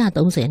င်း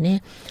230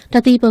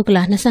နဲ့တတိပုဂ္ဂလ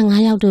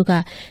25ယောက်တို့က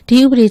ဒီ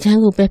ဥပဒေချ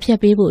မ်းကို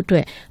ပယ်ဖျက်ပေးဖို့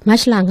အတွက်မတ်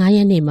လ9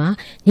ရက်နေ့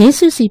မှာငြိ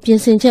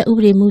မ်းစုစီပြင်ဆင်ချက်ဥပ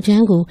ဒေမူချ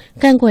မ်းကို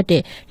ကန့်ကွက်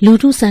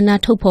တဲ့လူထုဆန္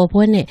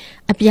ဒထုတ်ဖော်ပွဲ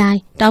နဲ့အပြိုင်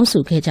တောင်း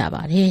ဆိုခဲ့ကြပါ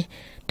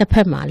တယ်တစ်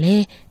ဖက်မှာ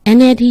လည်း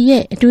NLD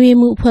ရဲ့အတွေ့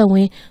အမှုအဖွဲ့ဝ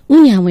င်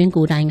ဦးညာဝင်း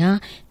ကိုတိုင်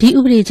ကဒီဥ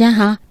ပဒေချမ်း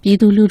ဟာပြည်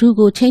သူလူထု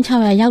ကိုချင်းချော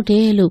က်ရရောက်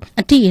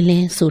တယ်လို့အတိအလ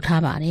င်းဆို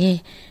ထားပါတယ်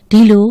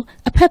ဒီ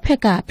လိုအဖက်ဖ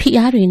က်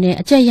ကဖိအားတွေနဲ့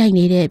အကြက်ရိုက်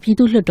နေ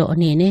တဲ့ပြည်သူ့လွှတ်တော်အ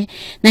နေ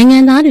နဲ့နိုင်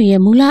ငံသားတွေ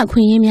ရဲ့မူလ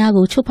အခွင့်အရေးများ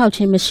ကိုချုပ်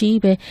ဖောက်ခြင်းမရှိ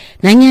ဘဲ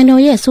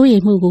နိုင်ငံတော်ရဲ့စိုးရိ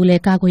မ်မှုကိုလည်း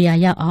ကာကွယ်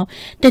ရရောက်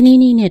အောင်တနည်း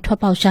နည်း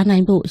နဲ့ထွက်ပေါက်ရှာနို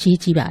င်ဖို့အရေး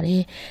ကြီးပါ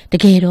တယ်တ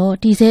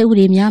ကယ်တော့ဒီစဲဥ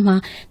ပဒေများမှာ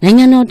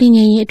နိုင်ငံတော်တည်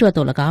ငြိမ်ရေး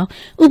အတွက်တော့၎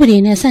င်းဥ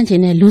ပဒေနဲ့ဆန့်ကျ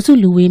င်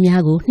တဲ့လူစုလူဝေး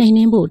များကိုနှိမ်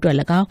နင်းဖို့အတွက်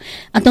၎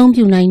င်းအသုံး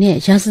ပြုနိုင်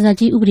တဲ့ရာဇ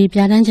သတ်ကြီးဥ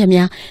ပဒေပြဋ္ဌာန်းချက်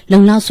များ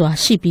လုံလောက်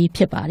စွာရှိပြီးဖြ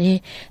စ်ပါ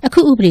တယ်အခု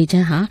ဥပဒေချ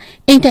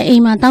မ်းဟာအိမ်တအိ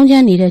မ်မှာတော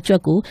င်းကျမ်းနေတဲ့ကြွ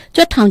က်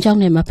ကိုကြွက်ထောင်ကြောင်း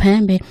နဲ့မ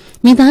ဖမ်းဘဲ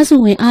မိ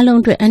သားစုဝင်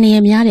အားလုံးအတွက်အန္တရာ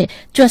ယ်များ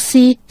တဲ့ကြွက်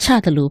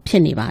စီးချတယ်လို့ဖြ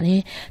စ်နေပါတယ်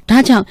။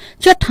ဒါကြော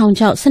င့်ကြွက်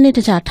ထောင်ကြောင့်စနစ်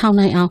တကျထောင်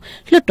နိုင်အောင်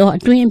လွှတ်တော်အ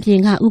တွင်းအပြင်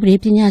ကဥ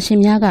ပဒေပညာရှင်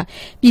များ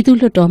ကပြည်သူ့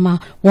လွှတ်တော်မှာ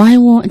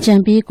ဝိုင်းဝန်းအကြံ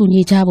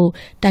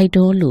ပေးကူညီကြဖို့တိုက်တွ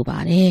န်းလိုပါ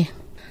တယ်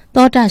။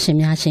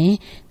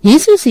သောတာရှင်များရှင်င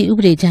င်းစုစီဥ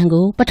ပဒေချမ်း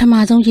ကိုပထမ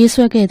ဆုံး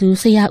ရေးဆွဲ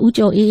ခဲ့သူဆရာဦး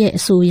ကျော်အေးရဲ့အ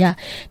ဆိုအ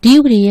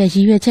ရဒီဥပဒေရဲ့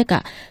ရည်ရွယ်ချက်က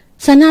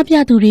ဆန္ဒ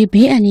ပြသူ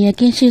တွေဘေးအန္တရာယ်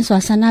ကင်းရှင်းစွာ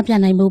ဆန္ဒပြ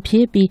နိုင်မှုဖြ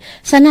စ်ပြီး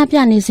ဆန္ဒပြ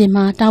နေ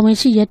စဉ်မှာတာ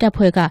ဝန်ရှိရဲ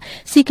တပ်ဖွဲ့က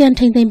စီကံ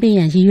ထိမ့်သိမ်းပေးရ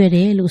န်ရည်ရွယ်တ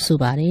ယ်လို့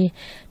ဆိုပါတယ်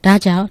။ဒါ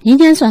ကြောင့်ငြင်း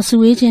ချမ်းစွာစု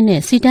ဝေးခြင်း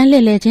နဲ့စီတ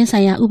န်းလှည့်လည်ခြင်း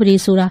ဆိုင်ရာဥ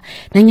ပဒေဆိုတာ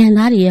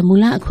နိုင်ငံသားတွေရဲ့မူ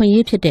လအခွင့်အ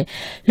ရေးဖြစ်တဲ့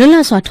လွတ်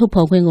လပ်စွာထုတ်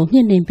ဖော်ခွင့်ကိုမြ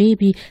င့်တင်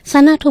ပေးပြီးဆ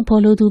န္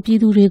ဒထုတ်ဖော်လိုသူပြည်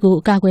သူတွေကို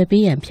အကာအကွယ်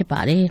ပေးရန်ဖြစ်ပါ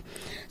တယ်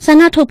။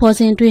ဆန္ဒထုတ်ဖော်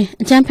စဉ်အတွ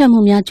င်းအကြမ်းဖက်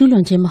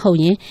မှုများကျူးလွန်ခြင်း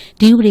မဟုတ်ရင်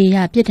ဒီဥပဒေ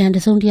အရပြစ်ဒဏ်တ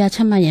စုံတရာချ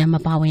မှတ်ရန်မ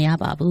ပါဝင်ရ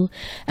ပါဘူး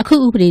။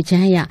အခုဥ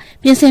ပဒေချမ်းအရ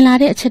ပြင်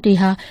ဆင်လာတဲ့အချက်တွေ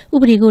ဟာ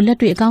ဥပဒေကိုလက်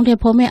တွေ့အကော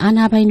င့်ထဲပေါ်မဲ့အာ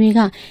ဏာပိုင်တွေ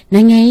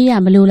ကနိုင်ငံရေးအ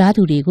ရမလိုလား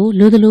သူတွေကို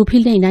လိုသ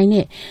လိုဖိနှိပ်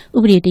နိုင်တဲ့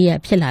ဥပဒေတရက်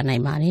ဖြစ်လာ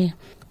နိုင်ပါတယ်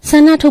။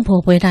ဆန္ဒထုတ်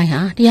ဖော်ပွဲတို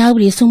င်းဟာတရားဥ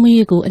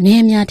ပဒေစိုးမိုးရေးကိုအနည်း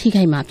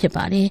အများထိခိုက်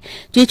မှာဖြစ်ပါတယ်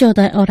။ကြွေးကြော်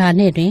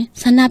တဲ့အော်ဒါနဲ့တွင်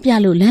ဆန္ဒပြ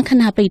လို့လမ်း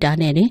ခဏပိတ်တာ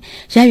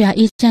နဲ့တွင်ရ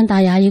ရအေးချ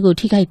မ်းသာယာရေး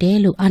ကိုထိခိုက်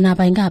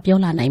တယ်လို့အာဏာပိုင်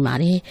ကပြောလာနိုင်ပါ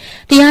တယ်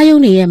။တရား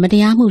ရုံးတွေရဲ့မတ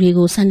ရားမှု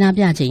တွေကိုဆန္ဒ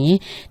ပြခြင်းရင်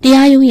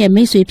တရားရုံး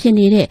ရဲ့မိတ်ဆွေဖြစ်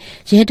နေ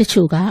တဲ့ရဲတ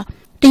ချို့က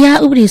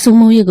တရားဥပဒေစိုး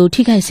မိုးရေးကို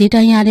ထိခိုက်စေတ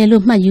မ်းရ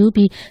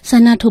တယ်လို့မှတ်ယူပြီးဆ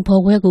န္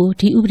ဒထုတ်ဖော်ပွဲ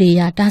ကိုဒီဥပဒေအ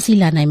ရတား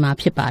ဆီးလာနိုင်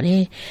မှာဖြစ်ပါတ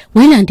ယ်။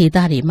ဝိုင်းလံဒေ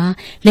သတွေ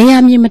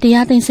မှာလေယာမြေမတ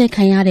ရားသိမ်းဆည်း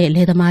ခံရတဲ့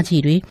လယ်သ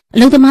မားကြီးတွေ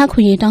အလုပ်သ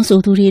မားခွင့်ရေးတောင်းဆို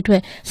သူတွေအတွ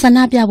က်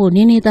ဆန္ဒပြဖို့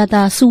နေနေ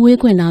သားသားစု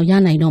ဝေးခွင့်တောင်ရ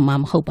နိုင်တော့မှာ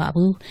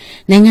မဟုတ်ပါဘူး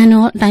။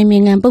နိုင်ငံတော်အတိုင်ပ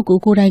င်ခံပုဂ္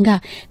ဂိုလ်ကိုယ်တိုင်က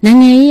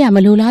နိုင်ငံရေးအရ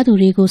မလို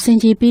လားသူတွေကိုစင်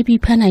ကြေး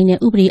ပေးပြီးဖမ်းနိုင်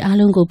တဲ့ဥပဒေအ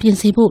လုံး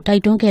ကိုပြင်ဆင်ဖို့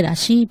တိုက်တွန်း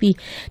ခဲ့တာရှိပြီး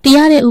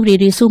တရားတဲ့ဥ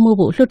ပဒေတွေစိုးမိုး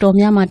ဖို့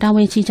လွှတ်တော်များမှာတာ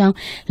ဝန်ရှိကြော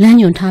င်းလ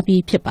မ်းညွှန်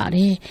ထားပြီးဖြစ်ပါတ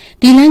ယ်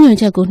။ဒီလမ်း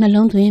ညွှန်ချက်ကိုနှ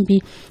လုံးသွ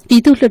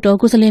င်းပြီးပြည်သူ့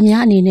လွှတ်တော်ကိုယ်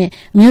စားလှယ်များအနေ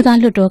နဲ့အမျိုးသား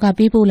လွှတ်တော်က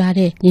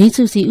ပေးပို့လာတဲ့ငြိမ်း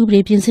စုစီဥပဒေ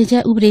ပြင်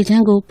ဆင်ချက်ဥ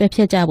ပဒေချမ်းကိုပယ်ဖျ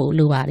က်ကြဖို့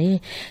လိုပါတယ်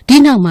။ဒီ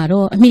နောက်မှာ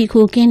တော့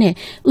အမိခိုကင်း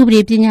တဲ့ဥ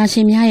ပဒေပညာရှ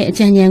င်များရဲ့အ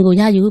ကြံဉာဏ်ကို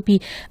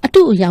ရယူပြီးအ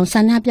တုအယောင်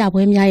ဆန္ဒပြ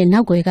ပွဲများရဲ့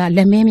နောက်ွယ်ကလ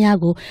က်မဲများ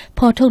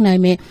ကိုဖော်ထုတ်နို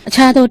င်မဲ့အ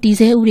ခြားသောတည်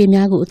ဆဲဥပဒေ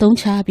များကိုအသုံး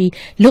ချပြီး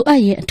လိုအပ်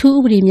ရင်အထူးဥ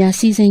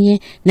ပဒေများစီစဉ်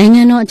ရင်နိုင်ငံ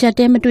တော်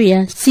အကြက်တဲမတွေ့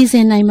ရန်စီစ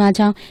ဉ်နိုင်မှာ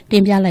ကြောင်းတ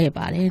င်ပြလိုက်ရ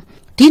ပါတယ်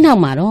။ဒီ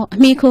နောက်မှာတော့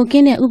အမိခို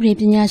ကင်းတဲ့ဥ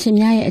ပဒေပညာရှင်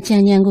များရဲ့အ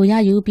ကြံဉာဏ်ကို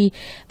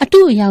ရယူပြီးအတု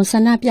အယောင်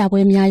ဆန္ဒပြ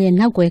ပွဲများရဲ့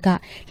နောက်ွယ်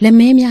ကလက်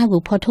မဲများ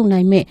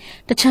ကိုဖော်ထုတ်နိုင်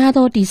မဲ့တခြား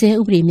သောတည်ဆဲ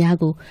ဥပဒေများ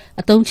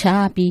ကိုအသုံးချ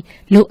ပြီး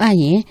လိုအပ်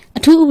ရင်အ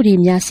ထူးဥ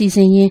ပဒေများစီစ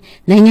ဉ်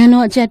ရင်နိုင်ငံ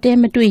တော်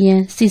အကြက်တဲမတွေ့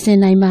ရန်စီစဉ်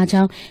နိုင်မှာ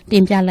ကြောင်းတ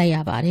င်ပြလိုက်ရ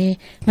ပါတယ်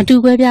။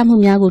မတူကွဲပြား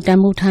မှုများကို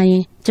တန်ဖိုးထား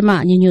ရင်ကျမ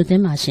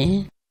ညညွတ်သိမ်းပါရှင်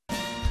။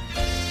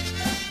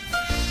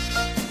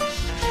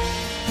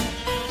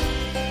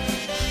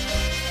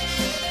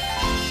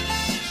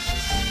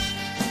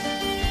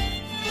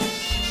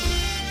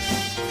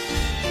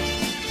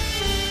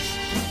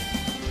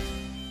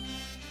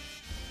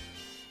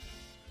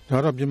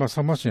ဒါတော့မြန်မာ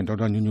ဆမရှင်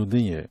ဒေါက်တာည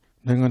ညသိန်း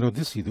ရဲ့နိုင်ငံတော်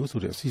သစ်စီသူဆို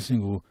တဲ့အစီအစဉ်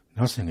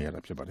ကိုနားဆင်ကြရတာ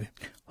ဖြစ်ပါတယ်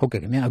။ဟုတ်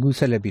ကဲ့ခင်ဗျာအခု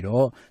ဆက်လက်ပြီး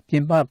တော့ပြ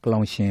င်ပက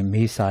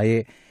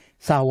လောင်ရှင်မေစာရဲ့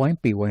စာဝိုင်း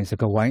ပေဝိုင်း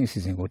စကားဝိုင်း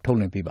အစီအစဉ်ကိုထုတ်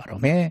လွှင့်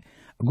ပေးပါတော့မယ်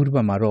။အခုတစ်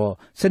ပတ်မှာတော့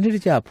စနစ်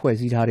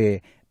တကျဖွဲ့စည်းထား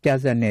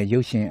တဲ့ပြဇာတ်နဲ့ရု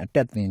ပ်ရှင်အတ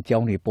က်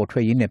သင်ကျောင်း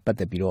တွေပေါ်ထွက်ရေးနဲ့ပတ်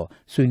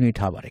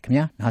သက်ပြီးတော့ဆွေးနွေးထားပါတယ်ခင်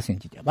ဗျာနား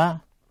ဆင်ကြည့်ကြပါ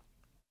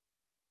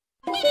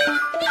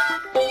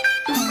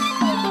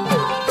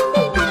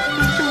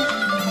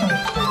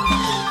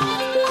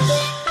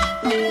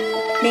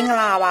။ ္ဂ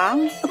လာပါ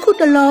အခု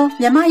တလုံး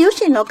မြန်မာရုပ်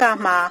ရှင်လောက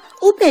မှာ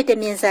ဥပေတ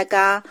မြင့်ဇက်က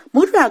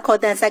မူဒရာခေါ်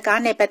တန်ဇက်ကား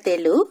နဲ့ပတ်သက်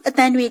လို့အတ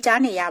န်တွေကြား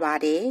နေရပါ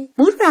တယ်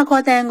မူဒရာ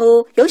ခေါ်တန်ကို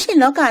ရုပ်ရှင်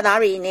လောကသား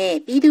တွေနဲ့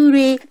ပြည်သူ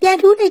တွေပြန်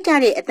ထိုးလိုက်ကြ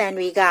တဲ့အတန်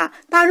တွေက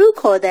ပါရု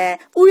ခေါ်တန်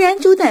ဥရန်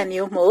ကျူးတန်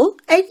မျိုးမို့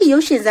အဲ့ဒီရု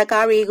ပ်ရှင်ဇက်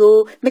ကားတွေကို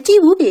မကြ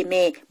ည့်ဘူးပေ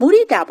မဲ့မူ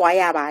ရိတာပွား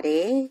ရပါတ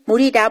ယ်မူ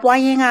ရိတာပွား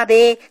ရင်းက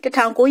ပဲ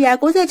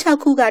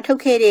1996ခုကထုတ်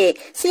ခဲ့တဲ့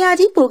ဆရာ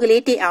ကြီးပိုက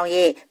လေးတင်အောင်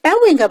ရဲ့ပန်း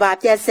ဝင်ကဘာ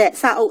ပြတ်ဆက်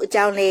စာအုပ်အ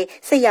ကြောင်းလေး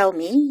စိတ်ရောက်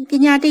မိပ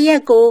ညာတရ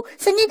က်ကို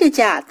စနစ်တ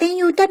ကျသင်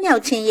ယူတက်မြော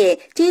က်ခြင်းရဲ့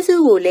ကျေး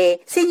ဇူးကိုလည်း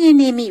ဆင်ခြင်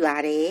နေမိပါ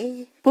တ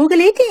ယ်ဘိုးက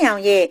လေးတင်အော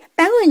င်ရဲ့ပ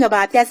န်းဝင်က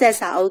ဘာပြတ်ဆက်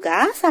စာအုပ်က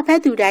စာဖတ်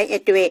သူတိုင်းအ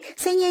တွက်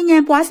စင်ញဉ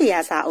ဏ်ပွားစရာ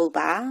စာအုပ်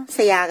ပါဆ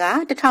ရာက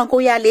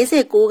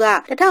1949က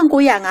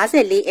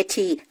1954အ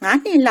ထိ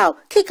9နှစ်လောက်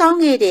ခေတ်ကောင်း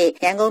ခဲ့တဲ့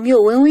ရန်ကုန်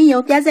မြို့ဝင်းဝင်း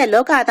ရုံပြတ်ဆက်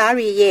လောကသား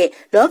တွေရဲ့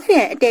လောကရ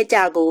န်အတက်အကျ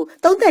ကို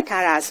သုံးသပ်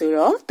ထားတာဆို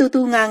တော့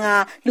တူငါ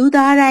လူ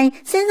သားတိုင်း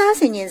စဉ်းစား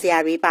ဆင်ခြင်စရာ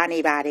တွေပါနေ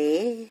ပါတယ်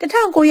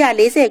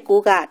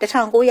1949က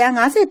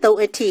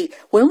1953အထိ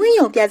ဝင်းဝင်း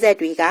ရုံပြတ်ဆက်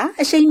တွေက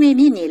အရှိန်တွေ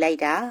မြင့်နေလိုက်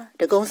တာ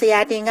ဒဂုံဆရာ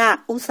တင်က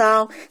ဦးဆော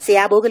င်ဆ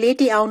ရာဘိုးက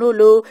လေးအောင်တို့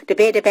လိုတ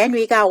ပည့်တပန်း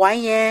တွေကဝို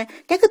င်းရန်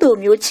တက္ကသိုလ်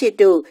မျိုးချစ်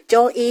တို့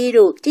ကျော်အေး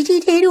တို့ကြီး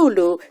သေးတို့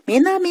လိုမ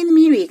င်းသားမင်းသ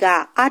မီးတွေက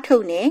အားထု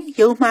တ်နေ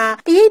ရုံမှာ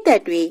တရိပ်သ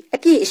က်တွေအ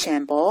ပြည့်အရှံ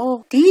ပေါ်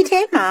ဒီအထဲ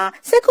မှာ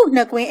စက္ခု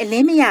နှစ်ကွင်းအလ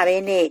င်းမရဘဲ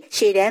နဲ့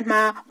ရှေ့တန်း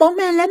မှာပုံ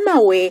မှန်လက်မှ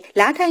တ်ဝယ်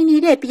လာထိုင်နေ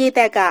တဲ့ပြည့်သ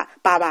က်က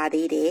ပါပါ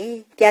သေးတယ်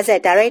ပြဆ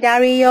က်ဒါရိုက်တာ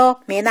တွေရော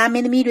မင်းသားမ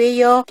င်းသမီးတွေ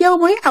ရောပျော်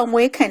ပွဲအောင်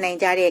ပွဲခံနိုင်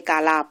ကြတဲ့ကာ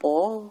လ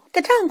ပေါ့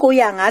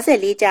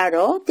1954ကျ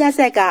တော့ပြဆ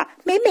က်က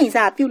မိမ့်မိန်စ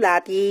ပြုလာ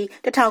ပြီး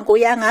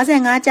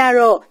1955ကျ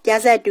တော့ပြ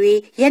ဆက်တွေ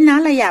ရက်နာ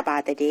လိုက်ရပါ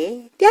တဲ့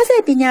ပြဆ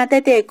က်ပညာတ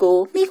တ်တဲ့ကို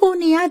မိခို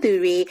နေရသူ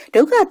တွေ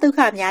ဒုက္ခဒုက္ခ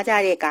များကြ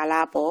တဲ့ကာလ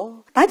ပေါ့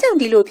ဘာကြောင့်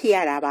ဒီလိုဖြစ်ရ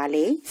တာပါ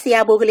လဲဆရာ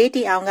ဘိုးကလေး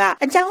တီအောင်က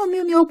အကြောင်းအ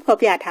မျိုးမျိုးဖော်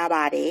ပြထား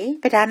ပါတယ်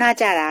ပဓာနာ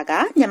ကြတာက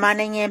မြန်မာ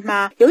နိုင်ငံမှာ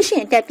ရုပ်ရှ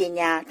င်တက်ပ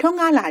ညာထွန်း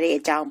ကားလာတဲ့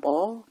အကြောင်း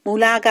ပေါ့မူ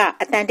လက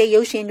အတန်တိတ်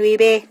ရုပ်ရှင်တွေ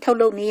ပဲထုတ်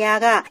လုပ်နေရ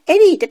ကအဲ့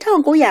ဒီ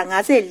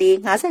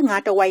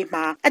1954-55တဝိုက်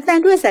မှာအတန်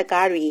တွက်ဇာတ်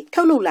ကားတွေ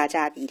ထုတ်လုပ်လာကြ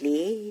ပြီ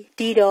လေ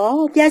ဒီတော့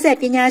ပြဆက်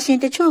ပညာရှင်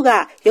တချို့က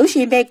ရုပ်ရှ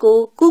င်ဘက်ကို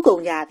ကူးကု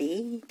န်ကြပြီ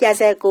ပြ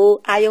ဆက်ကို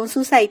အာယုံ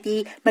စူးစိုက်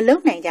ပြီးမလုံ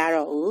နိုင်ကြ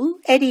တော့ဘူး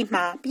အဲ့ဒီ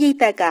မှာပြိတ္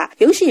တက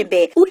ရုပ်ရှင်ဘ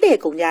က်ဥလှည့်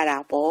ကုန်ကြတာ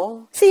ပေါ့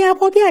ဆရာ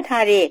ဖော်ပြ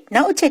ထားတဲ့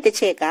နောက်အချက်တစ်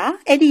ချက်က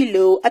အဲ့ဒီ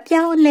လိုအ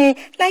ပြောင်းအလဲ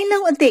လှိုင်း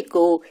လုံးအသစ်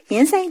ကိုရ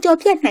င်ဆိုင်ကြော်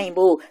ဖြတ်နိုင်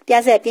ဖို့ပြ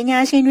ဆက်ပညာ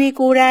ရှင်တွေ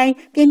ကိုယ်တိုင်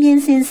ပြင်းပြ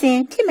င်းစင်စင်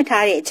ဖြစ်မ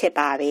ထားတဲ့အချက်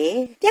ပါပဲ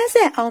ပြဆ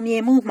က်အောင်မြ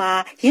င်မှုမှာ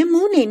ရင်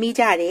မူးနေမိ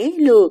ကြတယ်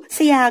လို့ဆ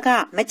ရာက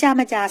မ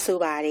ကြဆို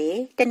ပါတယ်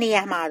တနေ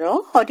ရာမှာ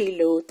တော့ဟောဒီ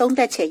လိုသုံးသ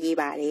က်ချက်ရေး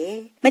ပါတယ်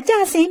မကြ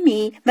ဆင်းမီ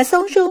မ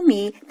ဆုံးရှုံး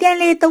မီပြန်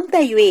လေသုံးသ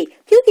က်၍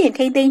ပြုပြင်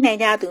ထိန်းသိမ်းနိုင်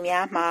ကြသူ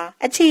များမှာ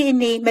အခြေအ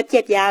နေမပြ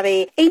တ်ပြားပဲ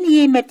အိန္ဒိယ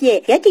မပြတ်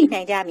ရပ်တည်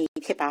နိုင်ကြမည်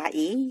ဖြစ်ပါ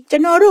၏ကျွ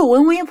န်တော်တို့ဝ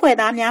င်းဝင်းအဖွဲ့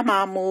သားများမှာ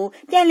မူ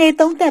ပြန်လေ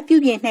သုံးသက်ပြု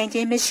ပြင်နိုင်ခြ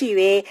င်းမရှိ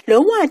ပဲ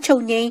လုံးဝချု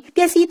ပ်ငိမ့်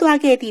ပျက်စီးသွား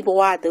ခဲ့သည့်ဘ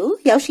ဝသို့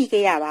ရောက်ရှိ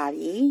ခဲ့ရပါ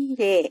ပြီ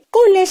တဲ့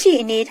ကိုလက်ရှိ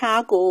အနေအ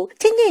ထားကို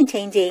ချင်း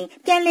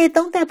ပြန်လေ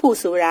သုံးသက်ဖို့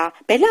ဆိုတာ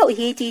ဘယ်လောက်အ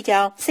ရေးကြီး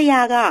ကြောင်းဆရာ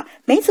က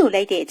မိတ်ဆို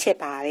လိုက်တဲ့အချက်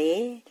ပါပဲ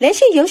လက်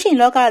ရှိရုပ်ရှင်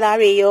လောကသား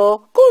တွေရော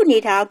ကိုအနေ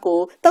အထားကို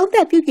သုံးသ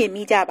က်ပြုပြင်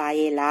မိကြပါ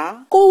ရဲ့လား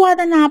ကိုဝါ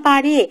သနာပါ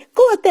တဲ့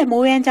ကိုအသက်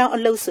မိုးရမ်းကြောင်းအ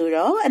လုပ်ဆို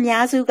တော့အ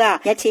များစုက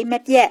မျက်ခြေမ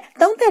ပြတ်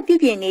သုံးသက်ပြု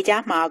ပြင်နေကြ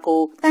မှာ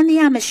ကိုတန်တ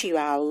ရားမရှိ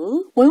ပါဘူး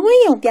ဝင်းဝ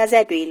င်းယုံပြဆ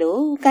က်တွေ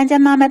လို့ကံကြ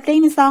မ္မာမတိ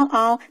မ်မဆောင်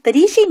အောင်တ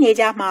တိရှိနေ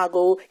ကြမှာ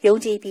ကိုယုံ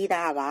ကြည်ပြီး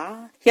သားပါ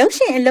ရုပ်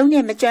ရှင်အလုံး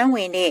နဲ့မကျွမ်းဝ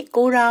င်တဲ့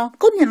ကိုရောင်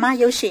ကိုမြမ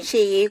ရုပ်ရှင်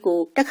ရှေ့ရေးကို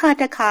တစ်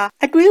ခါ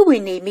အတွေးဝ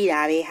င်နေမိ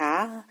တာပဲဟာ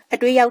အ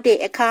တွေ့ရောက်တဲ့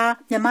အခါ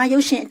မြန်မာရု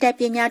ပ်ရှင်အတတ်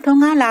ပညာထွန်း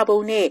ကားလာပုံ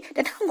နဲ့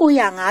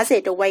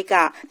1950တဝိုက်က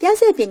ပြ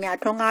ဆက်ပညာ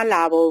ထွန်းကား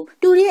လာပုံ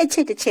တူတဲ့အချ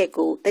က်တစ်ချက်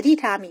ကိုသတိ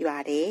ထားမိပါ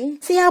တယ်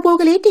ဆရာဘိုး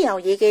ကလေးတင်အော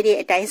င်ရေးခဲ့တဲ့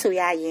အတိုင်းဆို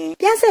ရရင်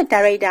ပြဆက်ဒါ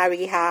ရိုက်တာ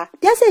တွေဟာ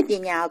ပြဆက်ပ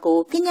ညာကို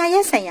ပညာရ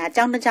ပ်ဆိုင်ရာ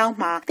ကျောင်းတစ်ကျောင်း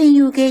မှာသင်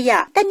ယူခဲ့ရ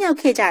တက်မြောက်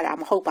ခဲ့ကြတာ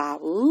မဟုတ်ပါ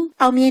ဘူး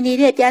အောင်မြင်နေ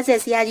တဲ့ပြဆ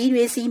က်ဆရာကြီး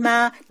တွေစီမှာ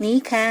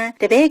နီးခံ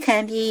တပည့်ခံ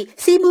ပြီး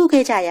စီးမှု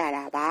ခဲ့ကြရ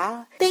တာပါ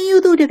သင်ယူ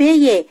သူတပည့်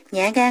ရဲ့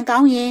ဉာဏ်ခံကော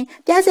င်းရင်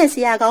ပြဆက်ဆ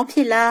ရာကောင်းဖြ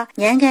စ်လား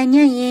ဉာဏ်ခံ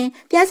ညံ့ရင်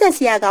ပြဆက်ဆ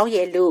ရာကောင်း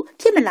ရဲ့လို့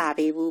ဖြစ်မလာ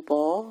ပေဘူး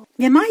ပေါ့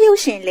မြန်မာရုပ်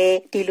ရှင်လည်း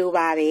ဒီလို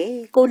ပါပဲ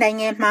ကိုယ်နိုင်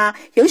ငံမှာ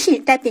ရုပ်ရှင်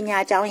တက်ပညာ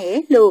ကျောင်းရဲ့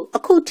လို့အ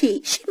ခုထိ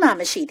ရှိမှ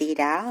မရှိသေး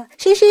တာ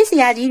ရှိဆ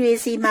ရာကြီးတွေ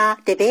စီမှာ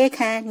တပည့်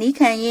ခံနီး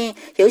ခံရင်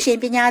ရုပ်ရှင်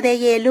ပညာတဲ့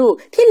ရဲ့လို့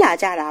ဖြစ်လာ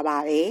ကြတာပါ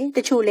ပဲတ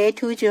ချို့လဲ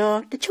ထူးချွန်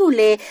တချို့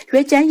လဲရွ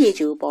က်ကျန်းရည်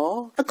ကျူပေါ့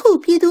အခု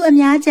ပြည်သူအ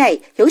များကြိုက်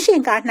ရုပ်ရှ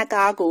င်ကားနှစ်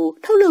ကားကို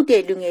ထုတ်လုပ်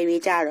တဲ့လူငယ်တွေ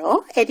ကြတော့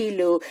အဲ့ဒီ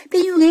လိုတ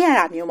င်ယူခဲ့ရ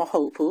တာမျိုးမ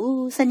ဟုတ်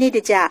ဘူးစနစ်တ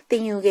ကျတ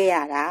င်ယူခဲ့ရ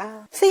တာ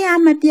ဆရာ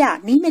မပြ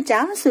နီးမကြ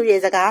ဆို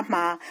တဲ့စကား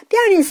မှာပြ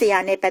တဲ့ဆရာ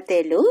နဲ့ပတ်သ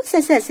က်လို့ဆ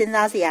က်စဉ်း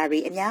စားစရာတွေ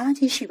အများ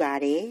ကြီးရှိပါ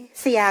တယ်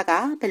ဆရာက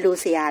ဘယ်လို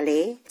ဆရာလဲ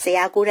ဆ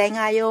ရာကိုယ်တိုင်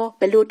ကရော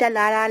ဘယ်လိုတက်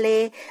လာတာလဲ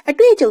အ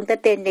တွေ့အကြုံတ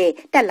က်နဲ့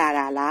တက်လာ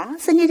တာလား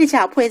စနစ်တကျ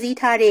ဖွဲ့စည်း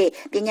ထားတဲ့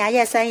ပညာရ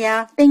ပ်ဆိုင်ရာ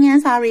သင်ခ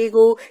န်းစာတွေ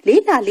ကို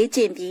လေ့ကျ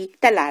င့်ပြီး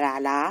တက်လာတာ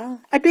လား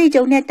အတွေ့အ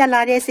ကြုံနဲ့တက်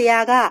လာတဲ့ဆရာ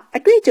ကအ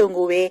တွေ့အကြုံ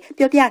ကိုပဲ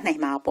ပြောပြနို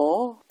င်မှာ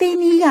ပေါ့သင်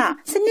နည်းက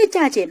စနစ်ကျ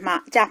ခြင်းမှ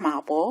ကြမှာ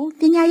ပေါ့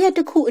ပညာရပ်တ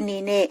စ်ခုအနေ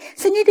နဲ့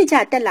စနစ်တကျ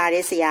တက်လာ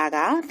တဲ့ဆရာက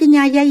ပ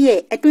ညာရပ်ရဲ့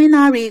အတွင်း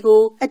သားတွေ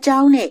ကိုအကြော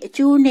င်း နဲ့အ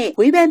ကျိုးနဲ့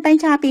ဝေဖန်ပိုင်း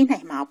ခြားပေးနို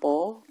င်မှာ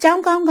ပေါ့။ကျော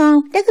င်းကောင်းကောင်း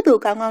တက္ကသို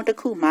လ်ကောင်းကောင်းတစ်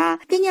ခုမှာ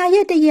ပညာ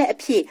ရဲ့တရက်အ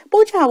ဖြစ်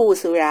ပို့ချဖို့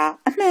ဆိုတာ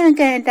အမှန်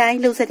ကန်အတိုင်း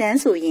လုံစတန်း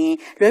ဆိုရင်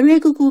လွယ်လွယ်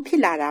ကူကူဖြ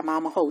စ်လာတာမှ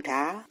မဟုတ်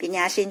တာ။ပ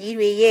ညာရှင်ကြီး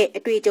တွေရဲ့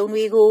အတွေ့အကြုံ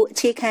တွေကိုအ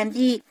ခြေခံ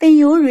ပြီးသင်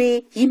ရိုးတွေ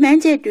ရည်မှန်း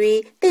ချက်တွေ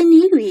သင်န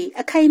ည်းတွေ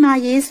အခိုင်အမာ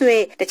ရေးဆွဲ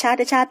တ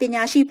ခြားပ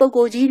ညာရှိပုဂ္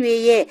ဂိုလ်ကြီးတွေ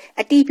ရဲ့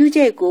အတည်ပြုချ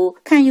က်ကို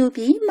ခံယူ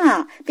ပြီးမှ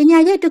ပညာ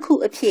ရဲ့တစ်ခု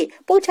အဖြစ်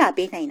ပို့ချ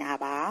ပေးနိုင်တာ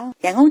ပါ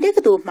။ရန်ကုန်တက္က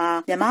သိုလ်မှာ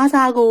မြန်မာ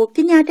စာကိုပ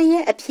ညာတရ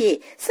က်အဖြစ်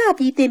စ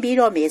ပြီးသင်ပေး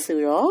တော့မယ်ဆို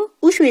တော့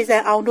ဦးရွှေစံ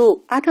အောင်တို့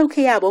အားထုတ်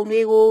ခဲ့ရပုံ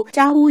တွေကို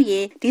ကြားဘူးရ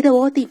င်ဒီသ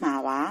ဘောသိမှာ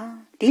ပါ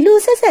။ဒီလို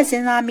ဆက်စ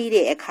ဉ်းစားမိ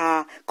တဲ့အခါ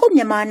ကိုမြ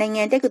န်မာနိုင်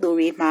ငံတက္ကသိုလ်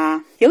တွေမှာ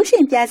ရုပ်ရှ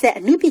င်ပြဆက်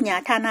အမှုပညာ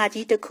ဌာန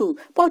ကြီးတစ်ခု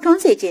ပေါ်ထွ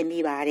န်းစေခြင်းမိ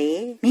ပါတယ်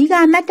။မိဂ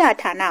မတ္တ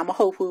ဌာနမ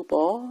ဟုတ်ဘူး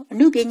ပေါ့။အ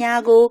မှုပညာ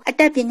ကိုအ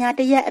တတ်ပညာ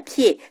တရက်အဖြ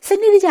စ်စ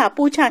နစ်တကျ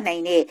ပို့ချနို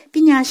င်တဲ့ပ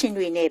ညာရှင်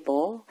တွေနဲ့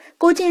ပေါ့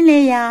။ကိုချင်းလေ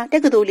ယာတ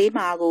က္ကသိုလ်လေး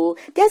မှာကို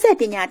ပြဆက်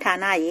ပညာဌာ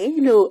နရဲ့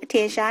လို့အထ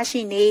င်ရှား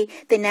ရှိနေ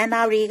သင်တန်း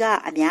သားတွေက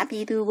အများပြ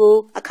ည်သူကို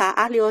အခါ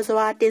အားလျော်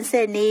စွာတင်ဆ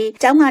က်နေ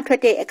ကျောင်းကထွ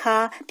က်တဲ့အခါ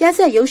ပြဆ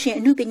က်ရုပ်ရှင်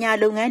အမှုပညာ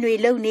လုပ်ငန်းတွေ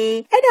လုပ်နေ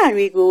အဲ့ဒါ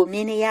တွေကိုမြ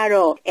င်နေရ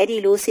တော့အဲ့ဒီ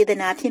လိုစေတ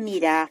နာဖြစ်မိ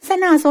တာဆန္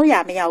ဒစောရ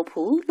မရောက်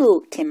ဘူးလို့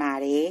ထင်ပါ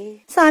တယ်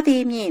။စာပေ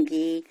မြင့်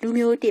ပြီးလူ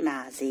မျိုးတင်ပါ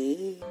စေ။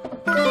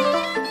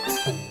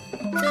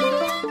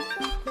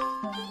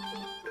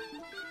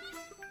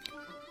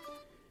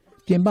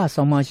ပြင်ပ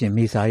ဆောင်းမရှင်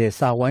မိစာရဲ့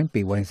စာဝိုင်း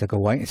ပေဝိုင်းစက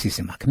ဝိုင်းအစီအစ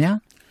ဉ်ပါခင်ဗျာ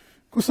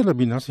။ကိုဆက်လက်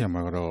ပြီးနောက်ဆက်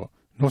မှာကတော့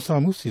နော်ဆာ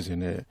မှုစီစဉ်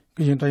နဲ့က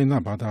ရင်တိုင်း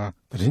သားဘာသာ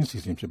သတင်းစီ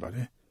စဉ်ဖြစ်ပါတ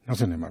ယ်။နောက်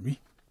ဆက်နေပါပြီ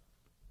။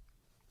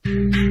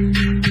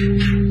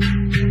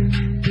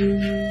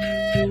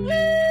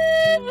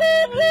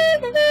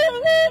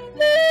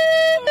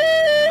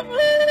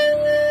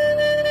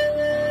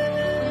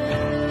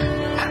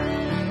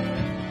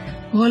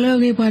ဘောလော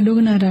ကေပါဒုက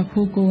နာတာ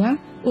ဖိုကိုဟာ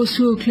အို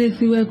ဆူကလေး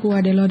စီဝဲကို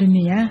အတယ်လို့ဒီ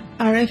နေရ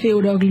RFA ဥ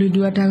ဒဂလူ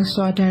ဒူအတာ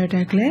ဆောတာရ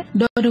တာကလေ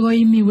ဒေါ်ဒဂို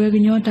ယီမီဝဲက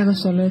ညောတာက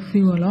ဆောလစီ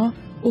ဝလော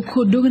အခု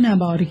ဒုကနာ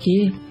ပါရကေ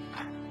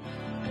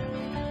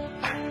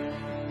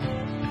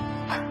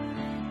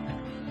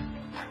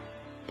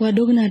ဘွာ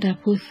ဒုကနာတာ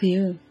ဖိုစီ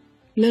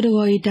လဒ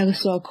ဝိတာက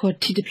ဆောခေါ်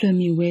တီတဖလ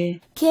မီဝဲ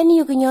ကဲနီ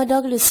ယကညောဒေါ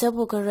ဂလူဆဘ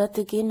ကရတ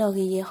ကေနော်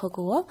ကြီးရဟ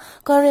ကော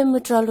ကရမူ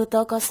ထရလူ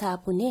တော့ကစား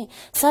ပုန်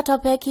စာထ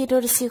ဖဲခီတို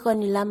စီခ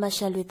နီလာမ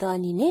ရှာလူတော့အ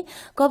နီနေ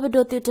ကောဘ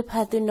ဒိုတူတဖ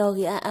တ်တူနော်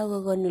ကြီးအဝ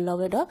ဂနူလော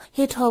ဝဲတော့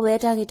ဟီထောဝဲ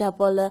တာဂီတာ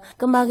ပေါ်လ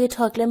ကမာဂီ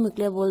ထောကလမက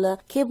လေဘောလ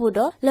ခေဘူ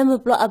တော့လမ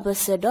ပလအဘ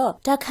ဆဒ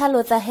တခါ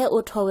လိုတာဟဲ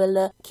အိုထောဝဲလ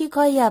ခိ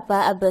ခောရပါ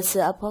အဘဆ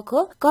အဖို့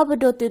ကိုကောဘ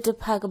ဒိုတူတ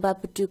ဖတ်ကဘ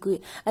ပတူကွ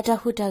အတ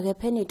ဟုတာက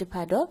ဖဲနေတဖ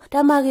တ်တော့တ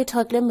မာဂီ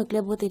ထောကလမက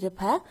လေဘောတီတဖ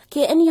တ်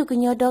ကေအန်ယက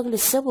ညောဒေါဂလူ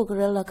ဆဘက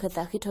ရလခ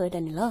တာခိထောရတ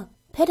ယ်နော်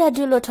ဖဲတာ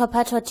ဒူလိုထဖ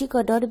တ်ထတိက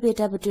ဒေါ်ဘေ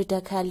တာဘတူတ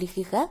ခါလိ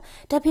ခိခ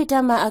တဖိတ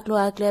မအကလော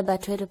အကလေဘ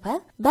ထွဲတဖ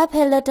ဘ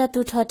ဖဲလတ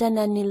တူထတန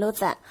နီလို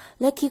သ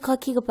လက်ခိခ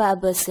ခိကပ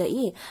ဘဆေ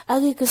အ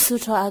ဂိကဆု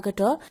ထအက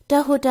တော့တ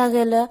ဟိုတာက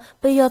လ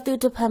ပယောတု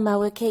တဖမ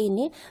ဝဲခဲဤ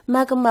နိမ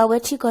ကမဝဲ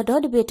တိက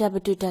ဒေါ်ဘေတာဘ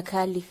တူတ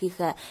ခါလိခိခ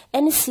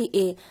NCA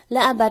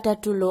လာအဘတာ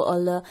တူလိုအ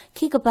လ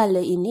ခိကပ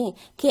လေဤနိ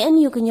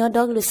KNU ကညော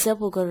ဒေါဂလူဆ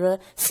ဘကရ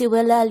စီ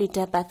ဝဲလာလီတ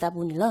ပတ်တာ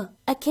ဘူးနိလော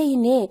အခဲဤ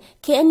နိ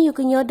KNU က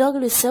ညောဒေါဂ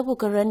လူဆဘ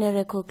ကရနေရ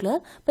ခုကလ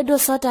ပဒို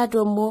စတာ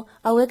ဒိုမူ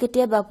အဝဲက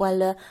တဲ့ဘပွာ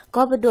လ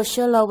ကောဘဒို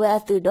ရှောလဝဲ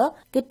အတူတော့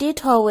ကတိ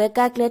ထော်ဝဲက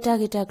ကလက်တာ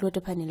ဂီတာကလို့တ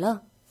ဖာနေလော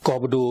ကော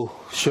ဘဒို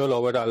ရှောလ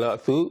ဝဲတာလအ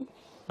သူ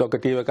တော့က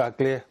တိဝဲက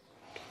ကလေ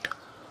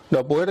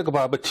တော့ပွဲတက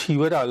ဘာပချီ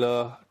ဝဲတာလ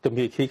တ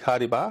မီခိခါ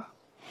ဒီပါ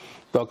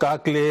တော့က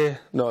ကလေ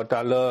တော့တာ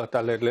လ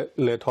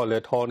လေ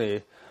ထောနေ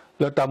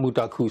လတမူတ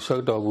ခုဆော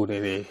က်တော်ဘူးနေ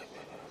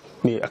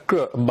နေအက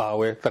ရဘာ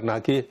ဝဲတနာ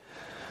ကေ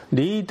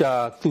ဒီတာ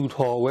သူ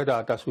ထော်ဝဲတာ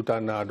တဆုတ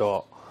နာ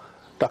တော့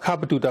တခါ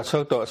ပတူတာဆော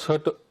က်တော့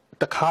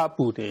တခါ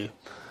ပူနေ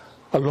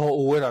အလော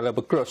အိုဝဲတာလည်းပ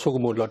ကရဆုက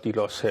မိုလော်တီ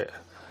လော်ဆက်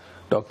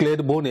တော့ကလေ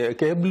ဒဘိုးနေအ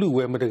ကဲဘလူး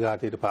ဝဲမတကား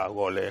တဲ့တပါ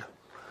ကောလေ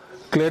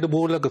ကလေဒ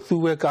ဘိုးလည်းကသူ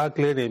ဝဲကားက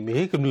လေနေမေ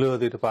ကမလို့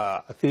တဲ့တပါ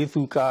အသေး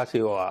စုကားစီ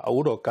ကော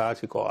အိုးတော်ကား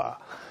စီကော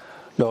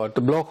တော့တ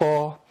ဘလော့ကော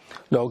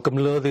တော့ကမ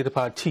လို့တဲ့တ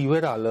ပါချီဝဲ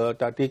တာလည်း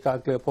တာတေကား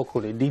ကလေဖို့ခု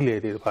နေဒီလေ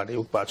တဲ့တပါနေ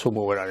ပါချုံမ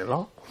ဝဲတာ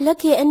နော်လက်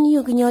ကေအန်ယူ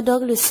ကညောဒေါ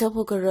ဂလူဆဘ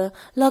ကရ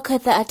လောက်ခ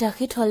တာအတ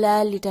ခိထောလာ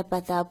လီတပ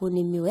တာဘူး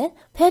နိမြဝဲ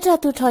ဖဲတာ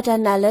သူထောတာ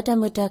နာလက်တ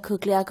မတခု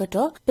ကလျာက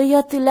တော့ပ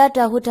ယောတိလာ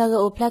တာဟူတာ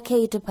ကိုဖလက်ခေ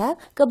တဖ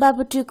ကဘာပ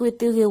တုကွေ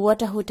တူရေဝ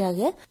တာဟူတာက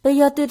ပ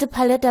ယောတိတဖ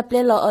လက်တပ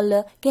လဲလောအလ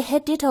ကေဟ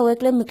က်တီထောဝဲ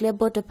ကလမကလ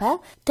ဘတ်တဖ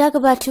တာက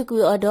ဘာထု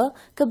ကွေအော်တော့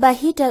ကဘာ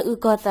ဟီတာဥ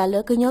ကောတာလ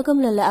ကညောကမ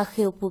လလအ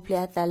ခေပူပလ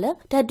တာလ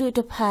တဒုတ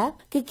ဖ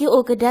ကေကေ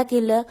အိုကဒါကေ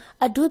လ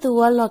အဒုတဝ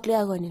လောက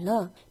လျာကိုနိ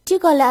လောတိ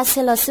ကလာ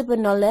ဆဲလစပ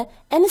နော်လေ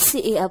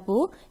NCA အပူ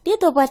တိ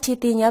တော့ပါတီ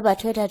တင်ညာပါ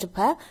ထွဲတာတဖ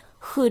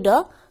ခု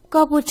တော့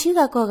ကောပူချီက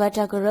ကောက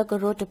တာကရက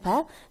ရိုတဖ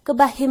က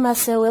ဘာဟီမ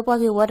ဆဲဝဲပွား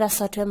ကေဝဒါဆ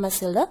တ်ထွဲမ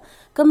ဆဲလ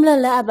ကမလ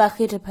လအဘ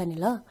ခိတဖနီ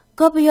လော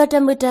ကောပယောတ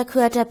မတ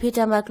ခွာတာဖိတ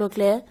မကလုက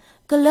လေ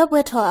ကလဘဝ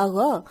ထောအော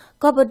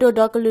ကောပဒို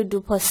ဒေါကလူဒူ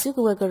ဖို့စုက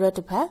ဝဲကရတ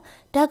ဖ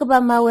တာကဘာ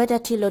မဝဲတ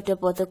တိလို့တ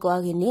ပေါ်တကွာ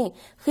ကင်းနေ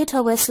ခိထ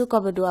ဝဲစု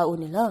ကောပဒိုအူ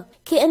နီလော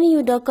KNU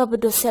ဒေါကောပ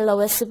ဒိုဆဲလ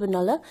ဝဲစပ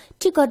နော်လ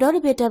တိကဒေါ်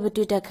ဘေတာဘ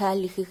တူတခါ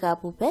လိခိခ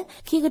ပူပဲ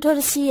ခိကထော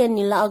စီယ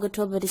နီလာအက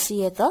ထောဘဒစီ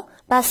ယတော့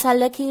ပါဆာ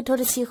လက်ခိထော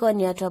စီခေါ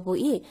နီယထပူ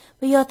ဤ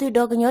ပယောတူ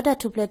ဒေါကညောတ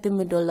ထုပလက်တူ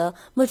မီဒေါ်လ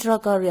မုထရ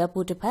ကောရီယာပူ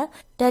တဖ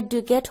တဒု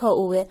ကဲထော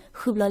အိုဝဲ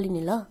ခုဘလလီ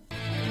နီလော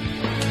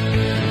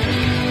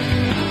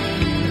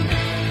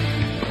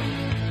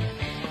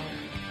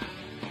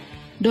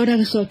ဒေါ်ဒါ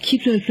ဆောခိ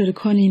ပလပလ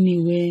ခေါနေမီ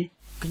ဝဲ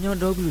ကညော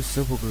ဒေါဂလူစ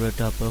ဖို့ကရ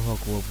တာပဟော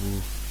ကော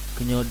ဘူးက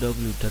ညောဒေါဂ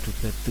လူတတု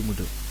ဖက်သူမှု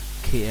တို့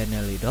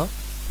KNL တော့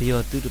ဘယော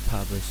သူတဖာ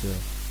ပဲဆို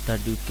တ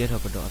တုကဲထော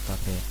ကတော့အတာ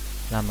ဖဲ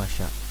လာမ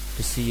ရှာတ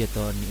စီရ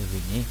တော့နေ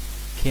ရင်း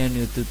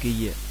KNL သူက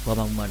ရဲ့ဘော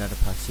မမတာတ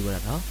ဖာစီဝရ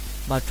တော့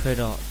မထွဲ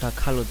တော့တ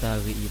ခါလို့တာ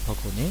ရီဖောက်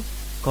ခုနေ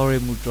ကော်ရီ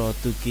မူတော်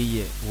သူက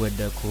ရဲ့ဝက်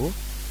ဒခို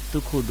သူ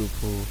ခုဒူ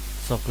ဖို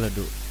ဆော့ကလ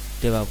ဒူ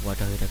တေဘာဘွား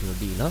တာရတဲ့လို့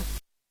ဒီလား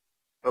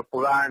ပူ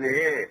ရာနေ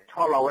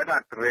ချောလာဝဲတာ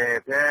တရေ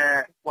တဲ့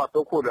ว่าตั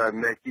วคน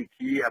เมจิ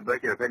คีอ่ะเบ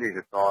เจเป็นอีก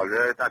ต่อเล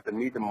ยถ้าจะ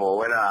มีแต่หมอ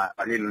เวลา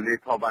อันนี้เลย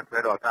ทอบัตรเว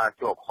ลาถ้า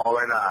จ่อคอเว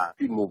ลา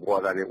ที่หมู่บัว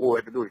แต่เนี่ยโอ้ย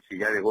จะดูชี้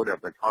อะไรก็เดี๋ยว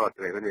ไปชอละเต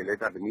ยเป็นเลย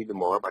ถ้าจะมีแต่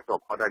หมอว่าจ่อ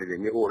คอได้เดี๋ย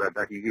วนี้โอ้แล้ว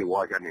ถ้าที่ที่ว่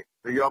าจะเนี่ย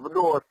ยอม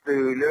ดูสื่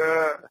อเลย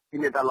ที่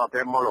เนี่ยตลอดแต่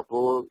มอล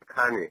กู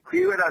ข้างนี่คื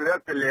อเวลาเลือก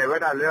จะเลยเว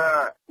ลาเลือก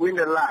วิ่งเ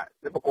ดินละ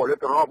แล้วประกอบเลือก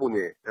ตลอดปุ่น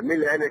นี่แต่ไม่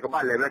เลยเนี่ยก็บ้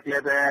านเลยนะเจ๊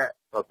แต่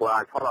ตัว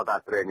ชอละตา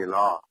เตยนี่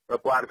ล้อตัว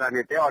การเ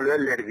นี่ยเจ้าเลือก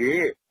เลยดี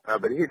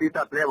บางทีที่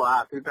ตัดเล็บว่า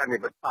ที่ตัดเนี่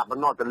ยแบบตัดมัน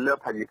นอกจะเลือก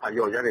พายีพายโย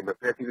อย่างนี้แบบ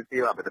เลือกที่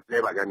ว่าแบบเล็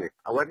บอย่างนี้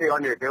เอาไว้ที่อั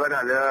นนี้เดี๋ยวว่า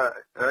เลือ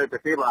กจะ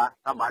ที่ว่า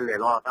ตัดบ้านเลย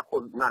ล้อถ้าคุ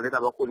ณนั่นเลยตั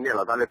ดว่าคุณเนี่ยเ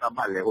ราตัดเลยตัด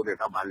บ้านเลยคุณเนี่ย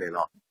ตัดบ้านเลย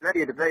ล้อแล้ว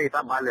ดีจะได้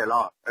ตัดบ้านเลยล้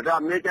อแต่ถ้า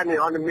ไม่ใช่เนี่ย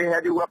อันนี้ไม่ให้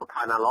ดูว่าประค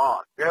านะล้อ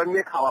เดี๋ยวไ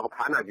ม่ข่าวว่าประค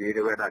านะดีเ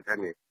ดี๋ยวว่าแต่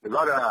นี่ล้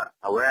อเดี๋ยว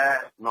เอาไว้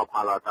นอกพา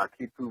เราตัด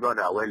ที่ตู้ล้อเ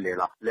ดี๋ยวเอาไว้เลย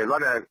ล้อเลยล้อ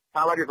เดี๋ยวถ้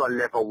าว่าที่ตอนเ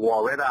ล็กก็วัว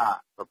ไว้ได้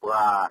แบบว่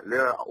าเลื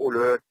อกโอ้เ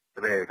ลือก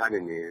对，看见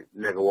你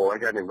那个我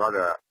家那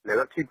个那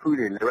个铁铺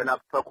的，那个那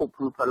破裤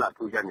铺破了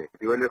铺下呢，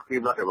因为那黑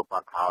了这个把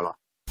卡了。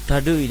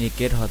他对你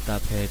给他搭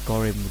配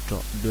高人木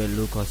着，对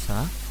路高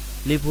啥，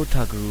里布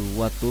塔格鲁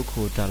瓦多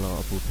口扎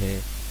了不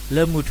配，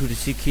勒木图的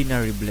是去那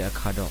里不来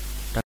看到，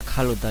他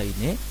看了大一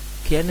呢，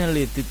看那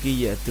里都给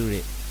也都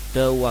嘞，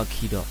都瓦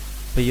去到，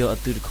不要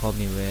都的靠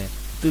面喂，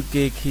都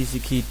给去是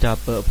去搭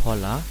配跑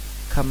啦，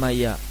看嘛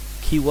呀，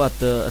去瓦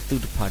的都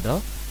的爬到，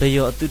不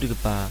要都的个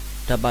把，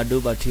他把都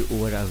把去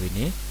乌拉维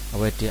呢。အ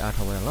ဝဲတဲအား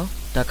ထားပါလား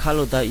တခါ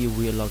လို့တာဤ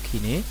ဝေလောက်ခီ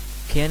နေ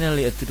ခဲနယ်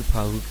လေးအတူတ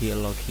ဖာဟုကေ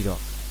လောက်ခီတော့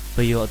ဘ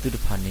ယောအတူတ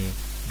ဖာနေ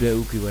တွေ့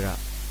ဥကိဝရ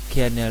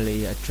ခဲနယ်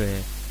လေးအကျွဲ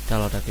တာ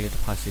လောက်တကလေးတ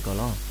ဖာစီကော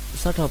လော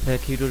စတ်တော့ဖဲ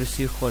ခီဒို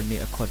စီခွန်နေ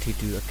အခေါ်တီ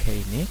တူအခဲ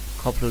နေ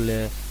ခေါပလိုလေ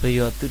ဘ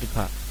ယောအတူတ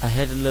ဖာအဟ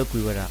က်လောက်ကွေ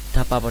ဝရတ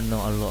ပပ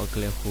နောအလောအက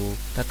လေးဟု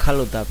တခါ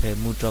လို့တာဖဲ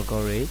မူတော်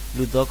ကောရေ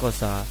လူတော့ကော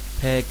စာ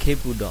ဖဲခေ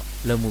ပူတော့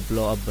လမှုဘ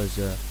လောအဘဇ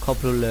ခေါ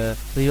ပလိုလေ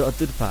ဘယောအ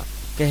တူတဖာ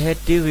ကဲဟက်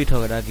တီဝီ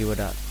ထော်ကရာကိဝ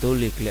ဒတို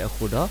လီကလေအ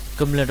ခုတော့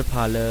ကမလတ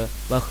ဖာလ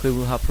ဘခွေ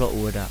ဘူးဟာဖလော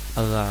ဝဒ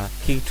အဂါ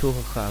ခိထိုခ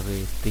ခါရေ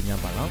တင်ညာ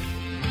ပါလော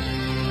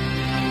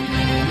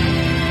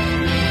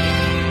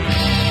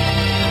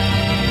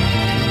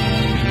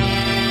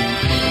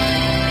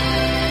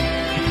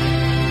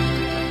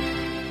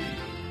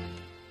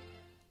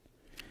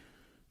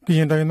ကရ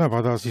င်တိုင်းသားဘာ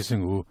သာအစီအစဉ်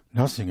ကို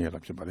နားဆင်ကြရတာ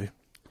ဖြစ်ပါတယ်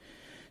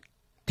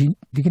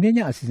ဒီကနေ့ည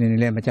အစီအစဉ်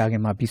လေးလည်းမကြခ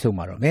င်မှာပြီးဆုံး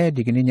ပါတော့မယ်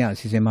ဒီကနေ့ညအ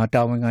စီအစဉ်မှာ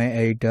တာဝန်ခံရဲ့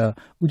editor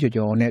ဦးကျော်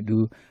ကျော်နဲ့သူ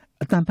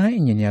အတန်ပိုင်းအ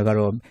င်ဂျင်နီယာက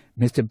တော့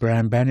Mr.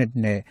 Brian Bennett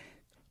နဲ့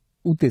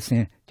ဦးသစ်စ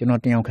င်ကျွန်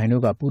တော်တင်အောင်ခိုင်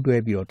တို့ကပူးတွဲ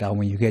ပြီးတော့တာဝ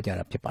န်ယူခဲ့ကြ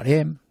တာဖြစ်ပါတ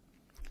ယ်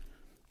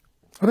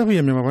အဲ့ဒါပြ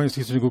င်မြန်မာပိုင်းအစီ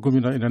အစဉ်ကိုကွန်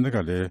ပျူတာအင်တာနက်က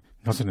လည်း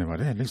နားဆင်နိုင်ပါ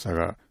တယ်လိပ်စာ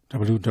က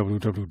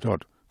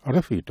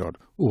www.rfa.org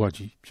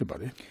ဖြစ်ပါ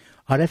တယ်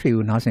RFA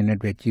ကိုနားဆင်တဲ့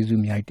အတွက်ကျေးဇူး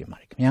အများကြီးတင်ပါ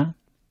တယ်ခင်ဗျာ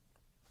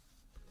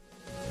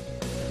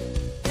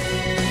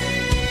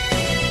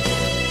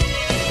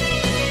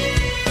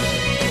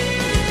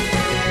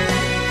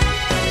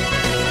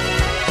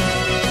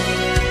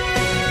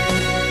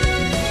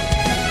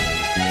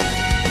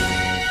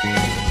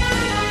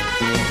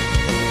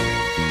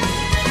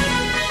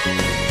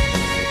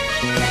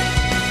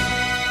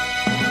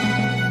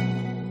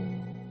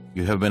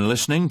You have been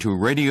listening to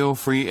Radio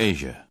Free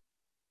Asia.